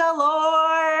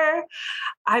Mandalore?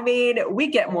 I mean, we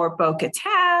get more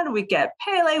Bo-Katan, we get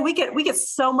Pele, we get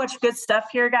so much good stuff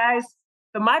here, guys.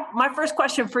 But my first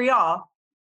question for y'all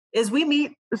is we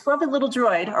meet this lovely little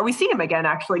droid, or we see him again,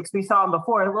 actually, because we saw him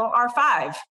before, a little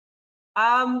R5.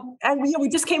 And we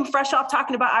just came fresh off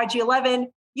talking about IG-11.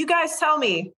 You guys tell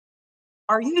me,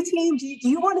 are you a team? Do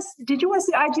you want to? Did you want to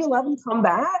see IG-11 come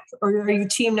back, or are you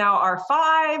team now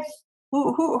R5?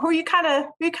 Who are you kind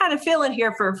of feeling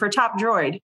here for top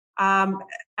droid?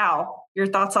 Al, your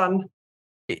thoughts on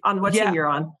what team you're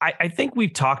on? I think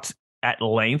we've talked at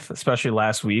length, especially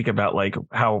last week, about like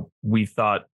how we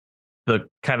thought the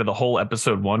whole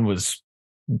episode 1 was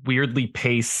weirdly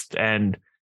paced and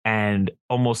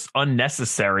almost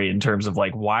unnecessary in terms of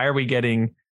like, why are we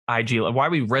getting why are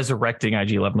we resurrecting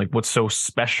IG-11? Like, what's so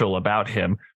special about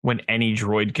him when any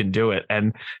droid can do it?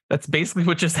 And that's basically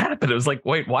what just happened. It was like,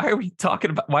 wait, why did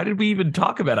we even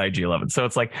talk about IG-11? So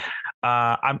it's like,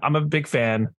 I'm a big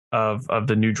fan of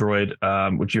the new droid,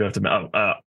 which you have to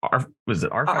was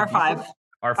it R5? R5.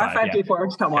 R5 before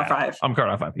it's come R5. I'm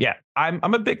called R5. Yeah,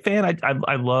 I'm a big fan.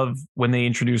 I love when they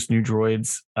introduce new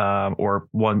droids, or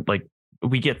one like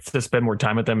we get to spend more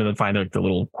time with them and then find like the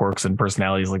little quirks and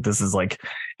personalities. Like this is like,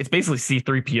 it's basically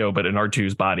C-3PO, but in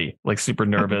R2's body, like super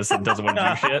nervous and doesn't want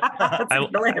to do shit.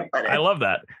 I love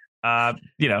that.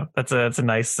 That's a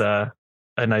nice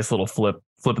little flip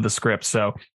of the script.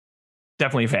 So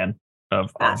definitely a fan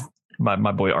of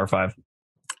my boy R5.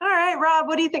 All right, Rob,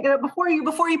 what do you think? Before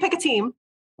you pick a team,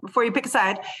 before you pick a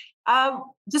side,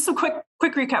 just some quick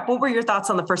recap. What were your thoughts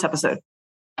on the first episode?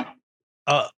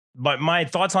 But my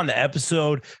thoughts on the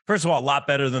episode, first of all, a lot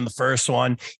better than the first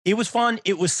one. It was fun.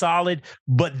 It was solid,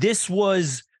 but this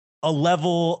was a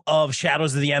level of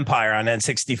Shadows of the Empire on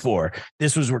N64.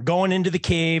 This was, we're going into the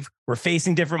cave. We're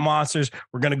facing different monsters.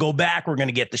 We're going to go back. We're going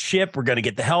to get the ship. We're going to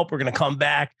get the help. We're going to come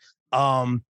back.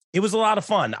 It was a lot of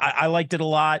fun. I liked it a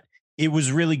lot. It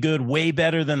was really good, way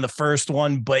better than the first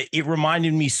one, but it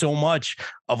reminded me so much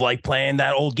of like playing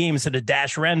that old game. Instead of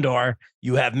Dash Rendar,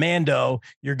 you have Mando.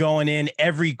 You're going in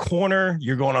every corner.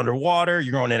 You're going underwater.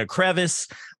 You're going in a crevice.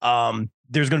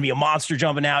 There's going to be a monster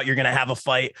jumping out. You're going to have a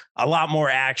fight, a lot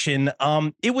more action.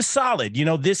 It was solid.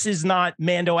 This is not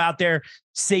Mando out there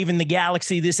saving the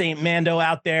galaxy. This ain't Mando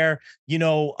out there,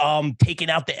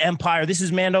 taking out the Empire. This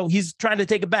is Mando. He's trying to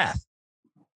take a bath.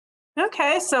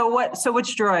 Okay, so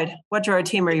which droid? What droid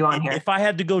team are you on here? If I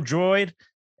had to go droid,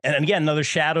 and again, another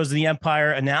Shadows of the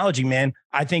Empire analogy, man,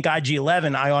 I think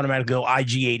IG-11, I automatically go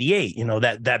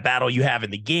IG-88, that battle you have in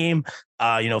the game,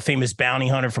 famous bounty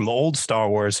hunter from the old Star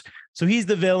Wars. So he's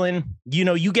the villain.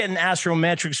 You get an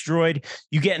Astrometrics droid,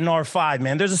 you get an R5,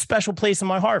 man. There's a special place in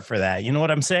my heart for that. You know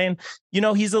what I'm saying?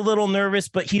 He's a little nervous,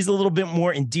 but he's a little bit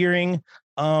more endearing.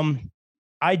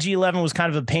 IG-11 was kind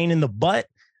of a pain in the butt.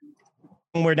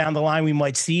 Somewhere down the line, we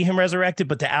might see him resurrected,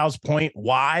 but to Al's point,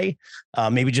 why?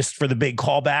 Maybe just for the big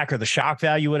callback or the shock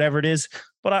value, whatever it is.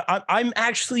 But I'm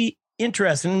actually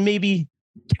interested in maybe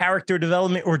character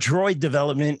development or droid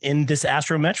development in this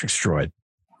Astrometrics droid.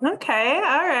 Okay,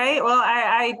 all right. Well,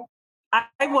 I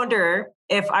wonder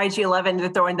if IG-11, they're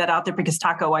throwing that out there because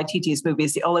Taika Waititi's movie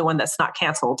is the only one that's not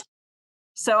canceled.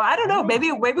 So I don't know.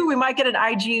 Maybe we might get an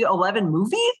IG-11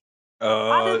 movie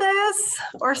out of this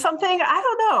or something. I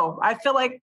don't know. I feel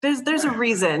like there's a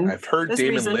reason. I've heard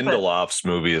Damon Lindelof's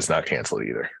movie is not canceled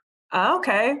either.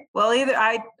 Okay. Well, either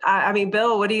I mean,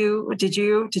 Bill, did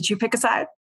you pick a side?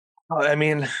 I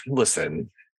mean,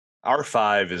 listen,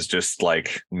 R5 is just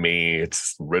like me.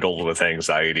 It's riddled with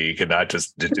anxiety. Cannot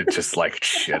just like,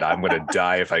 shit, I'm going to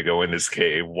die if I go in this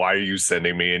cave. Why are you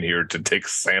sending me in here to take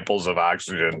samples of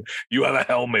oxygen? You have a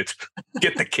helmet.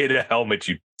 Get the kid a helmet,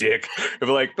 you dick.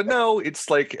 But no,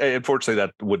 it's like,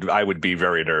 unfortunately, I would be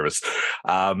very nervous.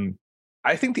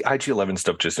 I think the IG-11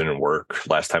 stuff just didn't work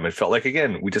last time. It felt like,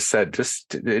 again, we just said,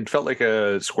 it felt like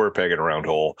a square peg in a round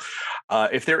hole.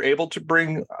 If they're able to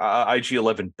bring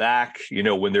IG-11 back,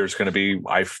 when there's going to be,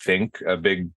 I think,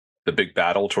 the big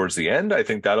battle towards the end, I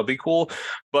think that'll be cool.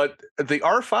 But the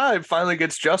R5 finally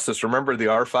gets justice. Remember, the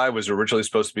R5 was originally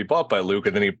supposed to be bought by Luke,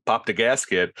 and then he popped a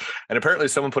gasket. And apparently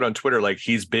someone put on Twitter, like,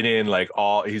 he's been in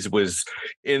he was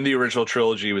in the original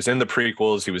trilogy, he was in the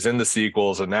prequels, he was in the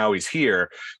sequels, and now he's here.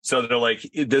 So they're like,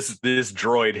 this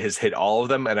droid has hit all of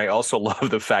them. And I also love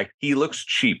the fact he looks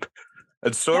cheap.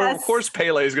 And so, yes. Of course,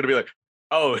 Pele is going to be like,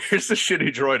 oh, here's the shitty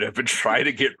droid I've been trying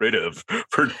to get rid of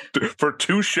for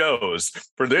 2 shows,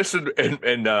 for this and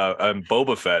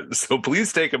Boba Fett. So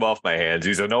please take him off my hands.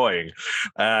 He's annoying.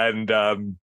 And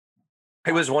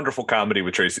it was wonderful comedy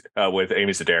with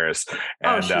Amy Sedaris.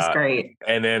 And, she's great.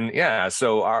 And then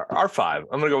so R5.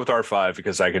 I'm gonna go with R5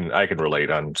 because I can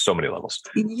relate on so many levels.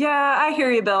 Yeah, I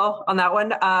hear you, Bill, on that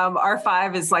one.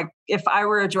 R5 is like, if I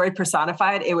were a droid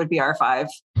personified, it would be R5.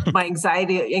 My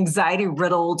anxiety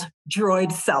riddled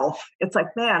droid self. It's like,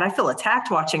 man, I feel attacked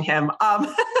watching him.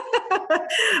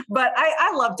 But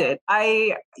I loved it.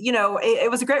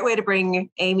 It was a great way to bring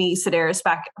Amy Sedaris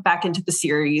back into the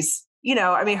series.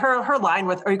 I mean, her line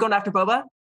with, "Are you going after Boba?"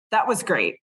 That was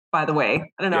great, by the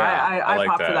way. I don't know. Yeah, I like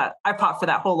popped for that. I popped for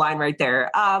that whole line right there.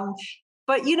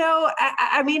 But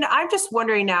I mean, I'm just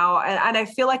wondering now, and I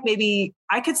feel like maybe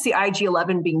I could see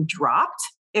IG-11 being dropped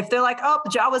if they're like, "Oh,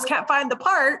 the Jawas can't find the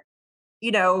part."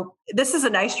 This is a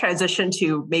nice transition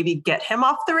to maybe get him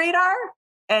off the radar,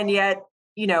 and yet,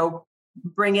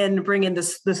 bring in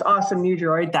this awesome new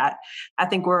droid that I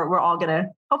think we're all gonna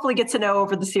hopefully get to know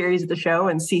over the series of the show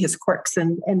and see his quirks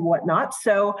and whatnot.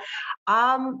 So,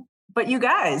 but you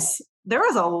guys, there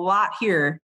was a lot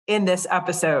here in this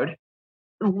episode.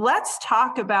 Let's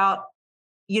talk about,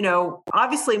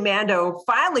 obviously Mando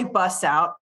finally busts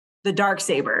out the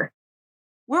Darksaber.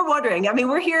 We're wondering, I mean,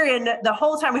 we're hearing the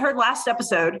whole time. We heard last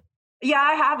episode, yeah,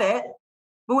 I have it,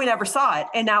 but we never saw it.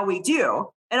 And now we do.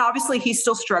 And obviously he's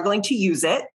still struggling to use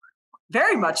it.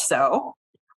 Very much so.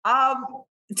 I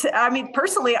mean,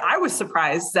 personally, I was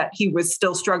surprised that he was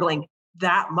still struggling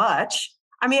that much.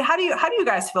 I mean, how do you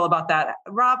guys feel about that?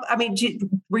 Rob, I mean,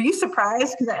 were you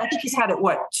surprised? Because I think he's had it,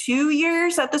 2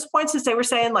 years at this point, since they were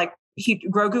saying like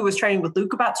Grogu was training with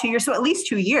Luke about 2 years. So at least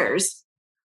 2 years.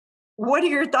 What are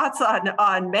your thoughts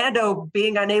on Mando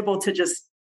being unable to just,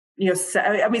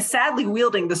 sadly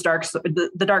wielding the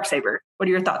Darksaber? What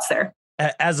are your thoughts there?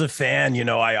 As a fan,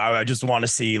 I just want to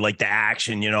see like the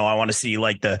action. I want to see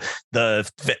like the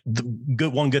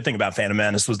good thing about Phantom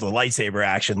Menace was the lightsaber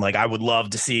action. Like I would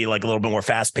love to see like a little bit more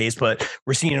fast paced, but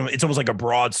we're seeing him. It's almost like a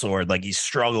broadsword. Like he's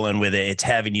struggling with it. It's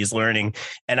heavy. He's learning.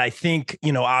 And I think,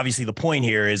 obviously the point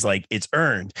here is like it's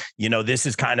earned. This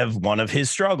is kind of one of his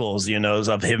struggles,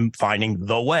 of him finding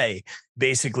the way.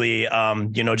 Basically,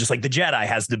 just like the Jedi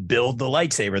has to build the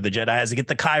lightsaber, the Jedi has to get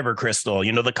the Kyber crystal,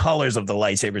 the colors of the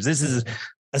lightsabers. This is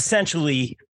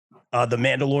essentially the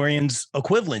Mandalorian's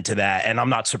equivalent to that. And I'm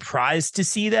not surprised to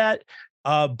see that.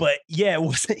 But yeah,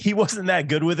 he wasn't that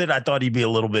good with it. I thought he'd be a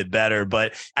little bit better,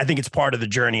 but I think it's part of the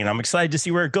journey. And I'm excited to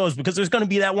see where it goes, because there's going to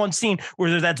be that one scene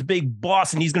where there's that big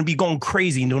boss and he's going to be going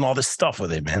crazy and doing all this stuff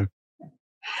with it, man.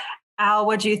 Al,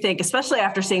 what do you think, especially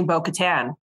after seeing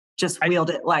Bo-Katan just wield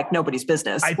it like nobody's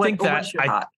business? I think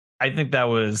that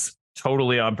was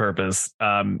totally on purpose.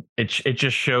 It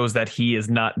just shows that he is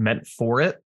not meant for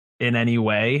it in any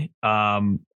way.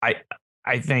 I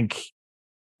think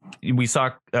we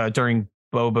saw during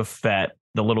Boba Fett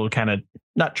the little kind of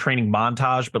not training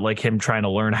montage, but like him trying to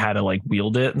learn how to like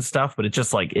wield it and stuff. But it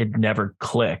just like it never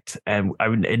clicked, and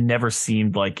it never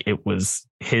seemed like it was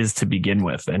his to begin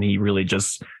with, and he really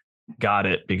just got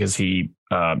it because he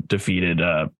defeated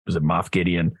was it Moff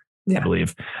Gideon, I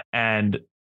believe. And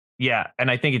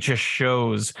I think it just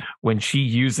shows when she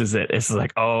uses it, it's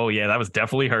like, oh yeah, that was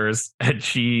definitely hers, and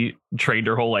she trained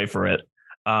her whole life for it.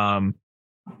 I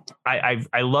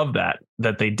love that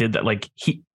they did that. Like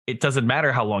it doesn't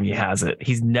matter how long he has it,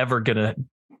 he's never gonna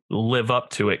live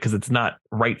up to it because it's not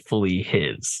rightfully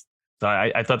his. So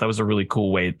I thought that was a really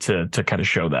cool way to kind of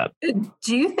show that.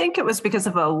 Do you think it was because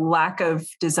of a lack of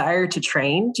desire to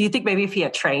train? Do you think maybe if he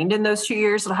had trained in those 2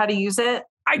 years on how to use it?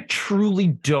 I truly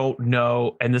don't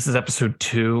know. And this is episode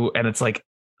 2. And it's like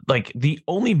the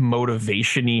only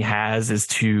motivation he has is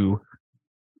to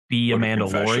be a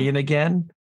Mandalorian again.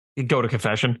 Go to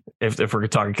confession if we're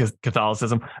talking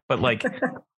Catholicism. But like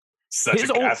such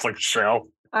a Catholic show.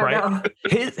 Right.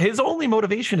 His only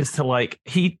motivation is to like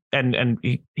he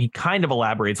kind of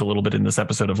elaborates a little bit in this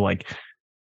episode of like,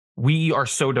 we are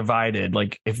so divided.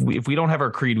 Like if we don't have our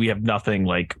creed, we have nothing.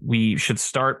 Like we should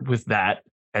start with that,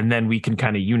 and then we can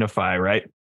kind of unify. Right.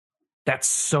 That's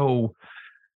so,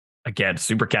 again,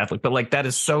 super Catholic, but like that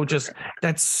is so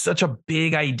that's such a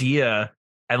big idea.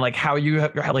 And like how are you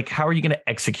going to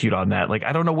execute on that? Like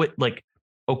I don't know what, like,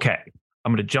 okay,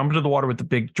 I'm going to jump into the water with the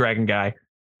big dragon guy.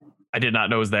 I did not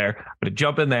know was there. I'm going to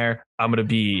jump in there. I'm going to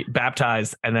be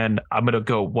baptized. And then I'm going to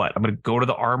go what? I'm going to go to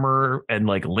the armor and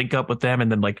like link up with them. And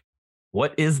then like,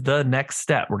 what is the next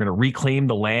step? We're going to reclaim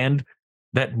the land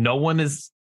that no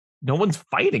one's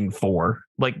fighting for.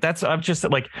 Like I'm just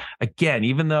like, again,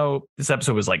 even though this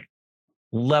episode was like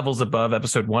levels above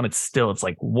episode 1, it's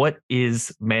like, what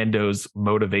is Mando's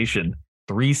motivation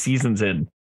 3 seasons in?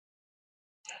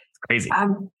 It's crazy. I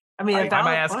mean, why am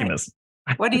I asking this?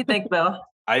 What do you think, Bill?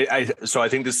 So I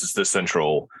think this is the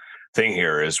central thing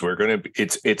here is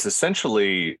it's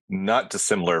essentially not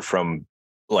dissimilar from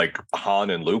like Han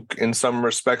and Luke in some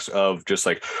respects of just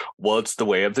like, well, it's the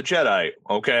way of the Jedi.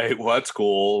 Okay, well, that's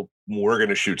cool. We're going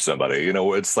to shoot somebody.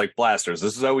 It's like blasters.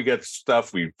 This is how we get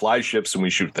stuff. We fly ships and we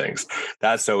shoot things.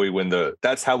 That's how we win the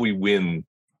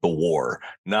war,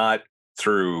 not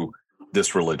through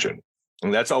this religion.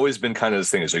 And that's always been kind of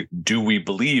this thing is like, do we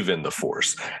believe in the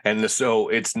Force? And so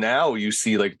it's now you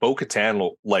see like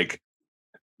Bo-Katan like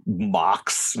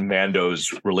mocks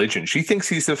Mando's religion. She thinks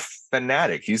he's a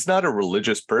fanatic. He's not a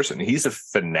religious person. He's a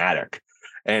fanatic.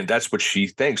 And that's what she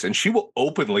thinks. And she will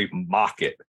openly mock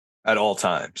it at all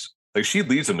times. Like, she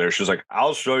leads him there. She's like,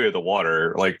 I'll show you the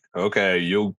water. Like, okay,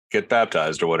 you'll get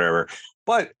baptized or whatever.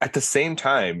 But at the same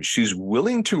time, she's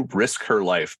willing to risk her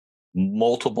life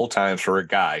multiple times for a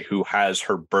guy who has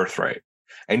her birthright.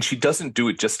 And she doesn't do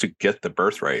it just to get the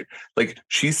birthright. Like,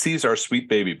 she sees our sweet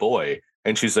baby boy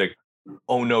and she's like,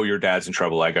 oh no, your dad's in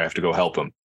trouble. I have to go help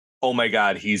him. Oh my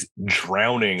God, he's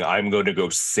drowning. I'm going to go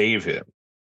save him.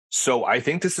 So I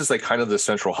think this is like kind of the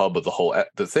central hub of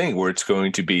the thing, where it's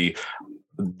going to be,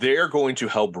 they're going to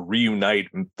help reunite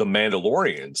the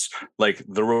Mandalorians, like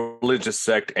the religious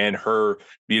sect and her,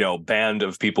 band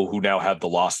of people who now have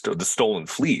the stolen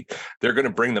fleet. They're going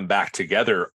to bring them back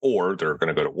together, or they're going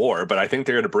to go to war. But I think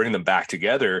they're going to bring them back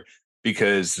together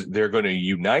because they're going to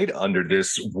unite under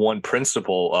this one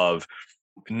principle of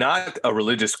not a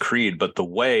religious creed, but the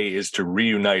way is to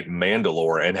reunite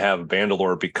Mandalore and have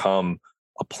Mandalore become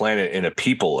a planet and a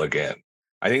people again.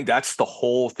 I think that's the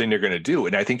whole thing they're going to do.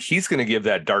 And I think he's going to give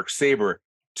that dark saber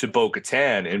to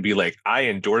Bo-Katan and be like, I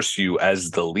endorse you as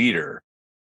the leader.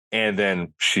 And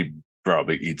then she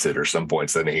probably eats it or some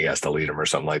points. Then he has to lead him or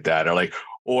something like that.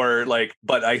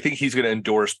 But I think he's going to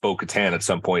endorse Bo-Katan at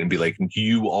some point and be like,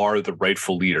 you are the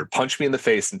rightful leader. Punch me in the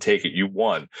face and take it. You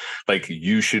won. Like,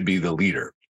 you should be the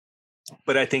leader.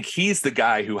 But I think he's the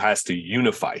guy who has to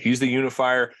unify. He's the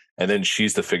unifier. And then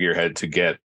she's the figurehead to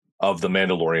get of the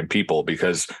Mandalorian people,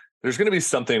 because there's going to be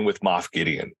something with Moff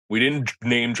Gideon. We didn't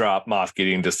name drop Moff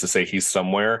Gideon just to say he's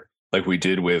somewhere like we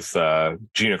did with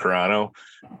Gina Carano.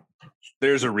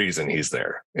 There's a reason he's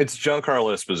there. It's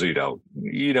Giancarlo Esposito.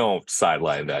 You don't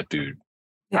sideline that dude.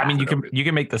 I mean, you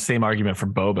can make the same argument for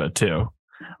Boba too.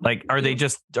 Like, are they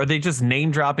just name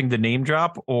dropping the name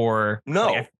drop, or no?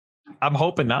 Like, I'm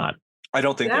hoping not. I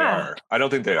don't think they are. I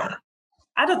don't think they are.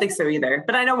 I don't think so either,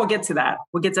 but I know we'll get to that.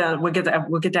 We'll get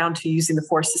down to using the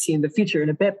Force to see in the future in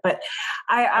a bit. But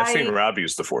I've seen Rob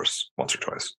use the Force once or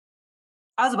twice.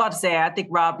 I was about to say, I think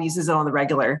Rob uses it on the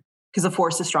regular because the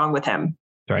Force is strong with him.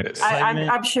 Right.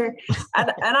 I'm sure,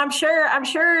 and I'm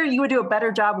sure you would do a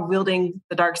better job of wielding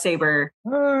the Darksaber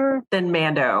than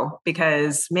Mando,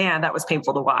 because man, that was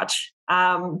painful to watch.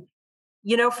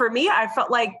 For me, I felt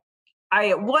like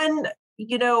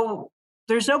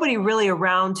there's nobody really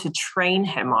around to train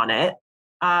him on it.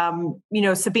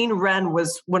 Sabine Wren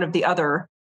was one of the other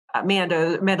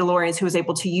Mandalorians who was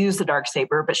able to use the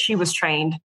Darksaber, but she was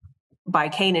trained by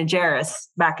Kanan Jarrus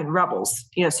back in Rebels,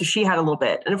 so she had a little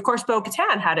bit. And of course,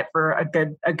 Bo-Katan had it for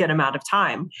a good amount of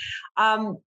time. I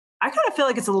kind of feel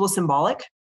like it's a little symbolic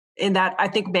in that I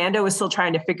think Mando is still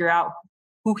trying to figure out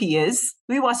who he is,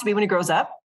 who he wants to be when he grows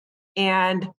up.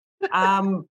 And,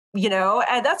 and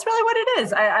that's really what it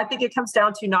is. I think it comes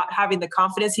down to not having the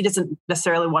confidence. He doesn't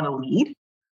necessarily want to lead,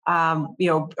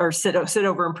 or sit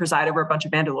over and preside over a bunch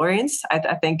of Mandalorians.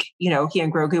 I think, he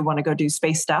and Grogu want to go do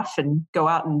space stuff and go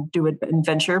out and do an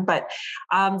adventure. But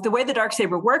the way the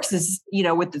Darksaber works is,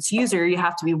 with its user, you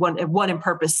have to be one in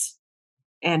purpose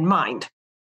and mind.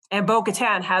 And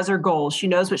Bo-Katan has her goals. She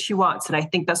knows what she wants. And I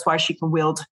think that's why she can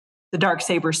wield the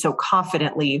Darksaber so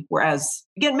confidently. Whereas,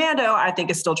 again, Mando, I think,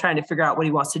 is still trying to figure out what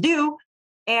he wants to do.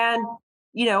 And,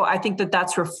 I think that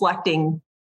that's reflecting,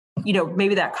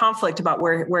 maybe that conflict about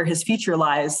where his future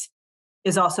lies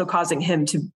is also causing him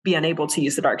to be unable to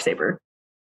use the Darksaber.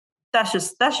 That's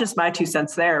just my 2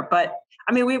 cents there. But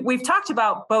I mean, we've talked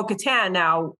about Bo-Katan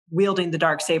now wielding the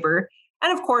Darksaber.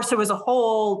 And of course, there was a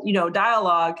whole,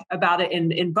 dialogue about it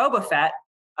in Boba Fett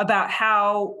about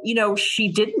how,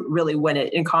 she didn't really win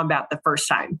it in combat the first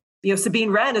time.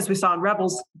 Sabine Wren, as we saw in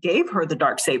Rebels, gave her the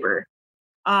Darksaber.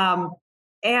 And,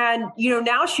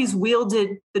 now she's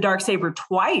wielded the Darksaber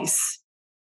twice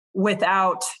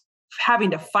without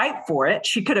having to fight for it.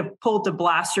 She could have pulled the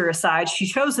blaster aside. She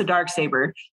chose the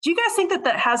Darksaber. Do you guys think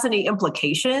that has any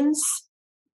implications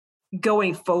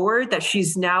going forward, that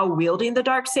she's now wielding the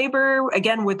Darksaber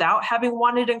again without having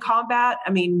won it in combat?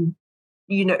 I mean,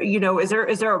 is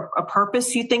there a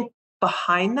purpose you think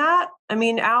behind that? I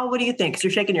mean, Al, what do you think? 'Cause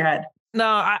you're shaking your head. No,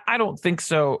 I don't think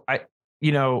so.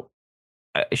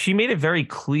 She made it very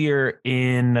clear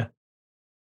in,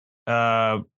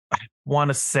 I want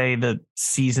to say the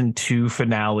season 2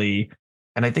 finale.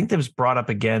 And I think that was brought up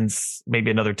again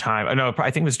maybe another time. I know,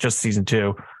 I think it was just season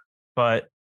 2, but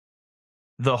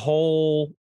the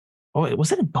whole,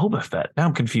 was it in Boba Fett? Now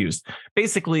I'm confused.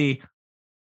 Basically,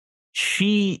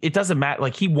 it doesn't matter.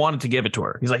 Like, he wanted to give it to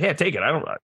her. He's like, "Hey, take it. I don't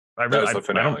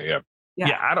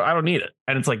need it."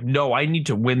 And it's like, no, I need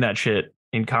to win that shit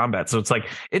in combat. So it's like,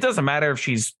 it doesn't matter if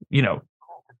she's,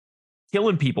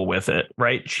 killing people with it,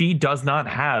 right? She does not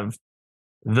have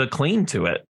the claim to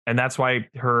it. And that's why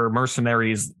her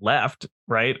mercenaries left,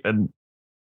 right? And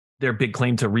their big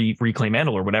claim to reclaim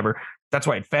Andor or whatever. That's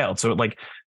why it failed. So like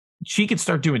she could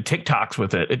start doing TikToks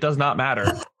with it. It does not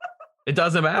matter. It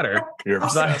doesn't matter. You're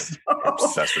obsessed. You're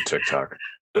obsessed with TikTok.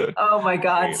 Oh my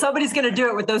God. Somebody's going to do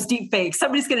it with those deep fakes.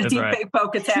 Somebody's going to deep fake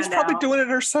Bo-Katan. She's probably doing it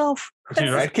herself.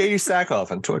 She's At Katie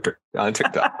Sackhoff on Twitter, on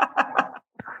TikTok.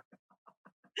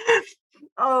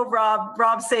 Oh,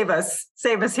 Rob, save us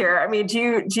here. I mean,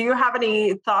 do you have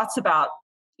any thoughts about,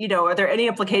 are there any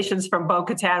implications from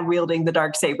Bo-Katan wielding the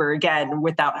Darksaber again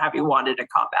without having wanted to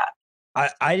combat?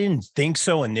 I didn't think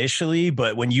so initially,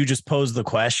 but when you just posed the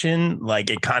question, like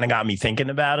it kind of got me thinking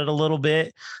about it a little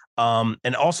bit.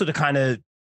 And also to kind of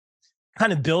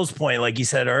Bill's point, like you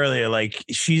said earlier, like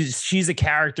she's a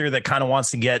character that kind of wants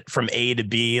to get from A to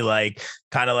B, like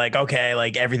kind of like, okay,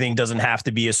 like everything doesn't have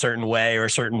to be a certain way or a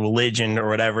certain religion or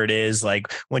whatever it is.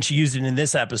 Like when she used it in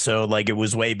this episode, like it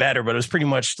was way better, but it was pretty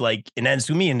much like it ends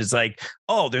to me. And it's like,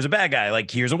 oh, there's a bad guy,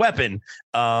 like here's a weapon.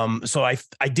 So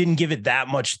I didn't give it that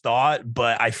much thought,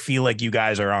 but I feel like you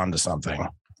guys are onto something.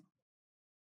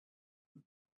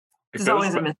 It's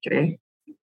always a mystery.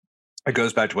 It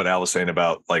goes back to what Al was saying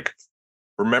about like,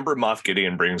 remember Moff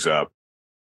Gideon brings up,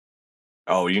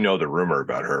 oh, the rumor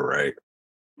about her, right?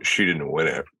 She didn't win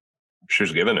it. She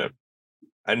was given it.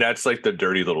 And that's like the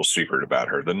dirty little secret about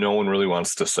her that no one really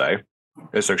wants to say.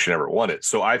 It's like she never won it.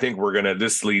 So I think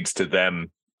this leads to them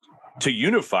to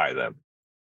unify them,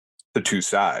 the two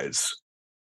sides.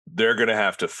 They're going to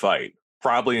have to fight,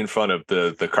 probably in front of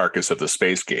the carcass of the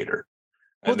Space Gator.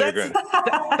 Well, that's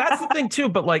the thing too.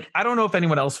 But like, I don't know if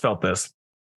anyone else felt this,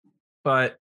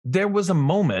 but there was a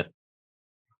moment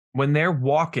when they're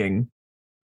walking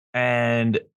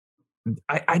and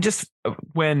I just,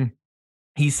 when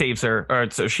he saves her,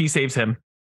 or so she saves him,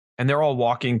 and they're all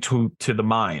walking to the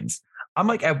mines. I'm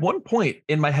like, at one point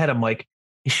in my head, I'm like,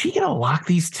 is she going to lock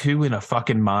these two in a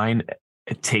fucking mine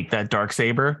and take that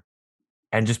Darksaber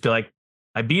and just be like,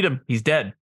 I beat him. He's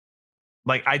dead.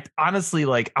 Like, I honestly,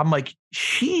 like, I'm like,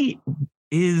 she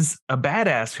is a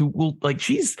badass who will, like,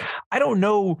 I don't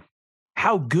know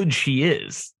how good she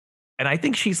is. And I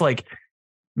think she's like,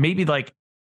 maybe like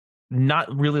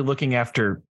not really looking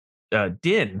after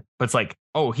Din, but it's like,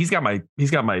 oh, he's got my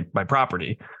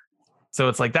property. So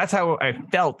it's like, that's how I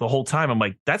felt the whole time. I'm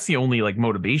like, that's the only like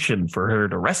motivation for her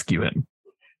to rescue him.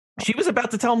 She was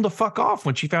about to tell him to fuck off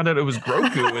when she found out it was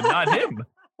Grogu and not him.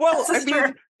 Well, I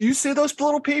mean, you see those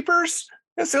little papers?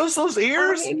 Those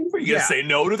ears? Are you gonna say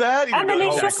no to that? And then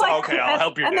he's just like, okay, I'll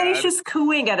help you. And then he's just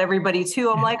cooing at everybody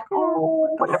too. I'm like,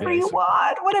 oh, whatever you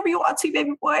want, sweet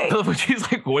baby boy.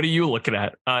 She's like, what are you looking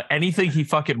at? Anything he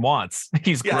fucking wants.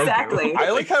 He's Grogu. Exactly.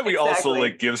 I like how he also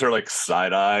like gives her like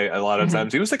side eye a lot of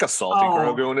times. He was like a salty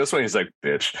Grogu in this one. He's like,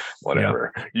 bitch,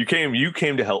 whatever. Yeah. You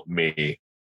came to help me.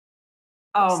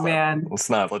 Man. Let's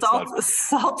not.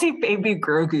 Salty baby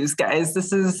Grogu's, guys.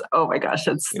 This is, oh my gosh,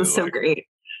 that's so great.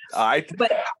 I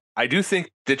do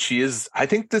think that she is. I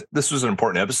think that this was an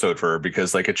important episode for her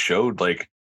because, like, it showed like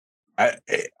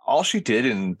all she did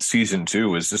in season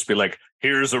 2 was just be like,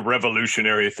 "Here's a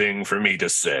revolutionary thing for me to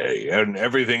say, and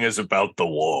everything is about the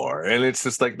war." And it's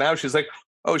just like now she's like,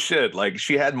 "Oh shit!" Like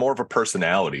she had more of a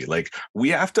personality. Like we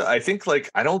have to. I think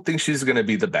like I don't think she's going to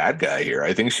be the bad guy here.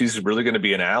 I think she's really going to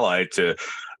be an ally to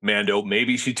Mando.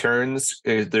 Maybe she turns.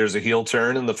 There's a heel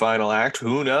turn in the final act.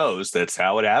 Who knows? That's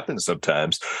how it happens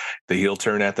sometimes. The heel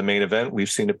turn at the main event. We've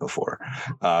seen it before.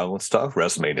 Let's talk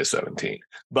WrestleMania 17.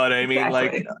 But I mean,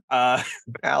 like, I'll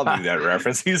do that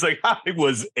reference. He's like, I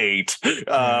was 8.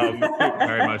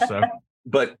 Very much so.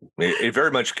 But it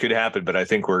very much could happen. But I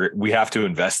think we have to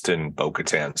invest in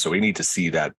Bo-Katan. So we need to see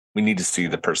that. We need to see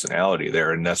the personality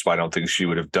there. And that's why I don't think she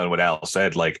would have done what Al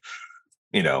said, like,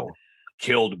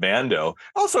 killed Mando.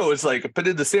 Also, it's like, but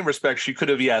in the same respect, she could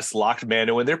have, yes, locked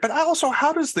Mando in there. But also,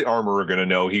 how does the armorer going to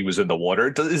know he was in the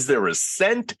water? Is there a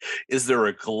scent? Is there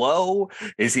a glow?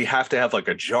 Is he have to have like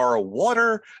a jar of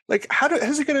water? Like,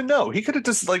 how's he going to know? He could have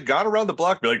just like gone around the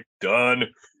block, and be like, done.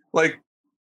 Like,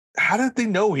 how did they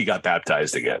know he got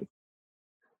baptized again?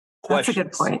 That's a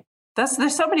good point.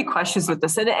 There's so many questions with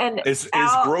this. And is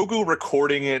Grogu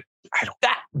recording it? I don't.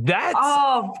 That's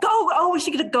we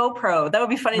should get a GoPro. That would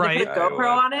be funny to put a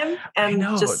GoPro on him. And I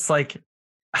know, it's like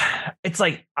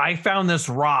I found this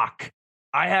rock.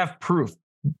 I have proof.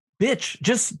 Bitch,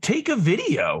 just take a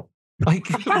video. Like,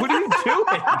 what are you doing?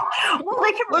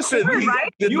 Well, listen,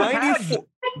 right? the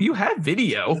You have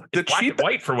video. It's black and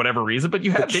white for whatever reason, but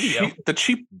you have video. The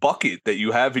cheap bucket that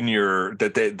you have in your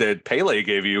that Pele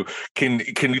gave you can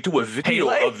you do a video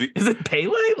Pele? of the Is it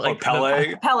Pele? like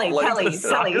Pele? Pele, the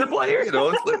soccer player,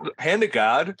 hand of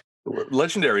God,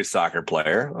 legendary soccer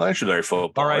player, legendary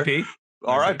footballer. R.I.P.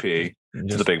 R.I.P.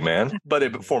 to the big man, but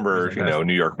a former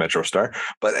New York Metro star.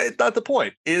 But not the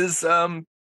point. Is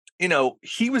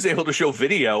he was able to show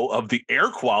video of the air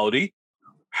quality.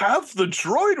 Have the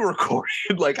droid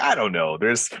recorded. Like, I don't know.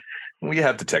 We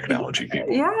have the technology,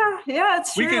 people. Yeah,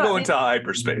 it's true. We could go into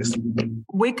hyperspace.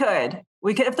 We could.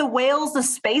 If the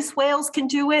space whales can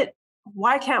do it,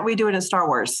 why can't we do it in Star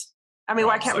Wars? I mean,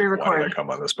 why can't we record? Why did I come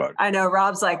on this podcast? I know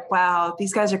Rob's like, wow,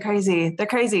 these guys are crazy. They're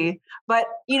crazy. But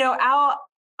Al,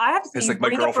 I have to say, it's like my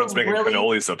girlfriend's making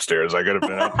cannolis upstairs. I could have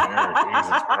been up there.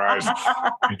 Jesus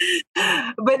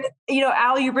Christ. But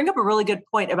Al, you bring up a really good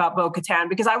point about Bo-Katan,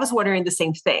 because I was wondering the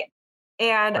same thing.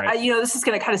 And right. This is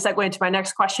going to kind of segue into my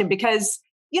next question, because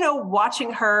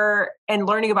watching her and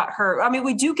learning about her, I mean,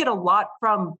 we do get a lot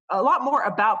more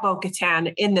about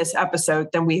Bo-Katan in this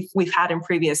episode than we've had in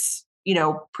previous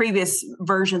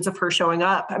versions of her showing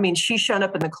up. I mean, she's shown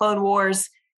up in the Clone Wars.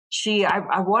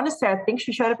 I want to say, I think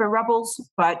she showed up in Rebels,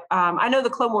 but I know the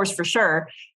Clone Wars for sure.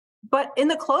 But in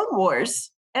the Clone Wars,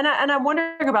 and I'm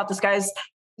wondering about this, guys,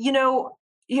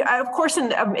 of course,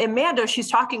 in Mando, she's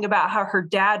talking about how her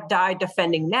dad died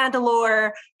defending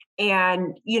Mandalore,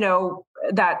 and,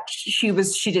 that she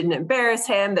didn't embarrass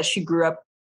him, that she grew up,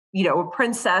 a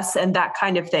princess and that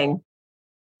kind of thing.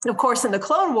 Of course, in the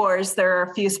Clone Wars, there are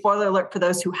a few, spoiler alert for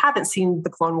those who haven't seen the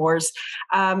Clone Wars,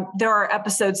 there are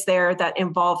episodes there that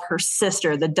involve her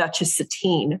sister, the Duchess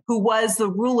Satine, who was the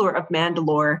ruler of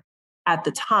Mandalore at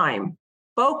the time.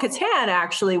 Bo-Katan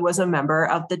actually was a member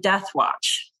of the Death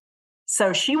Watch.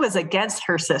 So she was against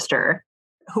her sister,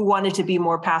 who wanted to be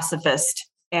more pacifist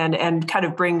and kind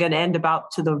of bring an end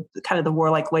about to the kind of the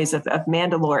warlike ways of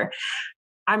Mandalore.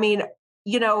 I mean,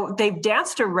 they've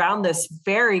danced around this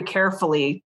very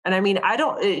carefully. And I mean,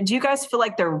 do you guys feel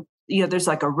like there's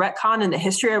like a retcon in the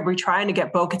history? Are we trying to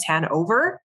get Bo-Katan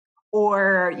over?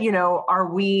 Or,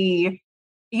 are we,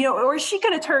 or is she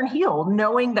going to turn heel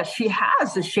knowing that she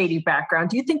has a shady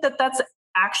background? Do you think that that's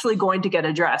actually going to get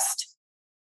addressed?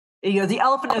 The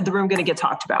elephant in the room going to get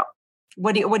talked about.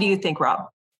 What do you think, Rob?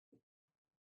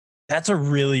 That's a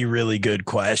really, really good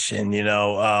question.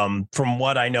 From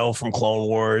what I know from Clone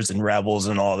Wars and Rebels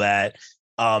and all that,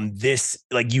 this,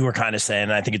 like you were kind of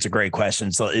saying, I think it's a great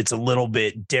question. So it's a little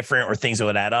bit different, or things that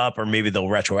would add up, or maybe they'll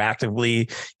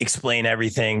retroactively explain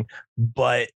everything.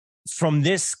 But from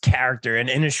this character, and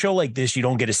in a show like this, you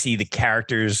don't get to see the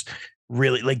characters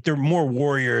really, like, they're more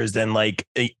warriors than like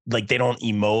they don't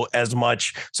emote as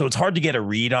much. So it's hard to get a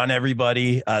read on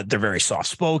everybody. They're very soft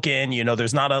spoken.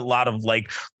 There's not a lot of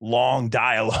like long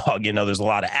dialogue. There's a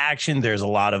lot of action. There's a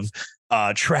lot of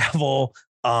travel.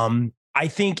 I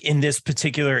think in this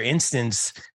particular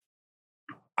instance,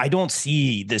 I don't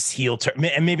see this heel turn,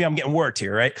 and maybe I'm getting worked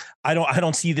here, right? I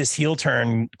don't see this heel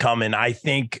turn coming. I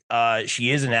think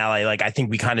she is an ally. Like, I think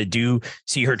we kind of do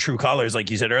see her true colors, like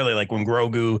you said earlier, like when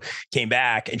Grogu came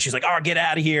back and she's like, "Oh, get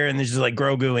out of here!" And there's just like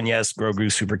Grogu, and yes,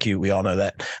 Grogu's super cute. We all know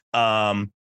that.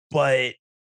 But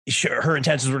her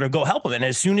intentions were to go help him, and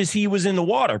as soon as he was in the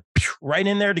water, right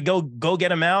in there to go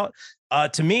get him out.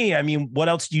 To me, I mean, what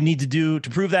else do you need to do to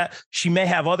prove that? She may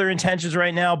have other intentions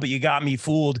right now, but you got me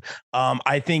fooled.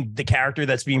 I think the character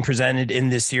that's being presented in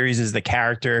this series is the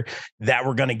character that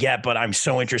we're going to get, but I'm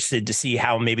so interested to see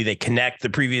how maybe they connect the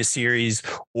previous series,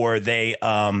 or they,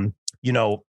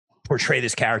 portray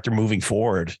this character moving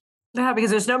forward. Yeah,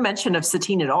 because there's no mention of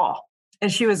Satine at all.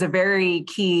 And she was a very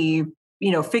key,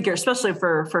 figure, especially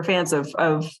for fans of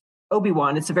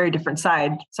Obi-Wan. It's a very different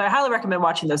side. So I highly recommend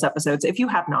watching those episodes if you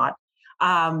have not.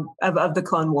 Of the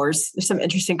Clone Wars. There's some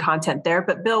interesting content there.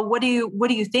 But Bill, what do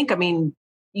you think? I mean,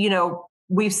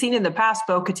 we've seen in the past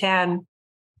Bo-Katan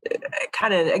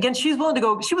kind of, again, she was willing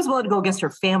to go against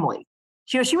her family.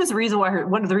 She was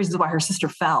one of the reasons why her sister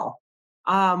fell.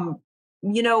 I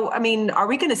mean, are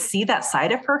we going to see that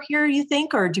side of her here, you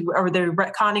think, or are they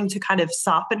retconning to kind of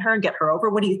soften her and get her over?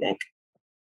 What do you think?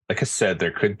 Like I said,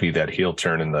 there could be that heel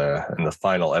turn in the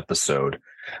final episode.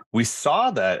 We saw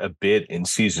that a bit in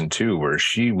season 2, where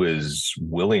she was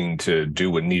willing to do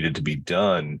what needed to be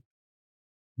done.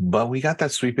 But we got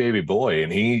that sweet baby boy,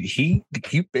 and he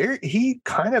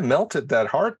kind of melted that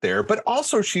heart there. But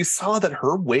also, she saw that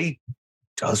her way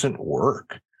doesn't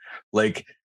work. Like,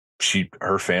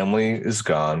 her family is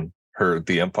gone.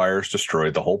 The Empire's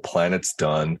destroyed. The whole planet's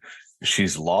done.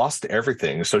 she's lost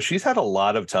everything. So she's had a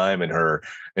lot of time in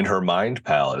her mind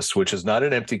palace, which is not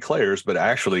an empty Claire's, but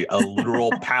actually a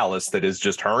literal palace that is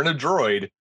just her and a droid.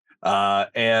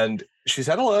 And she's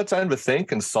had a lot of time to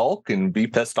think and sulk and be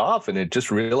pissed off. And it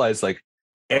just realized like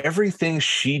everything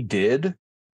she did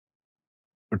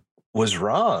was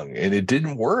wrong and it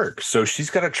didn't work. So she's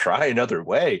got to try another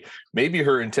way. Maybe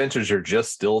her intentions are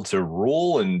just still to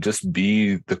rule and just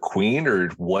be the queen or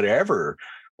whatever,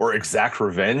 or exact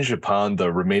revenge upon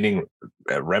the remaining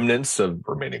remnants,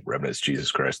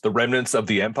 Jesus Christ, the remnants of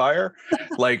the empire.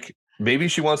 Like maybe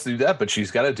she wants to do that, but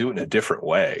she's got to do it in a different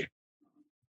way.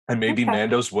 And maybe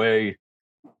Mando's way,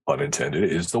 unintended,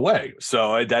 is the way.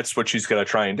 So that's what she's got to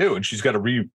try and do. And she's got to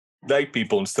reunite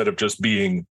people instead of just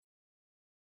being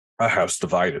a house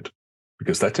divided,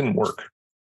 because that didn't work.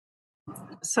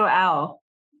 So Al,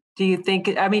 do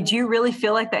you really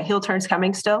feel like that heel turn's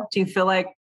coming still? Do you feel like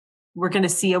we're going to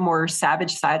see a more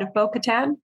savage side of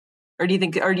Bo-Katan? Or do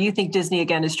you think Disney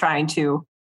again is trying to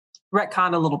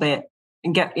retcon a little bit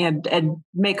and get and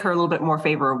make her a little bit more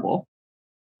favorable?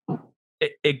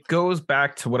 It goes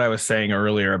back to what I was saying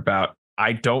earlier about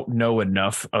I don't know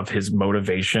enough of his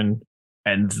motivation,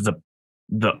 and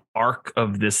the arc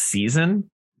of this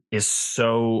season is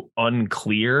so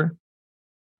unclear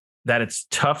that it's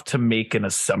tough to make an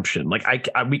assumption. Like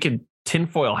we could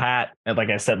tinfoil hat, and like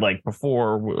I said, like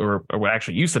before, or what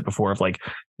actually you said before, if like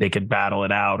they could battle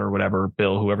it out or whatever,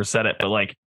 Bill, whoever said it. But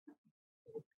like,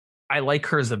 I like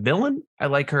her as a villain. I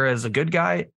like her as a good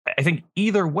guy. I think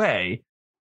either way,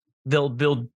 they'll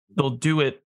do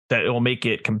it that it will make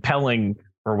it compelling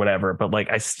or whatever. But like,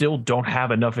 I still don't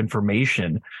have enough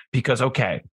information because,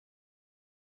 okay,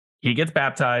 he gets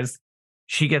baptized,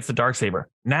 she gets the Darksaber.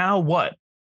 Now what?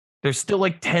 There's still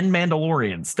like 10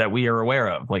 Mandalorians that we are aware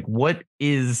of. Like, what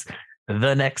is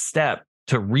the next step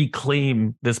to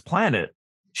reclaim this planet?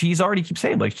 She's already keeps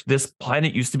saying, like, this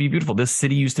planet used to be beautiful. This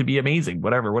city used to be amazing,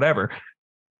 whatever.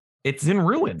 It's in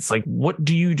ruins. Like, what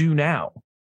do you do now?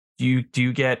 Do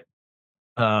you get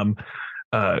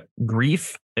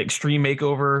grief, extreme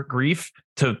makeover grief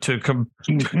to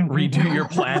redo your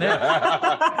planet?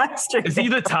 Is he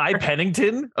the Ty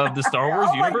Pennington of the Star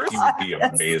Wars universe? He would be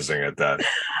amazing at that.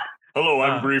 Hello,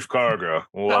 I'm Grief Karga.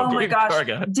 Oh my gosh,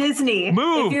 Karga. Disney,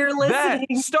 move if you're listening,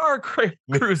 that Star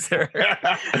Cruiser.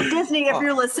 Disney, if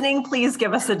you're listening, please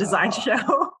give us a design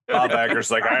show. Bob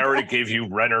Iger's like, I already gave you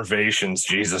renovations.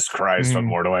 Jesus Christ, what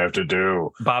more do I have to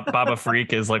do? Baba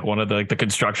Freak is like one of the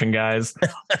construction guys.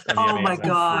 Oh my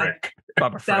god,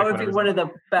 Baba Freak, that would be one of the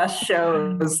best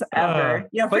shows ever.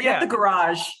 Forget the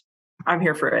garage. I'm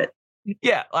here for it.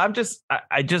 Yeah, I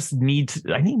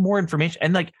need more information.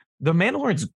 And like, The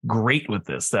Mandalorian's great with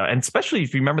this, and especially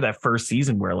if you remember that first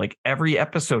season where like every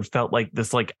episode felt like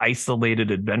this like isolated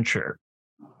adventure.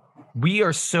 We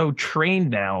are so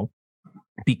trained now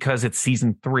because it's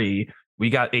season 3. We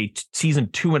got a season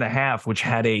 2.5, which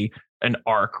had an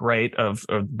arc, right, of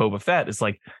Boba Fett. It's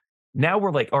like now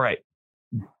we're like, all right,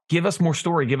 give us more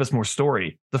story.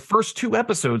 The first 2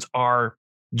 episodes are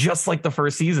just like the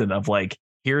first season of like,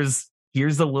 here's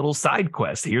a little side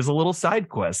quest.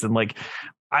 And like,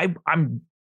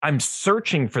 I'm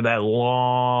searching for that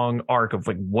long arc of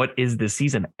like, what is this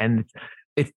season? And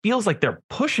it feels like they're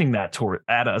pushing that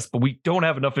at us, but we don't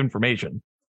have enough information.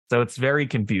 So it's very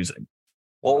confusing.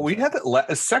 Well, we had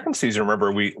the second season.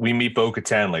 Remember, we meet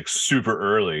Bo-Katan like super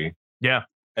early. Yeah.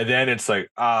 And then it's like,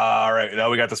 all right, now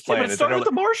we got this plan. Yeah, but it started with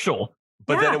the Marshal.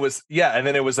 But then it was, and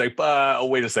then it was like, oh,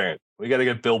 wait a second. We got to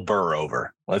get Bill Burr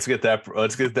over. Let's get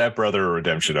that brother a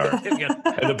redemption arc.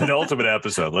 And the penultimate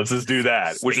episode, let's just do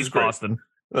that, which is great. Boston.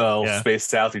 Oh, Space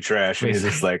Southie trash. And he's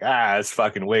just like, it's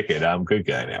fucking wicked. I'm a good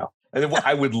guy now. And then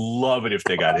I would love it if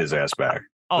they got his ass back.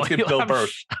 Let's get Bill Burr.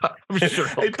 I'm sure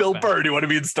hey, Bill Burr, do you want to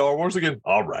be in Star Wars again?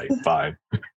 All right, fine.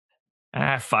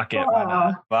 Fuck it.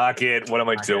 Fuck it. What am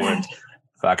I doing?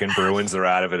 Fucking Bruins are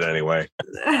out of it anyway.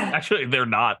 Actually, they're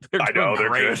not. I know, they're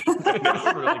good.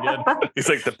 They're really good. He's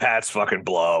like, the Pats fucking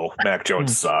blow. Mac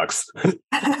Jones sucks.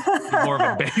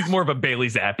 He's more of a Bailey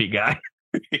Zappi guy.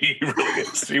 He really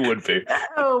is. He would be.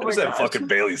 Who's that fucking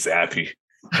Bailey Zappi?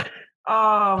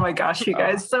 Oh my gosh, you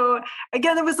guys. So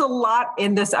again, there was a lot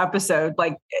in this episode.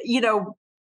 Like,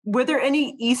 were there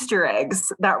any Easter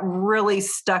eggs that really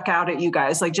stuck out at you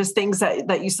guys? Like just things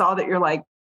that you saw that you're like,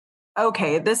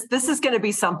 okay, this is going to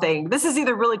be something. This is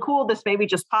either really cool, this maybe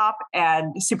just pop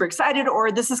and super excited,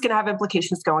 or this is going to have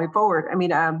implications going forward. I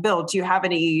mean, Bill,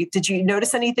 did you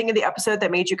notice anything in the episode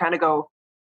that made you kind of go,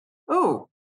 oh,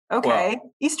 okay,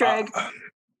 Easter egg?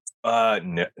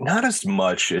 No, not as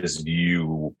much as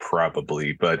you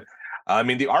probably, but I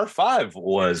mean, the R5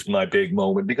 was my big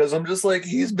moment because I'm just like,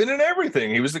 he's been in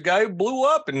everything. He was the guy who blew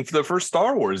up in the first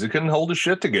Star Wars. He couldn't hold his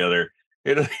shit together. He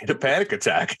had a panic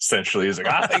attack, essentially. He's like,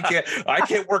 I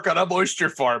can't work on a moisture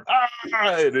farm.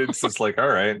 And it's just like, all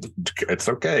right, it's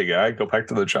okay, guy. Go back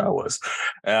to the Jawas.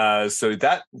 So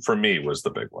that, for me, was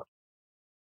the big one.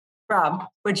 Rob,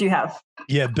 what'd you have?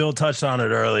 Yeah, Bill touched on it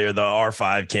earlier, the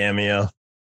R5 cameo.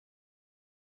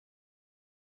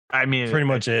 I mean, pretty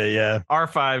much it, yeah.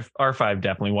 R5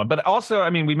 definitely won. But also,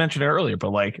 I mean, we mentioned it earlier,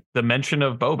 but like the mention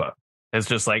of Boba is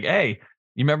just like, hey,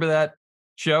 you remember that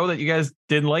show that you guys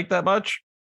didn't like that much?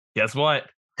 Guess what?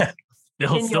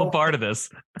 Still part of this.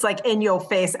 It's like in your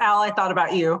face. Al, I thought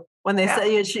about you when they said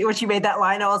when she made that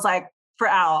line. I was like, for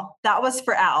Al. That was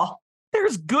for Al.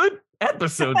 There's good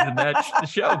episodes in that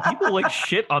show. People like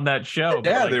shit on that show.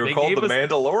 Yeah, like, they were called The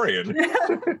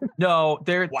Mandalorian. No,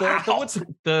 they're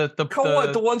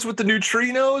the ones with the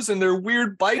neutrinos and their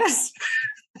weird bikes.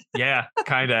 Yeah,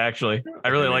 kind of actually. I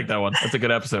really like that one. That's a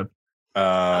good episode.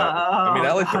 I mean,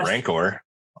 I like the Rancor.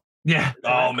 Yeah.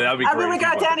 Oh man, that'd be great. I mean, we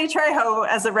got Danny Trejo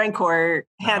as a Rancor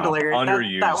handler.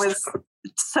 Underused. That was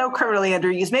so criminally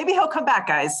underused. Maybe he'll come back,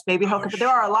 guys. Maybe he'll come. There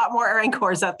are a lot more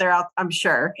Rancors out there, I'm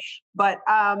sure. But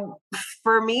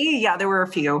for me, yeah, there were a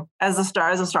few. As a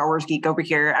Star Wars geek over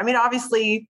here, I mean,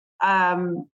 obviously,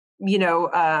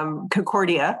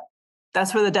 Concordia.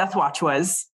 That's where the Death Watch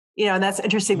was. And that's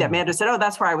interesting that Mando said, "Oh,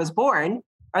 that's where I was born."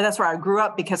 Or that's where I grew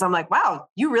up, because I'm like, wow,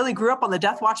 you really grew up on the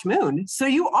Death Watch moon. So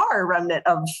you are a remnant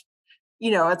of,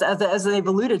 as they've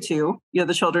alluded to,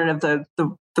 the children of the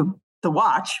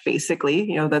Watch,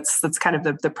 basically. That's kind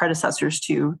of the predecessors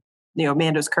to,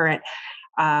 Mando's current,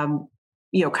 kind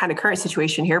of current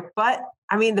situation here. But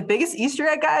I mean, the biggest Easter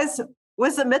egg, guys,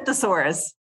 was the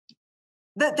Mythosaurus.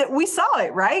 That we saw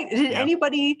it, right? Did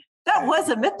anybody? That was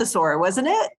a Mythosaur, wasn't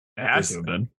it? It has to have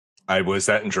been. I was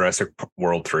that in Jurassic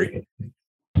World 3.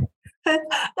 No,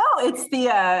 it's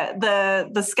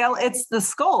the skeleton. It's the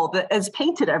skull that is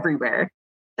painted everywhere.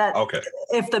 That okay.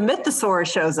 If the Mythosaur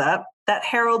shows up, that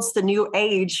heralds the new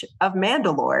age of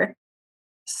Mandalore.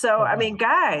 So, I mean,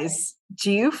 guys,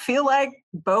 do you feel like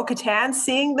Bo-Katan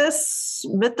seeing this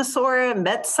Mythosaur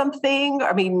meant something?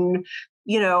 I mean,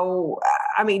 did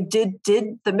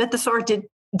the Mythosaur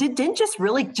didn't just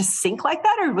really just sink like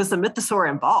that, or was the Mythosaur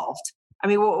involved? I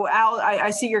mean, well, Al,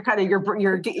 I see your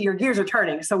gears are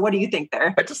turning. So what do you think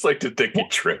there? I just like to think he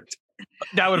tripped.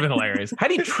 That would have been hilarious. How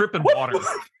do you trip in water?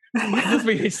 It doesn't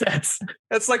make any sense.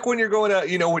 It's like when you're going out,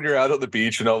 when you're out on the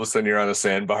beach and all of a sudden you're on a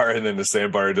sandbar and then the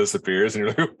sandbar disappears and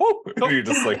you're like, whoa. And you're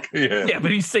just like, yeah. Yeah,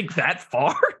 but you sink that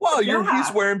far? Well,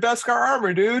 he's wearing Beskar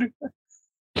armor, dude.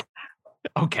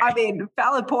 Okay. I mean,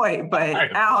 valid point, but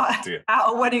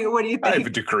Al, what do you think? I have a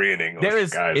degree in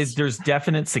English. There's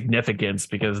definite significance,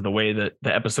 because the way that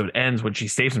the episode ends, when she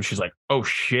saves him, she's like, oh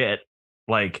shit,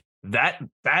 like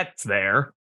that's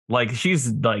there. Like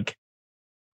she's like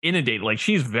inundated, like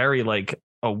she's very like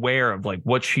aware of like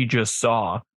what she just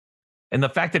saw. And the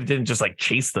fact that it didn't just like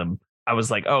chase them, I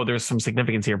was like, oh, there's some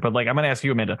significance here. But like, I'm gonna ask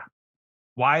you, Amanda,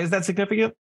 why is that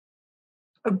significant?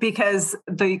 Because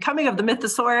the coming of the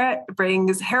Mythosaur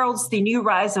heralds the new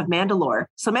rise of Mandalore.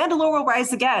 So Mandalore will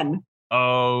rise again.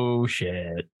 Oh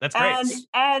shit, that's great.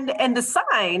 And the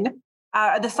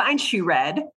sign she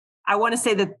read, I want to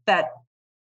say that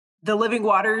the living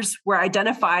waters were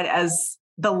identified as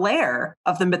the lair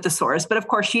of the Mythosaurus, but of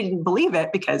course she didn't believe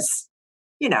it because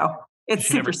it's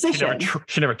superstition.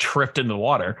 She never tripped in the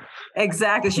water.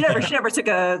 Exactly. She never took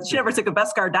a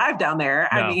Beskar dive down there.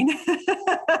 No. I mean,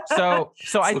 so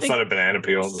I think not a banana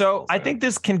peel. So I think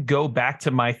this can go back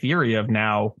to my theory of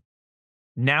now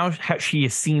she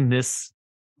has seen this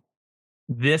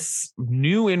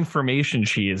new information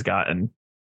she has gotten.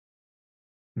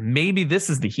 Maybe this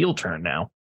is the heel turn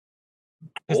now,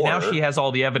 because now she has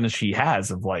all the evidence she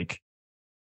has of like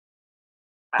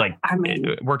I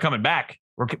mean, we're coming back.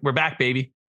 We're back,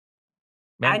 baby.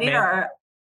 I need our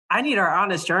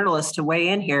honest journalist to weigh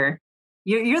in here.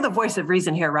 You're the voice of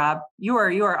reason here, Rob. You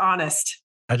are honest.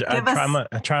 I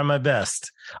try my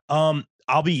best.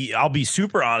 I'll be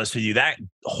super honest with you. That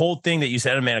whole thing that you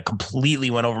said, Amanda,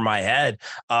 completely went over my head.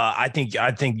 I think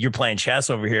you're playing chess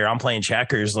over here. I'm playing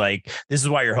checkers. Like, this is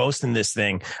why you're hosting this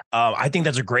thing. I think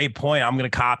that's a great point. I'm going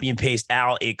to copy and paste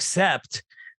Al, except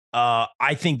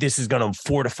I think this is going to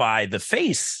fortify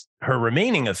her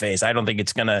remaining a face. I don't think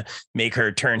it's going to make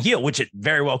her turn heel, which it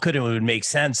very well could. It would make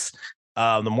sense.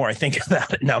 The more I think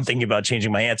about it, now I'm thinking about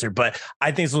changing my answer, but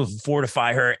I think this will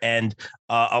fortify her and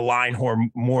align her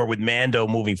more with Mando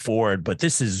moving forward. But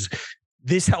this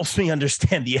helps me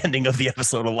understand the ending of the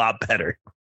episode a lot better.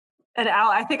 And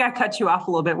Al, I think I cut you off a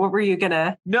little bit. What were you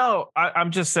gonna? No, I'm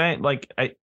just saying, like,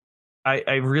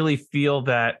 I really feel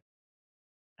that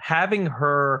having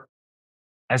her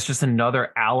as just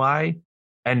another ally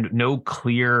and no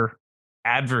clear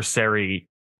adversary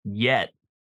yet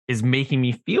is making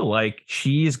me feel like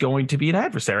she is going to be an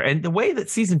adversary. And the way that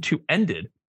season 2 ended,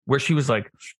 where she was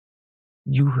like,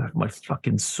 "You have my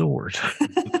fucking sword."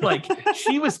 Like,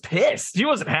 she was pissed. She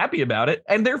wasn't happy about it.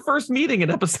 And their first meeting in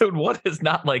episode 1 is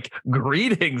not like,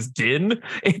 "Greetings, Din."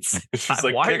 She's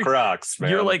like, "Kick rocks,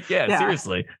 man." You're like, yeah,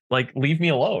 seriously, like, leave me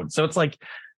alone. So it's like,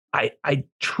 I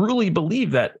truly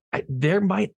believe that they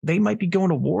might be going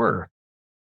to war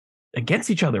against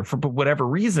each other for whatever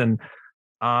reason.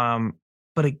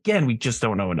 But again, we just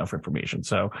don't know enough information.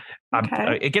 So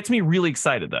it gets me really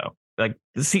excited, though. Like,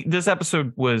 this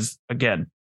episode was,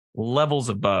 again, levels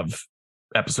above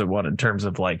episode 1 in terms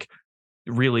of like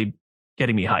really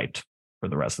getting me hyped for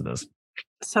the rest of this.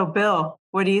 So, Bill,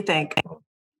 what do you think?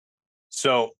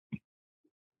 So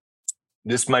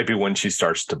this might be when she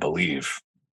starts to believe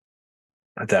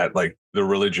that like the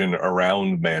religion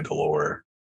around Mandalore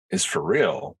is for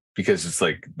real, because it's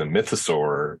like the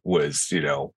mythosaur was,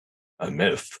 a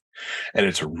myth, and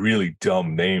it's a really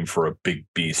dumb name for a big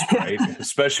beast, right?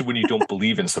 Especially when you don't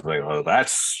believe in something. Oh,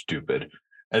 that's stupid.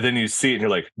 And then you see it and you're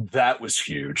like, that was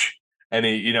huge. And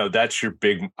that's your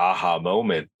big aha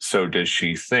moment. So does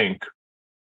she think,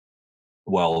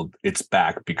 well, it's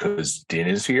back because Din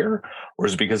is here, or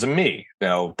is it because of me?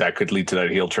 Now that could lead to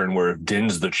that heel turn where if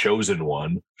Din's the chosen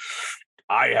one,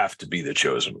 I have to be the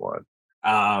chosen one.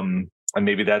 And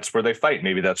maybe that's where they fight.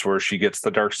 Maybe that's where she gets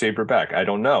the Darksaber back. I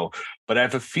don't know. But I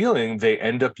have a feeling they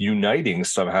end up uniting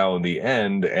somehow in the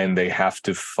end, and they have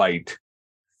to fight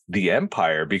the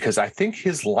Empire, because I think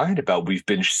his line about "we've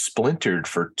been splintered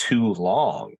for too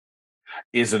long"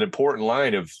 is an important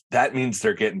line of that means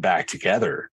they're getting back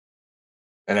together.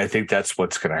 And I think that's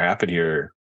what's going to happen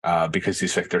here, because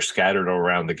he's like, they're scattered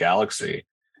around the galaxy.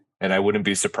 And I wouldn't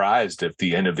be surprised if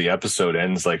the end of the episode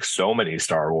ends like so many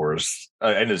Star Wars,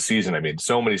 end of the season, I mean,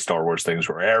 so many Star Wars things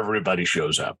where everybody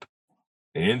shows up.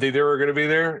 And you didn't think they were going to be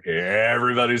there?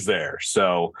 Everybody's there.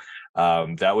 So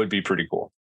that would be pretty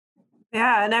cool.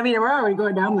 Yeah. And I mean, we're already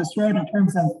going down this road in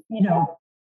terms of,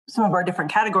 some of our different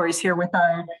categories here with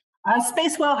our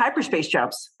space whale hyperspace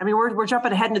jumps. I mean, we're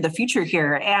jumping ahead into the future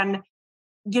here. And,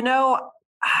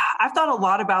 I've thought a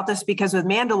lot about this because with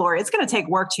Mandalore, it's going to take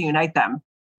work to unite them.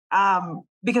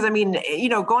 Because I mean,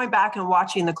 going back and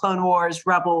watching the Clone Wars,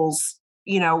 Rebels,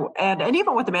 and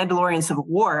even with the Mandalorian Civil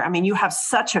War, I mean, you have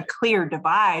such a clear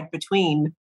divide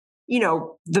between,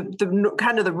 the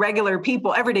kind of the regular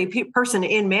people, everyday person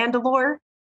in Mandalore.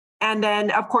 And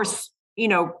then of course,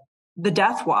 the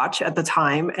Death Watch at the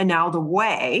time, and now the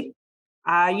Way,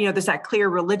 there's that clear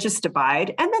religious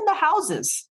divide. And then the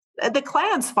houses, the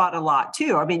clans fought a lot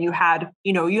too. I mean, you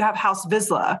have House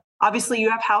Vizsla, obviously you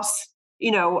have House,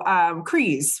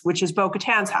 Kryze, which is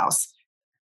Bo-Katan's house.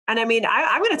 And I mean,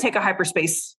 I'm going to take a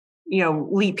hyperspace,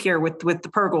 leap here with the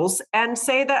Purgles and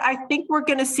say that I think we're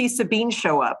going to see Sabine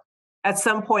show up at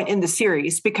some point in the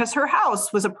series, because her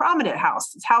house was a prominent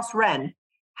house. It's House Wren.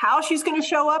 How she's going to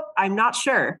show up, I'm not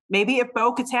sure. Maybe if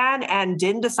Bo-Katan and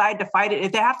Din decide to fight it,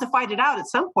 if they have to fight it out at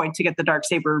some point to get the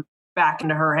Darksaber back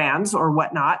into her hands or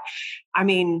whatnot. I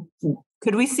mean,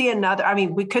 could we see another? I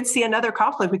mean, we could see another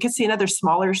conflict. We could see another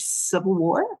smaller civil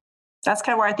war. That's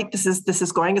kind of where I think this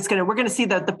is going. We're going to see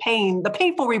the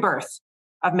painful rebirth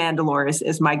of Mandalore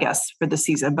is my guess for the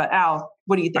season. But Al,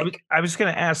 what do you think? I was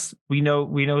going to ask. We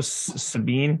know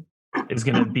Sabine is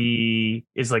going to be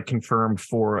like confirmed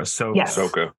for Ahsoka. Yes.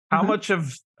 Ahsoka.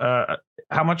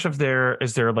 How much of there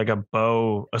is there like a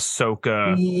Bo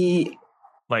Ahsoka?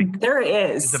 Like there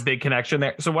is a big connection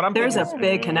there. So what there's a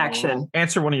big connection.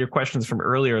 Answer one of your questions from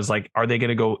earlier is like, are they going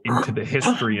to go into the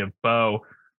history of Bo?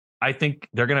 I think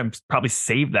they're going to probably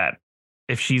save that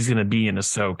if she's going to be in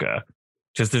Ahsoka,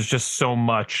 because there's just so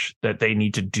much that they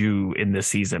need to do in this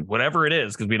season, whatever it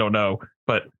is, because we don't know.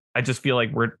 But I just feel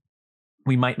like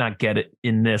we might not get it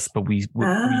in this, but we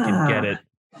can get it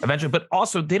eventually. But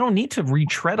also, they don't need to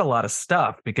retread a lot of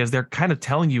stuff, because they're kind of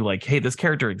telling you like, hey, this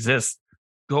character exists.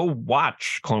 Go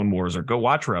watch Clone Wars or go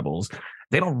watch Rebels.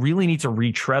 They don't really need to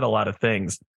retread a lot of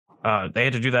things. They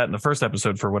had to do that in the first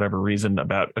episode for whatever reason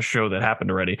about a show that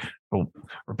happened already. Well,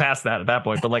 we're past that at that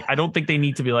point. But like, I don't think they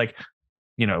need to be like,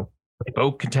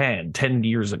 Bo-Katan 10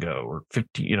 years ago or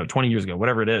 15, 20 years ago,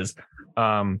 whatever it is.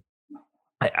 I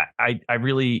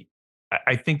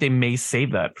think they may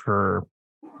save that for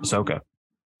Ahsoka.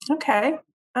 Okay.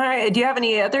 All right. Do you have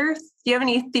any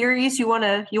theories you want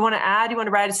to add? You want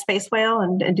to ride a space whale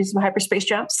and do some hyperspace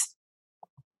jumps?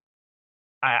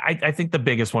 I think the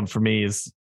biggest one for me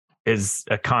is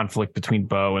a conflict between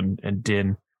Bo and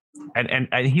Din.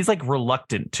 And he's like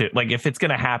reluctant to, like, if it's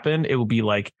gonna happen, it will be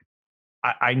like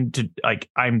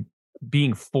I'm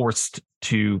being forced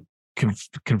to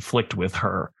conflict with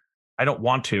her. I don't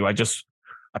want to. I just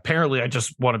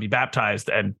want to be baptized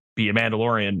and be a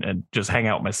Mandalorian and just hang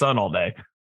out with my son all day.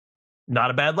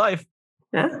 Not a bad life.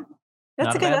 Yeah,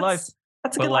 that's a good life.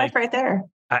 That's a good life right there.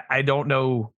 I don't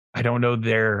know.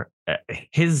 Her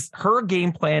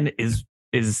game plan is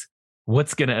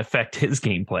what's going to affect his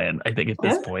game plan, I think, at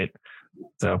this point.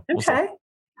 So we'll see.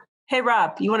 Hey,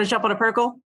 Rob, you want to jump on a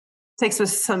Purgle? Takes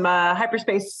us some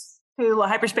hyperspace to a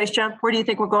hyperspace jump. Where do you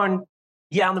think we're going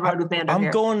down the road with Mando? I'm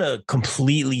going a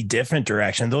completely different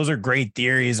direction. Those are great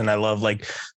theories, and I love like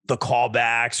the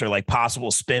callbacks or like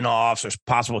possible spin-offs or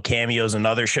possible cameos in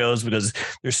other shows, because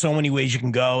there's so many ways you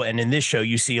can go. And in this show,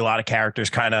 you see a lot of characters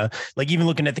kind of like, even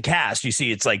looking at the cast, you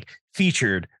see it's like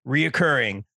featured,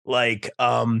 reoccurring, like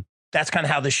that's kind of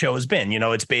how this show has been. You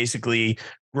know, it's basically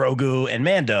Grogu and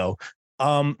Mando.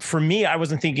 For me, I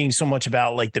wasn't thinking so much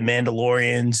about like the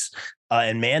Mandalorians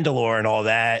and Mandalore and all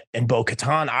that and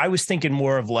Bo-Katan. I was thinking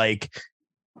more of like,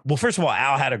 well, first of all,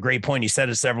 Al had a great point. He said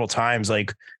it several times.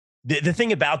 Like the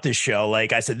thing about this show,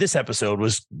 like I said, this episode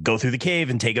was go through the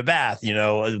cave and take a bath. You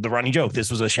know, the running joke.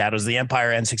 This was a Shadows of the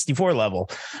Empire N64 level.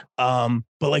 But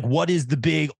like, what is the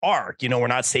big arc? You know, we're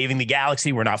not saving the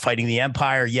galaxy. We're not fighting the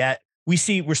Empire yet.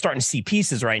 We're starting to see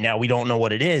pieces right now. We don't know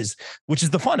what it is, which is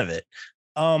the fun of it.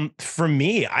 For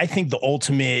me, I think the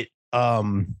ultimate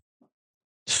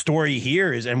story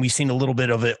here is, and we've seen a little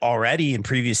bit of it already in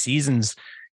previous seasons,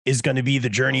 is going to be the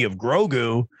journey of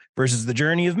Grogu versus the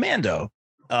journey of Mando.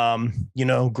 You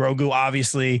know, Grogu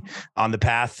obviously on the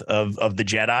path of the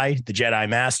Jedi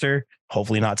Master,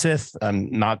 hopefully not Sith.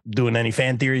 I'm not doing any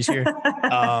fan theories here.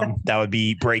 That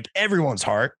would break everyone's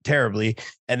heart terribly.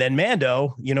 And then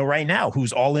Mando, you know, right now,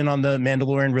 who's all in on the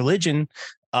Mandalorian religion.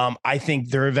 I think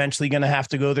they're eventually going to have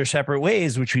to go their separate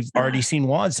ways, which we've already seen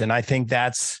once. And I think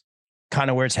that's kind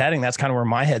of where it's heading. That's kind of where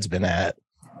my head's been at.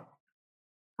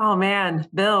 Oh, man.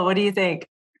 Bill, what do you think?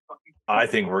 I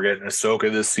think we're getting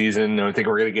Ahsoka this season. I think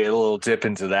we're going to get a little dip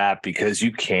into that because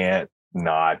you can't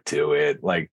not do it.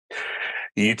 Like,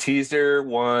 you teased her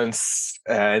once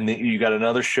and you got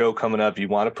another show coming up. You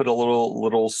want to put a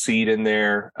little seed in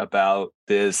there about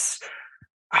this.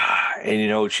 And, you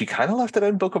know, she kind of left it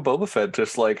in Book of Boba Fett,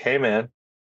 just like, hey, man,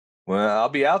 well, I'll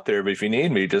be out there, but if you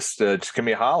need me, just give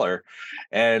me a holler.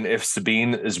 And if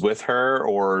Sabine is with her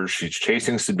or she's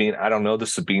chasing Sabine, I don't know the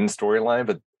Sabine storyline,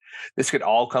 but this could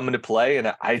all come into play.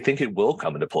 And I think it will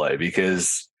come into play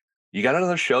because you got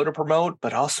another show to promote,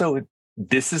 but also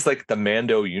this is like the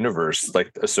Mando universe,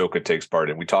 like Ahsoka takes part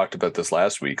in. We talked about this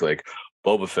last week, like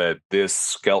Boba Fett, this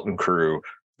skeleton crew,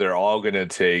 they're all going to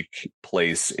take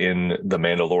place in the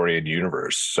Mandalorian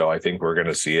universe. So I think we're going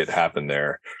to see it happen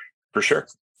there for sure.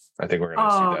 I think we're going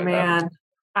to see that. Oh, man.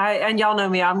 Happen. And y'all know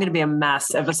me, I'm going to be a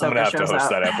mess if Ahsoka shows up. I'm going to have to host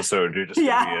that episode. You're just going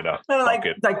to be in a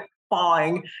bucket. Like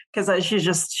falling because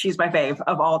she's my fave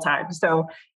of all time. So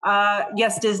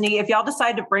yes, Disney, if y'all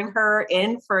decide to bring her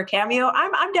in for a cameo,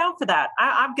 I'm down for that.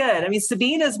 I'm good. I mean,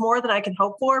 Sabine is more than I can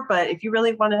hope for, but if you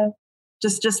really want to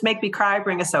just make me cry,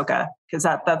 bring Ahsoka, because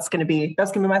that's gonna be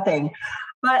my thing.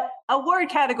 But award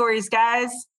categories,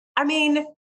 guys. I mean,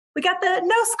 we got the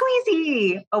No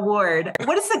Squeezy award.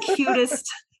 What is the cutest?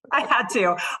 I had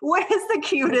to. What is the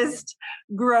cutest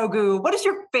Grogu? What is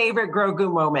your favorite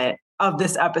Grogu moment of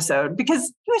this episode?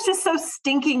 Because he was just so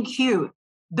stinking cute.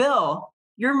 Bill,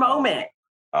 your moment.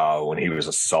 Oh, when he was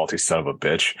a salty son of a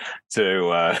bitch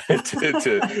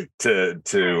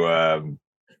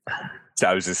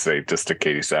I was just saying, just to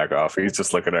Katie Sackhoff, he's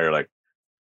just looking at her like,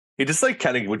 he just like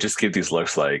kind of would just give these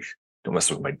looks like, don't mess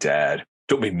with my dad,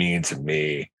 don't be mean to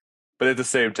me. But at the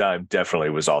same time, definitely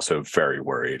was also very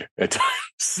worried at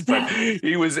times. But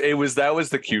that was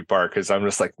the cute part, because I'm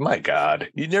just like, my God,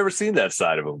 you've never seen that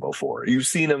side of him before. You've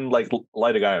seen him like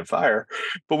light a guy on fire,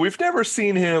 but we've never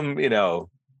seen him, you know,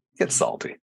 get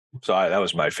salty. So that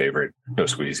was my favorite No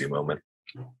Squeezy moment.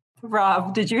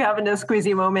 Rob, did you have a No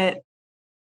Squeezy moment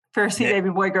for baby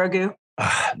boy Grogu?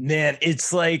 Man,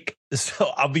 it's like,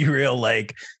 so I'll be real,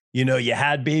 like, you know, you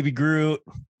had baby Groot,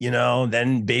 you know,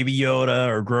 then baby Yoda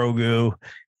or Grogu.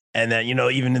 And then, you know,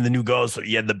 even in the new Ghost,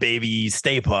 you had the baby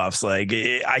Stay Puffs. Like,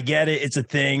 I get it. It's a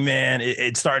thing, man.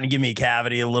 It's starting to give me a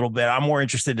cavity a little bit. I'm more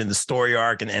interested in the story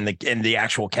arc and the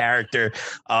actual character.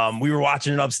 We were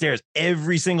watching it upstairs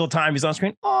every single time he's on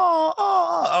screen.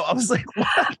 Oh, I was like,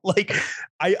 what? Like,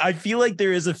 I feel like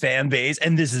there is a fan base,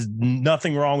 and this is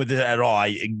nothing wrong with it at all.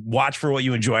 I watch for what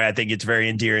you enjoy. I think it's very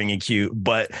endearing and cute,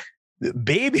 but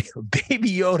baby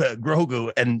Yoda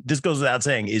Grogu, and this goes without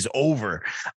saying, is over.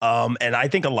 And I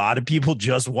think a lot of people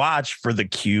just watch for the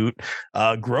cute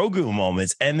Grogu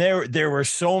moments. And there were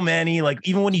so many, like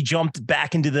even when he jumped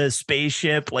back into the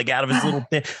spaceship, like out of his little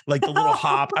thing, like the little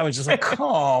hop, I was just like,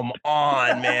 come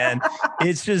on, man.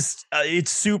 It's just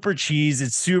it's super cheese.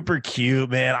 It's super cute,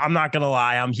 man. I'm not gonna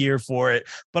lie, I'm here for it,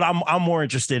 but I'm more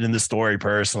interested in the story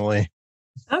personally.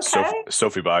 Okay.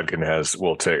 Sophie Bodkin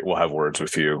will have words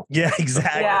with you. Yeah,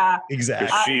 exactly. Yeah.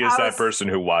 Exactly. She is that person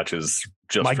who watches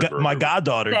just my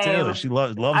goddaughter Same. too. She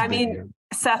loves. I mean,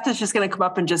 Seth is just going to come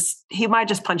up and he might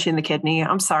just punch you in the kidney.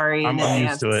 I'm sorry I'm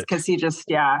used to it because he's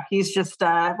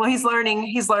learning.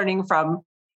 He's learning from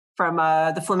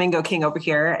the Flamingo King over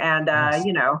here, and Nice.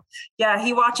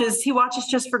 he watches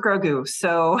just for Grogu.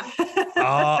 So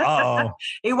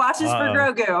he watches for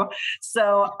Grogu.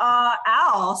 So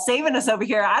Al saving us over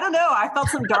here. I don't know. I felt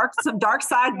some dark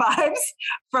side vibes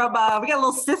from we got a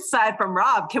little Sith side from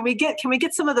Rob. Can we get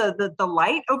some of the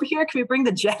light over here? Can we bring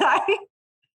the Jedi?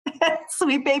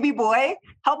 Sweet baby boy,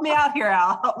 help me out here,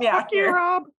 Al. Help me out here,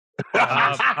 Rob.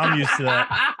 I'm used to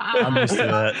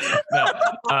that.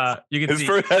 No, you can see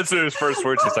that's his first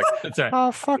words. He's like, that's right.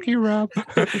 "Oh, fuck you, Rob."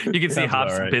 You can see Sounds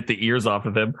Hops all right. bit the ears off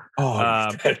of him. Oh,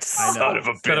 that I know. son of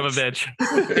a bitch.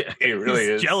 He really He's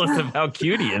is jealous of how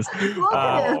cute he is.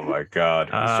 Oh my god,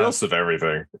 he's jealous of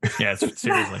everything. Yeah,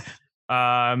 seriously.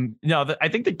 No, I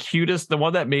think the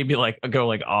one that made me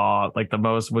go aw, like the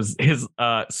most was his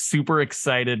super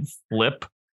excited flip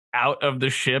out of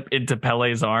the ship into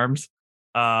Pele's arms.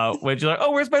 When you're like,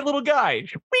 oh, where's my little guy?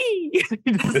 Whee!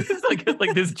 It's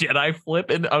like this Jedi flip,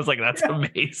 and I was like, that's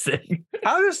amazing.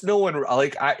 How does no one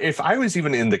if I was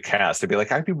even in the cast,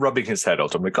 I'd be rubbing his head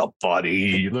out. I'm like, oh,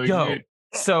 buddy, Yo,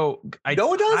 so no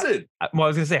one does it. I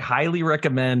was gonna say, highly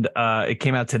recommend. It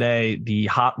came out today, the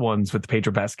Hot Ones with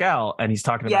Pedro Pascal, and he's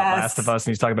talking about Last of Us,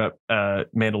 and he's talking about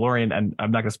Mandalorian, and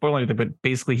I'm not gonna spoil anything, but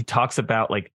basically he talks about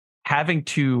like having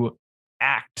to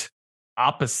act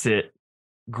opposite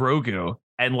Grogu,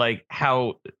 and like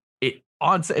how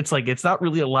it's like it's not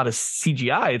really a lot of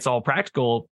CGI, it's all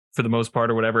practical for the most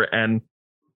part or whatever, and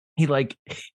he's like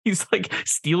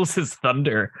steals his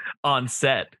thunder on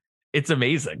set. It's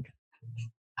amazing.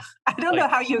 I don't know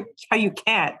how you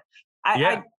can't.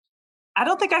 I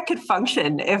don't think I could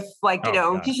function if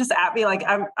he's just at me like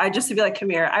I just to be like, come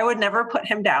here. I would never put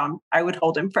him down. I would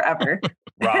hold him forever.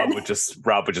 Rob would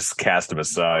just cast him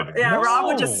aside. Yeah, Rob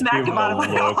would just smack him out of my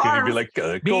arms. And he'd be like,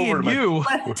 go Me over and you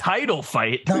title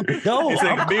fight. No, He's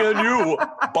like, me and you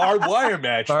barbed wire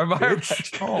match. Barbed wire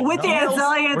bitch. match. With the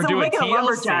Anzelians, We're and doing make it a TLC.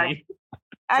 lumberjack.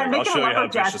 And I'll make it a show you how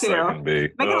lumberjack vicious I too. can be.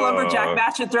 Make it a lumberjack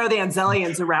match and throw the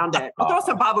Anzelians around it. We'll throw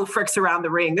some Babu Fricks around the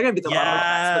ring. They're gonna be the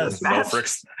lumberjacks for this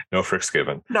match. No fricks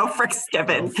given. No Fricks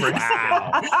given.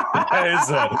 Wow. That is,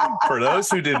 for those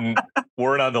who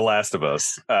weren't on the Last of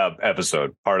Us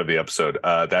episode, part of the episode,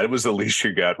 that was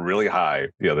Alicia got really high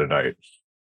the other night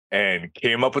and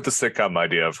came up with the sitcom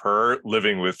idea of her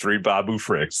living with 3 Babu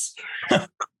Fricks.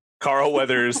 Carl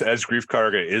Weathers as Grief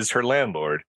Karga is her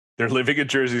landlord. They're living in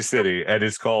Jersey City, and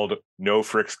it's called No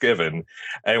Fricks Given.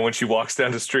 And when she walks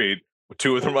down the street,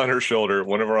 2 of them on her shoulder,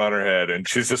 1 of them on her head, and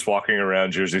she's just walking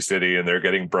around Jersey City, and they're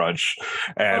getting brunch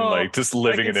and just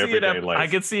living an everyday life. I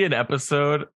could see an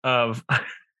episode of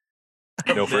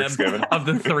No Fricks Given of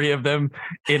the 3 of them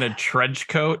in a trench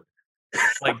coat,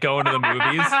 like going to the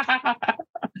movies.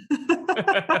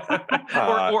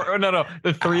 or no,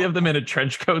 the 3 of them in a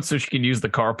trench coat so she can use the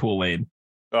carpool lane.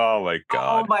 Oh my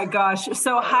god! Oh my gosh!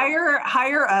 So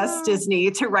hire us,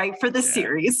 Disney, to write for the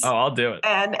series. Oh, I'll do it.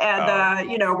 And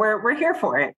we're here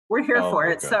for it. We're here for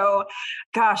it. God. So,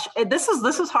 gosh, this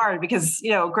is hard because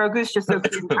Grogu's just so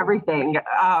cute and everything.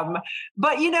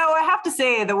 But I have to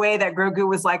say the way that Grogu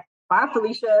was like, "Bye,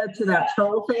 Felicia," to that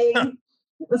troll thing,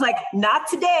 it was like, "Not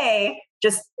today."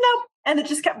 Just nope, and it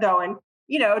just kept going.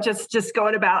 Just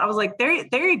going about. I was like, there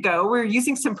you go. We're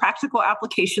using some practical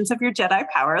applications of your Jedi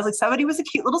power. I was like, somebody was a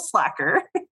cute little slacker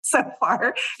so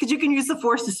far because you can use the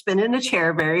Force to spin in a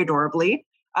chair very adorably.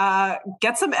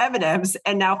 Get some M&Ms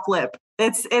and now flip.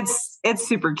 It's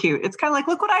super cute. It's kind of like,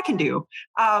 look what I can do.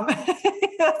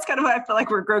 That's kind of what I feel like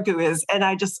where Grogu is, and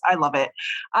I love it.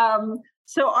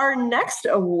 So our next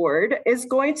award is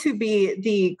going to be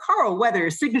the Carl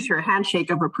Weathers signature handshake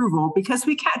of approval, because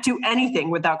we can't do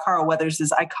anything without Carl Weathers'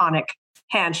 iconic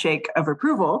handshake of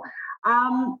approval.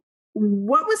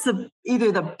 What was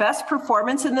either the best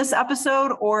performance in this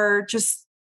episode or just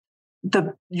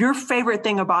your favorite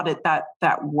thing about it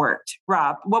that worked?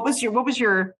 Rob, what's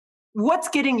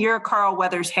getting your Carl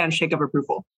Weathers handshake of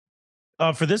approval?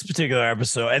 For this particular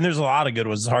episode, and there's a lot of good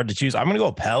ones, it's hard to choose. I'm going to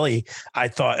go Peli. I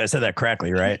thought I said that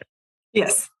correctly, right?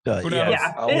 Yes. Who knows?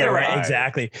 Yeah. Oh, Yeah, Right. right.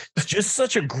 Exactly. It's just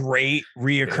such a great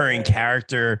reoccurring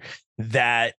character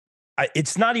that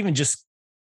it's not even just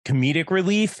comedic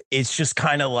relief. It's just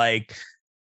kind of like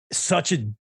such a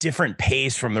different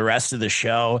pace from the rest of the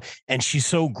show. And she's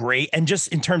so great. And just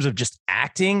in terms of just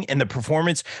acting and the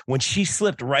performance, when she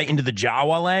slipped right into the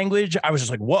Jawa language, I was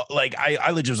just like, whoa, like I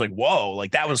legit was like, whoa,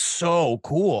 like that was so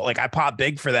cool. Like I popped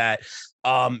big for that.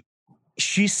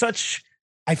 She's such,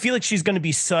 I feel like she's going to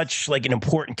be such like an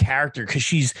important character because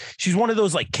she's one of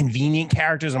those like convenient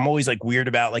characters. I'm always like weird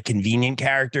about like convenient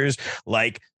characters.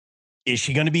 Like, is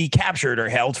she going to be captured or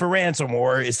held for ransom,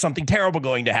 or is something terrible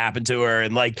going to happen to her?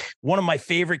 And like one of my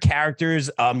favorite characters,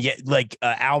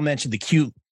 Al mentioned the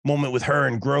cute moment with her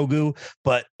and Grogu,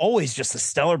 but always just a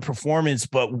stellar performance.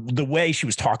 But the way she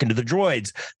was talking to the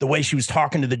droids, the way she was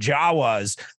talking to the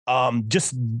Jawas,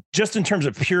 just in terms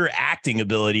of pure acting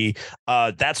ability,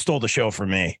 that stole the show for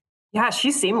me. Yeah,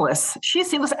 she's seamless. She's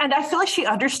seamless. And I feel like she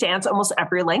understands almost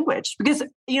every language because,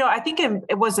 I think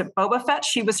it was Boba Fett.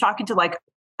 She was talking to like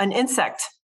an insect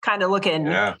kind of looking,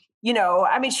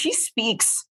 she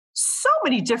speaks so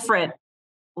many different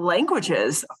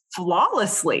languages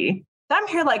flawlessly. I'm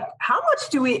here like, how much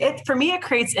for me, it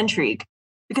creates intrigue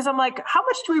because I'm like, how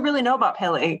much do we really know about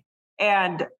Pele?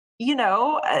 And,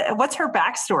 what's her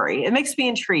backstory? It makes me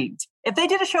intrigued. If they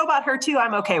did a show about her too,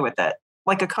 I'm okay with it.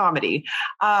 Like a comedy.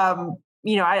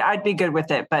 I'd be good with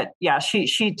it, but yeah,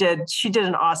 she did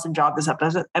an awesome job this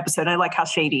episode. I like how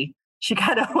shady she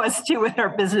kind of was too with her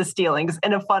business dealings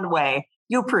in a fun way.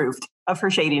 You approved of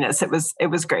her shadiness. It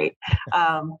was great.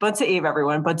 Bunta Eve,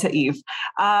 everyone. Bunta Eve.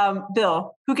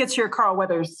 Bill, who gets your Carl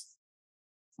Weathers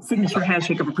signature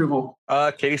handshake of approval?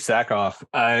 Katie Sackhoff.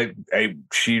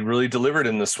 She really delivered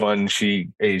in this one. She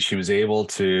was able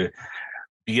to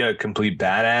be a complete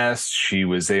badass. She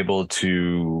was able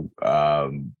to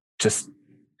just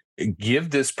give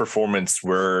this performance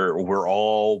where we're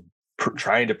all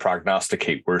trying to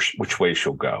prognosticate which way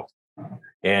she'll go.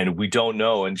 And we don't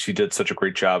know. And she did such a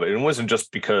great job. And it wasn't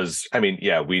just because,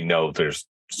 we know there's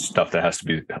stuff that has to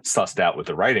be sussed out with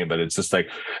the writing, but it's just like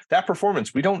that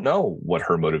performance. We don't know what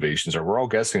her motivations are. We're all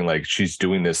guessing like she's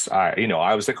doing this. I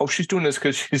was like, oh, she's doing this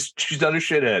because she's done a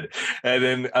shithead. And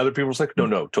then other people was like,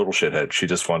 no, total shithead. She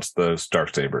just wants the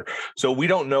Darksaber. So we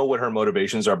don't know what her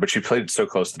motivations are, but she played it so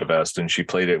close to the vest and she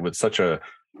played it with such a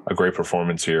great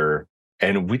performance here.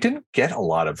 And we didn't get a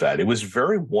lot of that. It was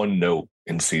very one note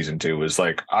in season 2. It was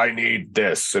like, I need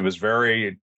this. It was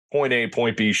very point A,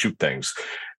 point B, shoot things.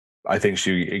 I think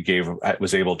she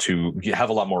was able to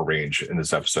have a lot more range in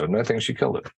this episode, and I think she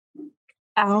killed it.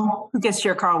 Al, who gets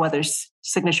your Carl Weathers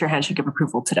signature handshake of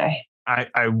approval today? I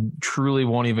truly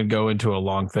won't even go into a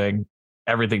long thing.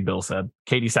 Everything Bill said.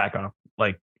 Katie Sackhoff,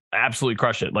 like, absolutely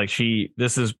crushed it. Like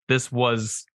this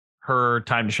was her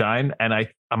time to shine, and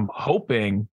I'm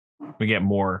hoping we get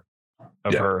more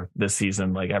of her this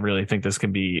season. Like, I really think this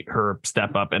can be her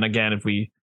step up. And again,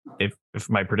 if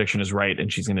my prediction is right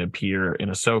and she's going to appear in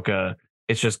Ahsoka,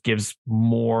 it just gives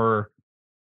more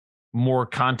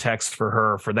context for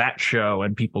her for that show,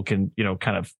 and people can,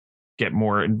 kind of get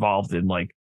more involved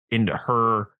into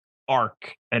her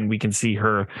arc, and we can see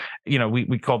her,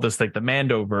 we call this like the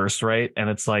Mandoverse, right?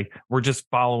 And it's like we're just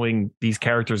following these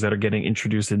characters that are getting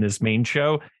introduced in this main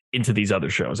show into these other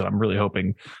shows. And I'm really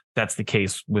hoping that's the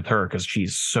case with her because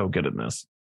she's so good in this.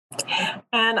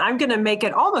 And I'm going to make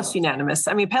it almost unanimous.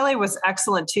 Pele was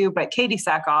excellent too, but Katie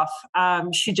Sackhoff,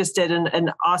 she just did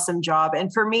an awesome job.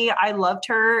 And for me, I loved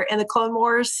her in the Clone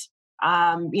Wars,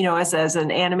 as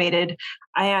an animated.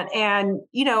 And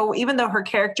even though her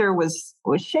character was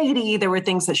shady, there were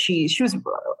things that she was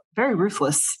very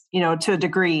ruthless, to a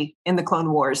degree in the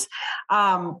Clone Wars.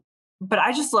 But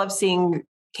I just love seeing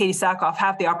Katie Sackhoff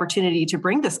have the opportunity to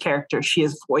bring this character she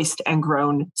has voiced and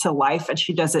grown to life, and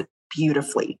she does it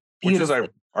beautifully. Which is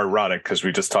ironic because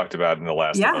we just talked about in The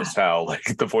Last of Us how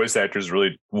like the voice actors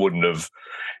really wouldn't have.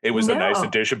 It was a nice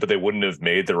addition, but they wouldn't have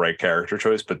made the right character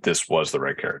choice. But this was the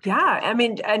right character. Yeah,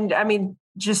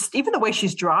 just even the way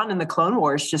she's drawn in the Clone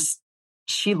Wars, just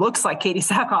she looks like Katie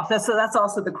Sackhoff. That's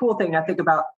also the cool thing I think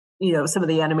about some of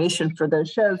the animation for those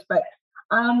shows. But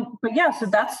yeah, so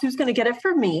that's who's going to get it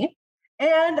for me.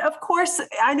 And of course,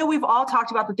 I know we've all talked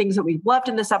about the things that we've loved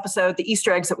in this episode, the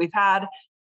Easter eggs that we've had.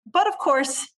 But of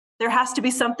course, there has to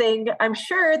be something, I'm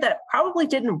sure, that probably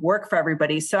didn't work for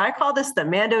everybody. So I call this the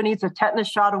Mando Needs a Tetanus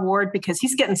Shot Award because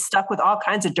he's getting stuck with all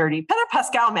kinds of dirty. Pedro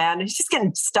Pascal, man, he's just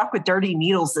getting stuck with dirty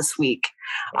needles this week.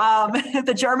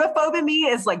 The germaphobe in me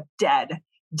is like dead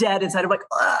inside. I'm like,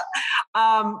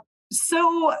 ugh.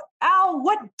 So Al,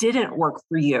 what didn't work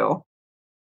for you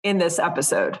in this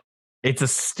episode? It's a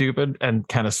stupid and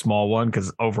kind of small one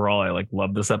because overall I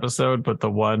love this episode. But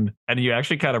the one, and you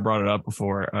actually kind of brought it up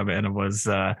before, and it was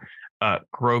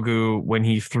Grogu when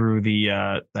he threw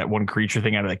the that one creature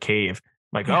thing out of the cave.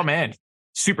 Oh man,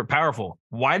 super powerful.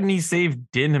 Why didn't he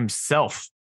save Din himself?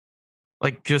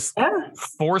 Just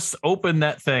force open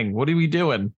that thing. What are we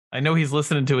doing? I know he's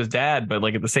listening to his dad, but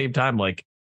at the same time,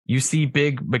 you see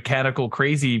big mechanical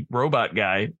crazy robot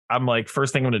guy. I'm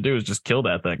first thing I'm going to do is just kill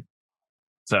that thing.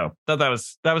 So that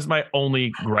was my only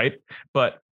gripe.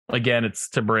 But again, it's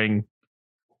to bring,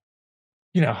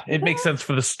 it makes sense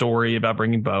for the story about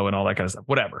bringing Bo and all that kind of stuff.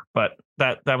 Whatever. But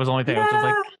that was the only thing I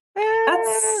was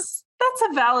just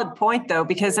that's a valid point though,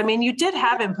 because you did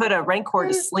have him put a Rancor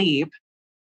to sleep.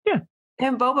 Yeah.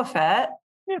 And Boba Fett.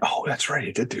 Yeah. Oh, that's right.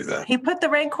 He did do that. He put the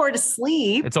Rancor to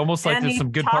sleep. It's almost like there's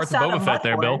some good parts of Boba Fett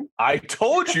there, Bill. I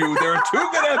told you there are 2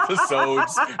 good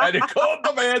episodes, and it called The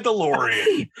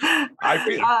Mandalorian.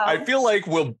 I feel like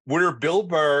we're Bill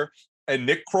Burr and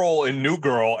Nick Kroll and New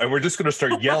Girl, and we're just going to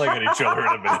start yelling at each other in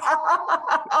a minute.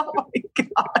 Oh my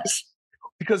gosh.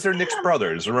 Because they're Nick's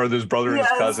brothers. Remember his brother and his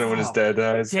cousin when his dad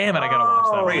dies? Damn it, I gotta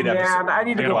watch that. Great episode. I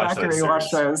need to go back and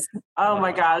rewatch those. Oh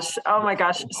my gosh.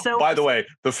 So, by the way,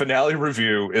 the finale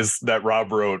review is that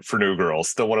Rob wrote for New Girl.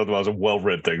 Still one of the most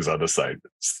well-read things on the site.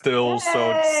 Still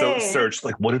so searched.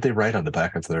 What did they write on the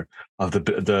back of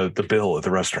the bill at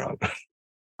the restaurant?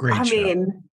 Great show.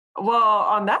 Well,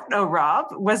 on that note, Rob,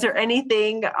 was there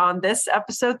anything on this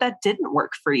episode that didn't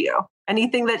work for you?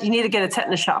 Anything that you need to get a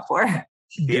tetanus shot for?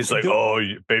 He's oh,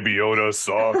 Baby Yoda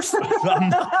sucks.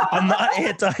 I'm not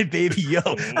anti-Baby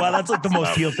Yoda. Wow, that's the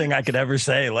most heel thing I could ever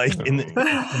say. In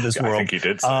this world, I think he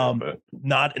did say but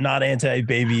not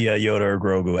anti-Baby Yoda or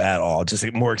Grogu at all. Just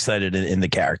more excited in the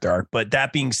character arc. But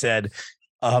that being said,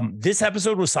 this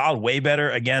episode was solid, way better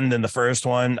again than the first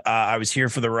one. I was here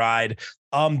for the ride.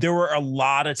 There were a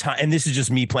lot of times, and this is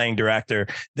just me playing director.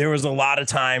 There was a lot of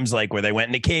times where they went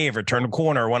in a cave or turned a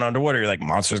corner or went underwater. You're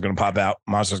monster's going to pop out.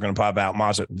 Monster's going to pop out.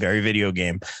 Monster, very video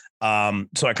game.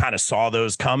 So I kind of saw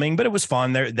those coming, but it was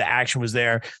fun. The action was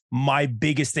there. My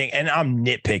biggest thing, and I'm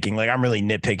nitpicking, I'm really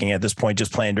nitpicking at this point,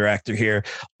 just playing director here.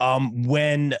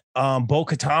 When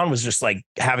Bo-Katan was just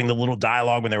having the little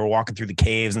dialogue when they were walking through the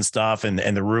caves and stuff and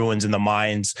the ruins and the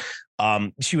mines,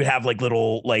 she would have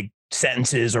little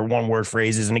sentences or one-word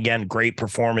phrases, and again, great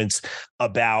performance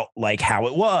about how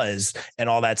it was and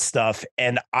all that stuff.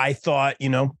 And I thought,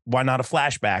 why not a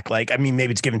flashback?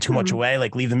 Maybe it's giving too much away,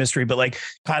 leave the mystery, but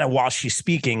kind of while she's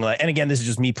speaking, and again, this is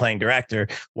just me playing director,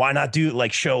 why not do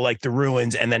show the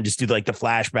ruins and then just do the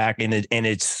flashback in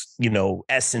its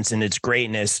essence and its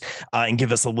greatness, and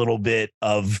give us a little bit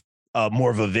of more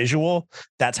of a visual.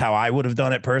 That's how I would have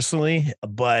done it personally,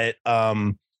 but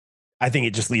I think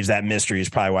it just leaves that mystery is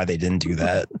probably why they didn't do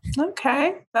that.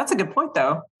 Okay. That's a good point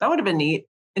though. That would have been neat.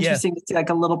 Interesting to see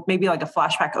a little, maybe a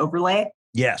flashback overlay.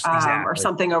 Yes, exactly. Or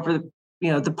something over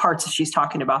the parts that she's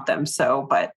talking about them. So,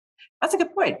 but that's a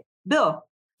good point. Bill,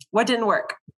 what didn't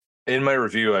work? In my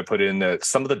review, I put in that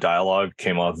some of the dialogue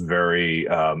came off very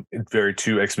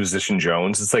too Exposition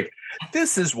Jones. It's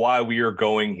this is why we are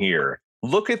going here.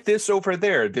 Look at this over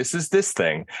there. This is this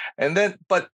thing. And then,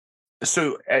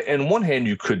 so on one hand,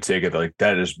 you could take it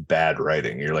that is bad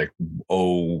writing. You're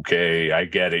okay, I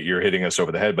get it. You're hitting us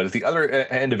over the head. But at the other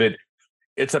end of it,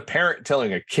 it's a parent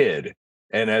telling a kid.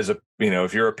 And as if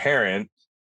you're a parent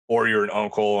or you're an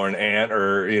uncle or an aunt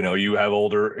or, you have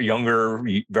younger,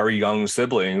 very young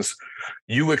siblings,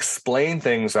 you explain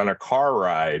things on a car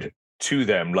ride to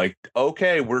them.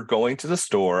 Okay, we're going to the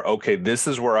store. Okay, this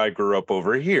is where I grew up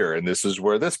over here. And this is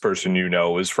where this person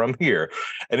is from here.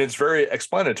 And it's very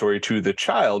explanatory to the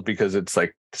child because it's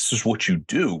this is what you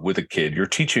do with a kid. You're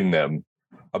teaching them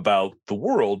about the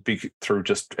world through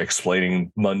just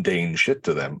explaining mundane shit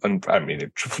to them. And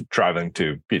driving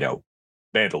to,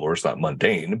 Mandalore is not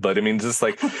mundane, but just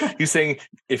he's saying,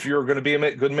 if you're going to be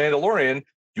a good Mandalorian,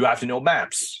 you have to know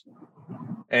maps.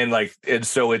 And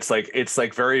so it's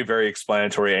very, very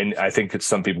explanatory. And I think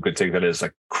some people could take that as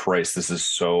Christ, this is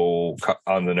so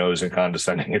on the nose and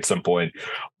condescending at some point,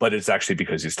 but it's actually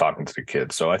because he's talking to the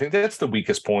kids. So I think that's the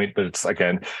weakest point, but it's a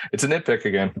nitpick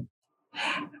again.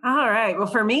 All right. Well,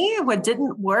 for me, what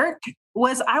didn't work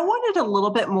was I wanted a little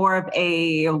bit more of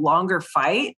a longer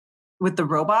fight with the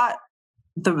robot,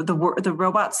 the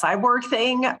robot cyborg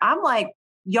thing. I'm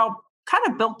y'all kind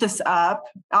of built this up.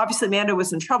 Obviously, Mando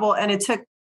was in trouble, and it took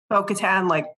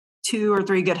Bo-Katan 2 or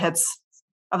 3 good hits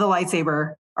of the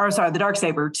lightsaber, or sorry, the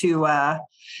darksaber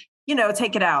to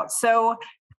take it out. So,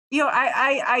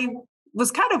 I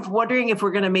was kind of wondering if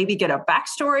we're going to maybe get a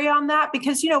backstory on that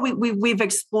because we've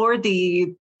explored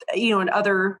the in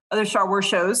other Star Wars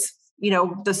shows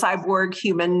the cyborg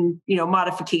human,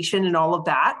 modification and all of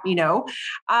that,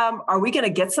 are we going to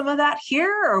get some of that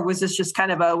here? Or was this just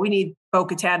kind of we need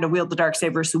Bo-Katan to wield the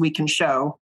Darksaber so we can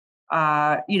show,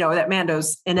 that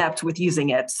Mando's inept with using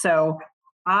it. So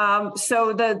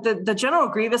the General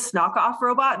Grievous knockoff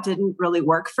robot didn't really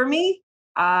work for me.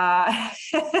 That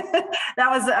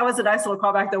was a nice little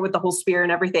callback though with the whole spear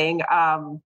and everything,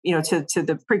 to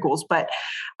the prequels. But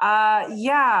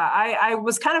I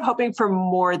was kind of hoping for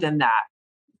more than that.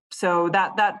 So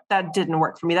that didn't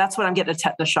work for me. That's what I'm getting a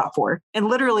tetanus shot for. And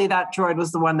literally that droid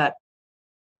was the one that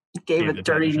gave a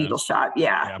dirty needle shot.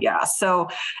 Yeah. So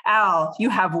Al, you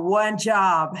have one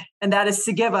job, and that is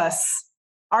to give us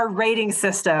our rating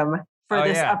system for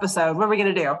this episode. What are we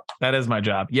going to do? That is my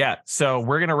job. Yeah. So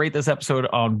we're going to rate this episode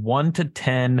on 1 to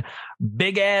 10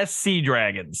 big ass sea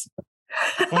dragons.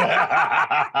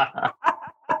 Oh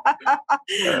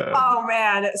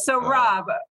man. So Rob,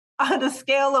 on a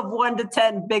scale of 1 to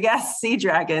 10 big ass sea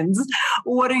dragons,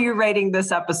 what are you rating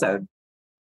this episode?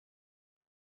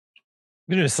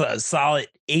 I'm going to do a solid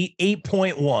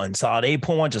 8.1. Solid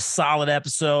 8.1, just solid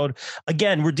episode.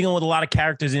 Again, we're dealing with a lot of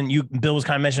characters, and Bill was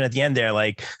kind of mentioned at the end there,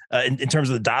 like in terms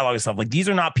of the dialogue and stuff. Like, these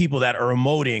are not people that are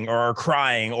emoting or are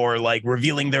crying or like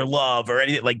revealing their love or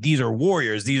anything. Like, these are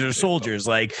warriors. These are soldiers.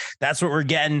 Like, that's what we're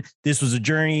getting. This was a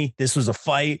journey. This was a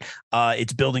fight.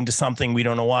 It's building to something. We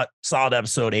don't know what. Solid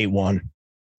episode 8.1.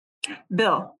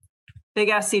 Bill, big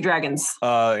ass sea dragons.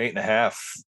 8.5.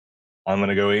 I'm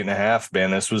gonna go 8.5, man.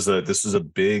 This was a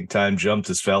big time jump.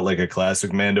 This felt like a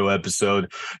classic Mando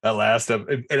episode. That last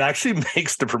it actually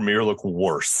makes the premiere look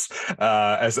worse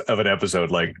as of an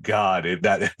episode. Like, God,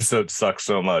 that episode sucks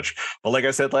so much. But like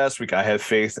I said last week, I have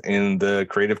faith in the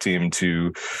creative team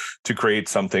to create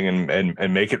something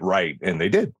and make it right, and they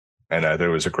did. And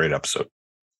there was a great episode.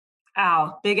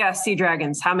 Al, big ass sea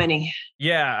dragons. How many?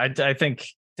 Yeah, I think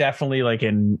definitely like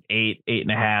an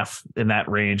 8.5 in that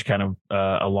range, kind of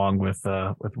along with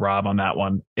Rob on that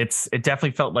one. It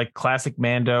definitely felt like classic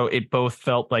Mando. It both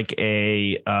felt like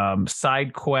a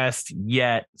side quest,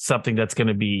 yet something that's going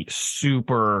to be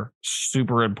super,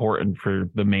 super important for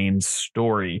the main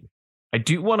story. I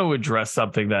do want to address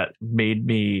something that made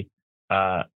me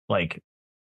had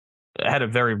a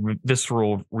very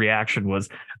visceral reaction. Was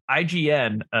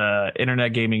IGN,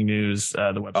 Internet Gaming News,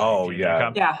 the website. Oh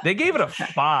yeah. They gave it a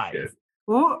 5.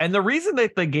 Ooh. And the reason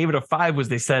that they gave it a 5 was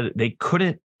they said they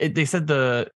couldn't. They said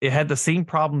it had the same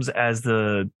problems as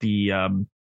the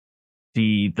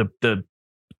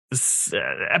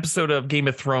episode of Game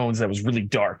of Thrones that was really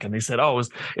dark, and they said, "Oh,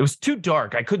 it was too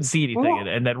dark. I couldn't see anything,"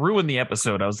 and that ruined the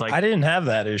episode. I was like, I didn't have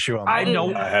that issue on.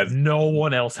 No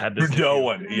one else had this. No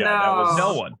one. Yeah, that was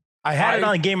no one. I had it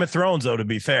on Game of Thrones, though, to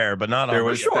be fair, but not on. There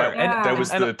was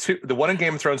the one in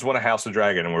Game of Thrones, one in House of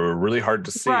Dragon, and were really hard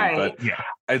to see. Right. But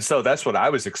and so that's what I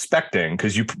was expecting,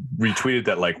 because you retweeted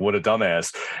that, like, what a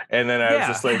dumbass, and then I was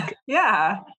just like,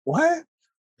 what?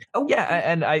 Oh. Yeah,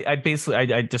 and I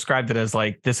basically I described it as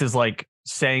like, this is like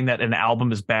saying that an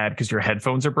album is bad because your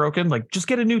headphones are broken. Like, just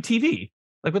get a new TV.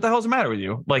 Like, what the hell's the matter with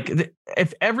you? Like,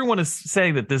 if everyone is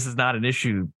saying that this is not an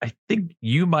issue, I think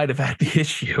you might have had the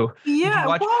issue.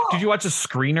 Yeah. Did you watch a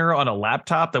screener on a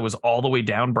laptop that was all the way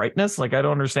down brightness? Like, I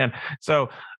don't understand.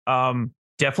 So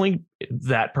definitely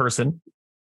that person,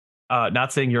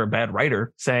 not saying you're a bad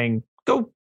writer, saying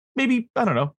go maybe, I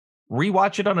don't know,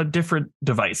 rewatch it on a different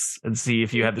device and see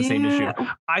if you have the same issue.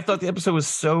 I thought the episode was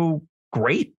so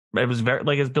great. It was very,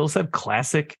 like as Bill said,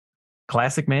 classic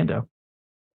Mando.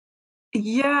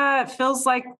 Yeah, it feels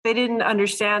like they didn't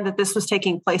understand that this was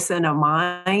taking place in a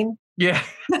mine. Yeah.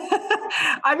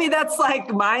 I mean, that's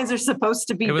like, mines are supposed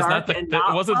to be it was dark it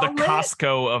wasn't the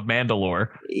Costco of Mandalore.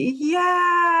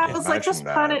 Yeah, it was like this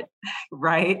planet,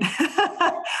 right?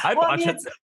 I'd watch it.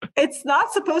 It's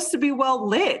not supposed to be well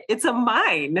lit. It's a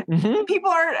mine. Mm-hmm. People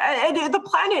are, and the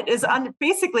planet is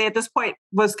basically at this point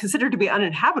was considered to be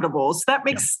uninhabitable. So that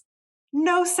makes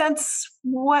no sense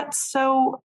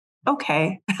whatsoever.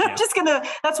 Okay. I'm just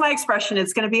that's my expression.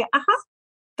 It's gonna be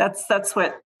that's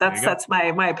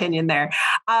my opinion there.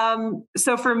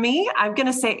 So for me, I'm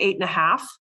gonna say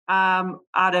 8.5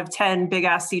 out of 10 big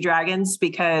ass sea dragons,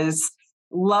 because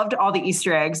loved all the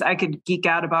Easter eggs. I could geek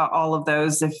out about all of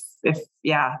those if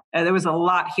there was a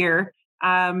lot here.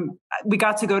 We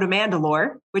got to go to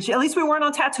Mandalore, which at least we weren't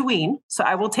on Tatooine, so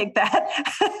I will take that,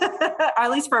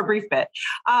 at least for a brief bit.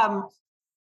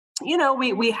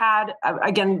 We had,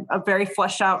 again, a very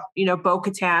fleshed out,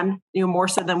 Bo-Katan, more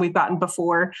so than we've gotten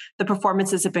before. The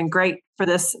performances have been great for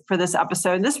this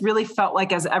episode. And this really felt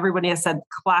like, as everybody has said,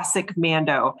 classic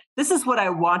Mando. This is what I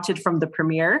wanted from the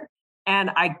premiere, and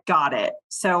I got it.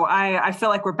 So I feel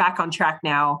like we're back on track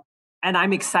now and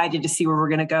I'm excited to see where we're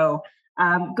going to go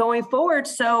going forward.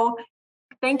 So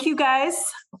thank you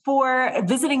guys for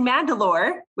visiting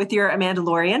Mandalore with your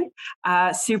Mandalorian.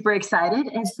 Super excited.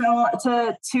 And so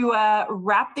to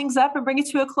wrap things up and bring it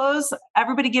to a close,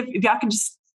 everybody if y'all can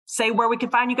just say where we can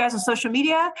find you guys on social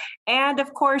media. And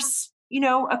of course,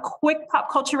 a quick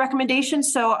pop culture recommendation.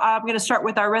 So I'm going to start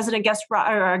with our resident guest,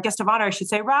 or guest of honor, I should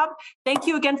say. Rob, thank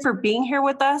you again for being here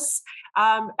with us.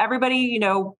 Everybody,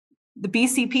 the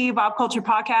BCP Pop Culture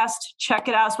Podcast, check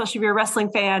it out, especially if you're a wrestling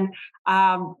fan.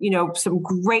 Some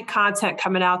great content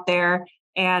coming out there.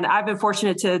 And I've been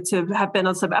fortunate to have been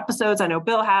on some episodes. I know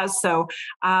Bill has. So,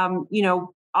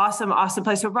 awesome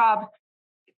place. So Rob,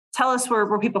 tell us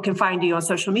where people can find you on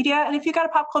social media. And if you got a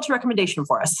pop culture recommendation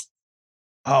for us.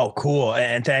 Oh, cool.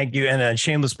 And thank you. And a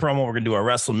shameless promo. We're going to do a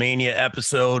WrestleMania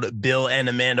episode. Bill and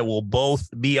Amanda will both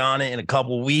be on it in a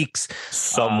couple of weeks.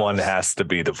 Someone has to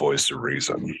be the voice of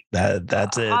reason.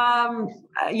 That's it.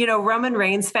 Roman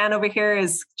Reigns fan over here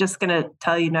is just going to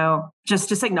tell you no.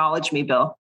 Just acknowledge me,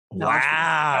 Bill. Wow.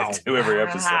 I do every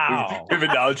episode. We've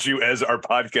acknowledged you as our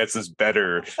podcast is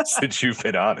better since you've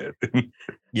been on it.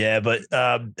 Yeah, but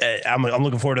I'm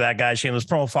looking forward to that, guys. Shameless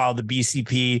promo. Follow the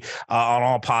BCP on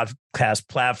all podcast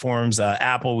platforms.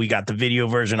 Apple, we got the video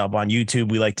version up on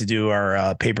YouTube. We like to do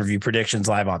our pay-per-view predictions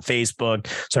live on Facebook,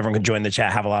 so everyone can join the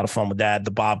chat, have a lot of fun with that.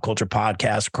 The Bob Culture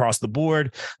Podcast across the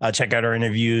board. Check out our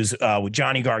interviews with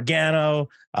Johnny Gargano,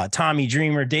 Tommy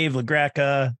Dreamer, Dave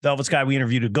LaGreca, Velvet Sky. We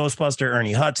interviewed a Ghostbuster,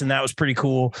 Ernie Hudson. That was pretty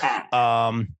cool.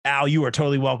 Al, you are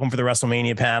totally welcome for the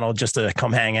WrestleMania panel just to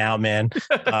come hang out, man,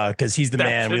 because he's the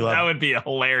man. We love. That would be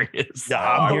hilarious. Yeah,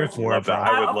 I'm here for it.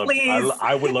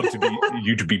 I would love to be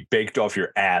you to be baked off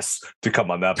your ass to come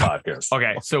on that podcast.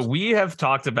 Okay, so we have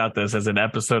talked about this as an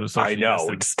episode of Social I know,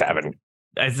 Distance. just haven't.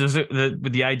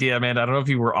 With the idea, Amanda, I don't know if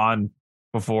you were on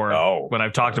before when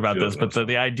I've talked about this, but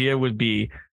the idea would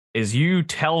be is you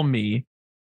tell me,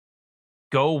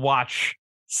 go watch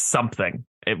something,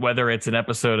 whether it's an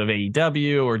episode of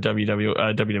AEW or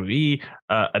WWE,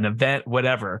 an event,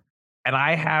 whatever. And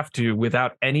I have to,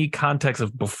 without any context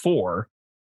of before,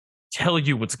 tell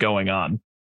you what's going on.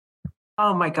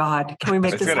 Oh my God. Can we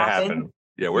make this happen?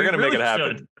 Yeah, we're going to make it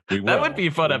happen. That would be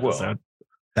a fun episode.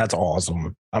 That's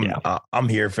awesome. I'm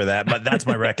here for that. But that's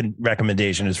my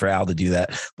recommendation is for Al to do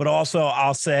that. But also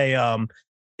I'll say,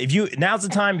 now's the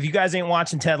time, if you guys ain't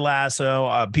watching Ted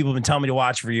Lasso, people have been telling me to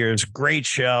watch for years. Great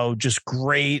show, just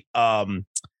great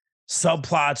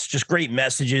subplots, just great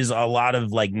messages, a lot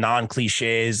of like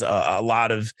non-cliches, a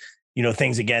lot of,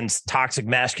 things against toxic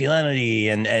masculinity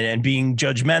and being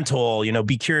judgmental,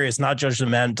 be curious, not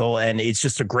judgmental. And it's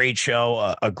just a great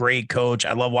show, a great coach.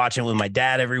 I love watching it with my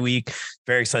dad every week.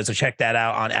 Very excited. So check that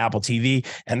out on Apple TV.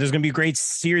 And there's going to be a great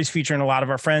series featuring a lot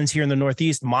of our friends here in the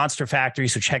Northeast, Monster Factory.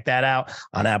 So check that out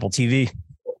on Apple TV.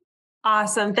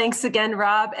 Awesome. Thanks again,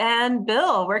 Rob. And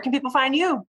Bill, where can people find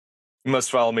you? You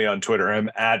must follow me on Twitter. I'm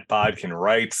at Bodkin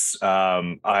Writes.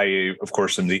 I, of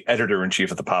course, am the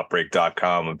editor-in-chief of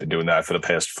thepopbreak.com. I've been doing that for the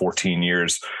past 14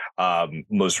 years.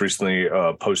 Most recently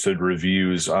posted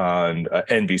reviews on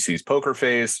NBC's Poker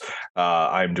Face.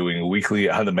 I'm doing weekly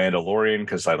on The Mandalorian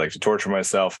because I like to torture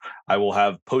myself. I will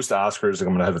have post-Oscars. I'm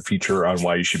going to have a feature on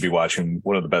why you should be watching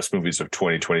one of the best movies of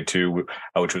 2022,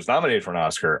 which was nominated for an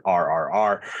Oscar,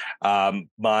 RRR.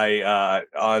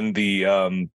 On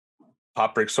the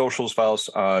Pop Break socials, files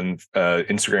on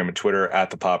Instagram and Twitter at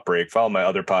the Pop Break. Follow my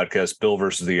other podcast, Bill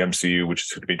versus the MCU, which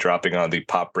is going to be dropping on the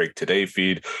Pop Break Today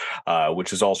feed,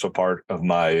 which is also part of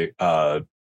my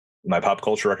pop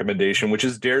culture recommendation, which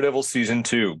is Daredevil season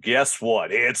 2. Guess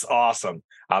what? It's awesome.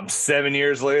 I'm 7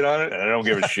 years late on it, and I don't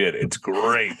give a shit. It's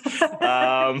great.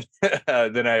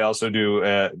 Then I also do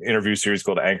an interview series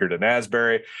called Anchored in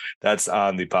Asbury. That's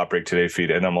on the Pop Break Today feed,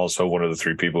 and I'm also one of the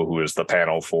 3 people who is the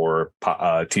panel for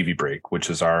TV Break, which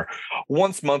is our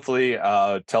once monthly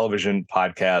television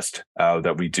podcast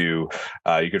that we do.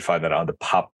 You can find that on the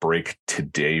Pop Break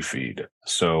Today feed.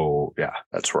 So, yeah,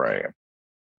 that's where I am.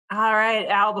 All right,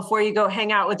 Al, before you go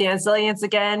hang out with the Anzillions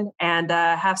again and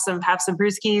have some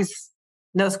brewskis,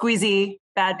 no squeezy,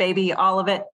 bad baby, all of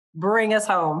it, bring us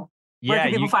home. Where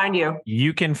can people find you?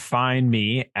 You can find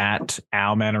me at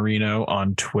Al Manarino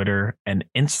on Twitter and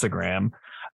Instagram.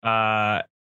 I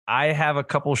have a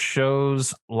couple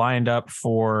shows lined up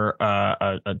for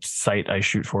a site I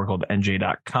shoot for called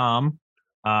NJ.com.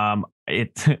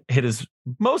 It is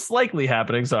most likely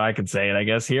happening, so I can say it, I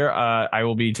guess, here. I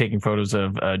will be taking photos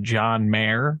of John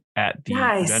Mayer at the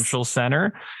Prudential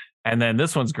Center. And then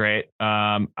this one's great.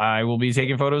 I will be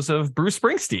taking photos of Bruce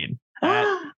Springsteen at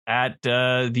at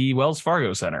the Wells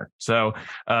Fargo Center. So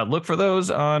look for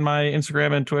those on my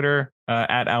Instagram and Twitter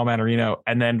at Al Manarino.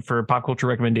 And then for pop culture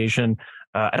recommendation,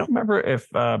 I don't remember if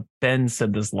Ben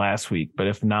said this last week, but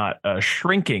if not,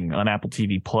 Shrinking on Apple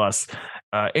TV Plus.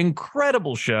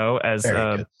 Incredible show,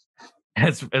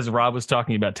 as Rob was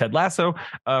talking about Ted Lasso,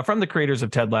 from the creators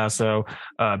of Ted Lasso,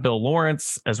 Bill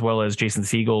Lawrence, as well as Jason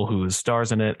Segel, who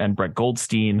stars in it, and Brett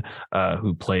Goldstein,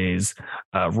 who plays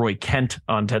Roy Kent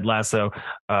on Ted Lasso.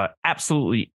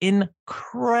 Absolutely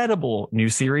incredible new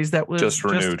series that was just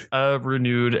renewed.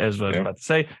 Renewed, as I was about to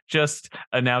say, just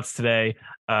announced today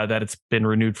that it's been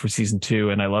renewed for season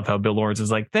 2. And I love how Bill Lawrence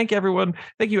is like, thank you, everyone.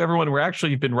 We're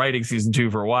actually been writing season 2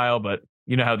 for a while, but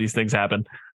you know how these things happen.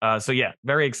 So yeah,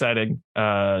 very exciting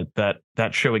that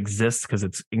show exists because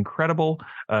it's incredible.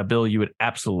 Bill, you would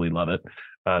absolutely love it.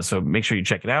 So make sure you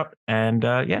check it out. And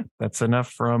yeah, that's enough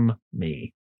from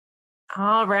me.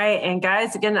 All right. And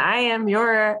guys, again, I am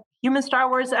your human Star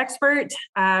Wars expert,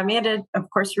 Amanda, of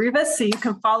course, Rivas. So you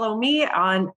can follow me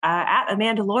on at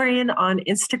Amandalorian on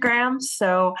Instagram.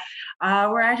 So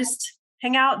where I just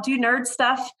hang out, do nerd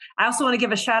stuff. I also want to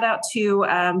give a shout out to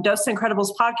Dose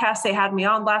Incredibles podcast. They had me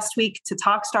on last week to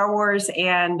talk Star Wars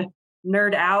and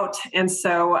nerd out. And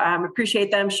so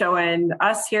appreciate them showing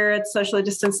us here at Socially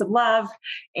Distanced of Love.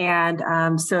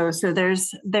 And so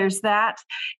there's that.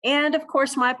 And of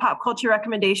course, my pop culture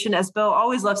recommendation, as Bill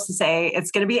always loves to say,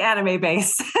 it's going to be anime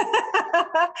based.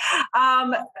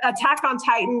 Attack on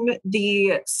Titan,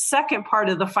 the second part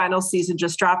of the final season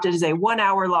just dropped. It is a 1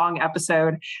 hour long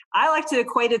episode. I like to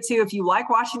equate it to, if you like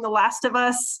watching The Last of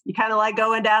Us, you kind of like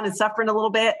going down and suffering a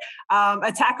little bit.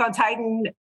 Attack on Titan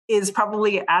is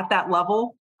probably at that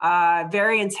level.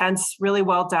 Very intense, really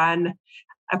well done.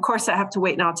 Of course, I have to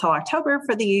wait now until October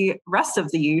for the rest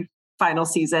of the final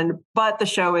season, but the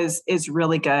show is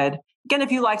really good. Again,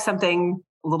 if you like something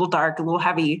a little dark, a little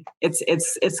heavy,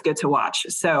 it's good to watch.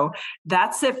 So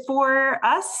that's it for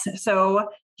us. So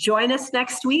join us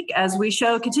next week as we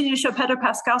continue to show Pedro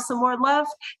Pascal some more love.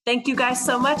 Thank you guys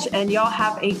so much, and y'all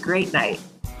have a great night.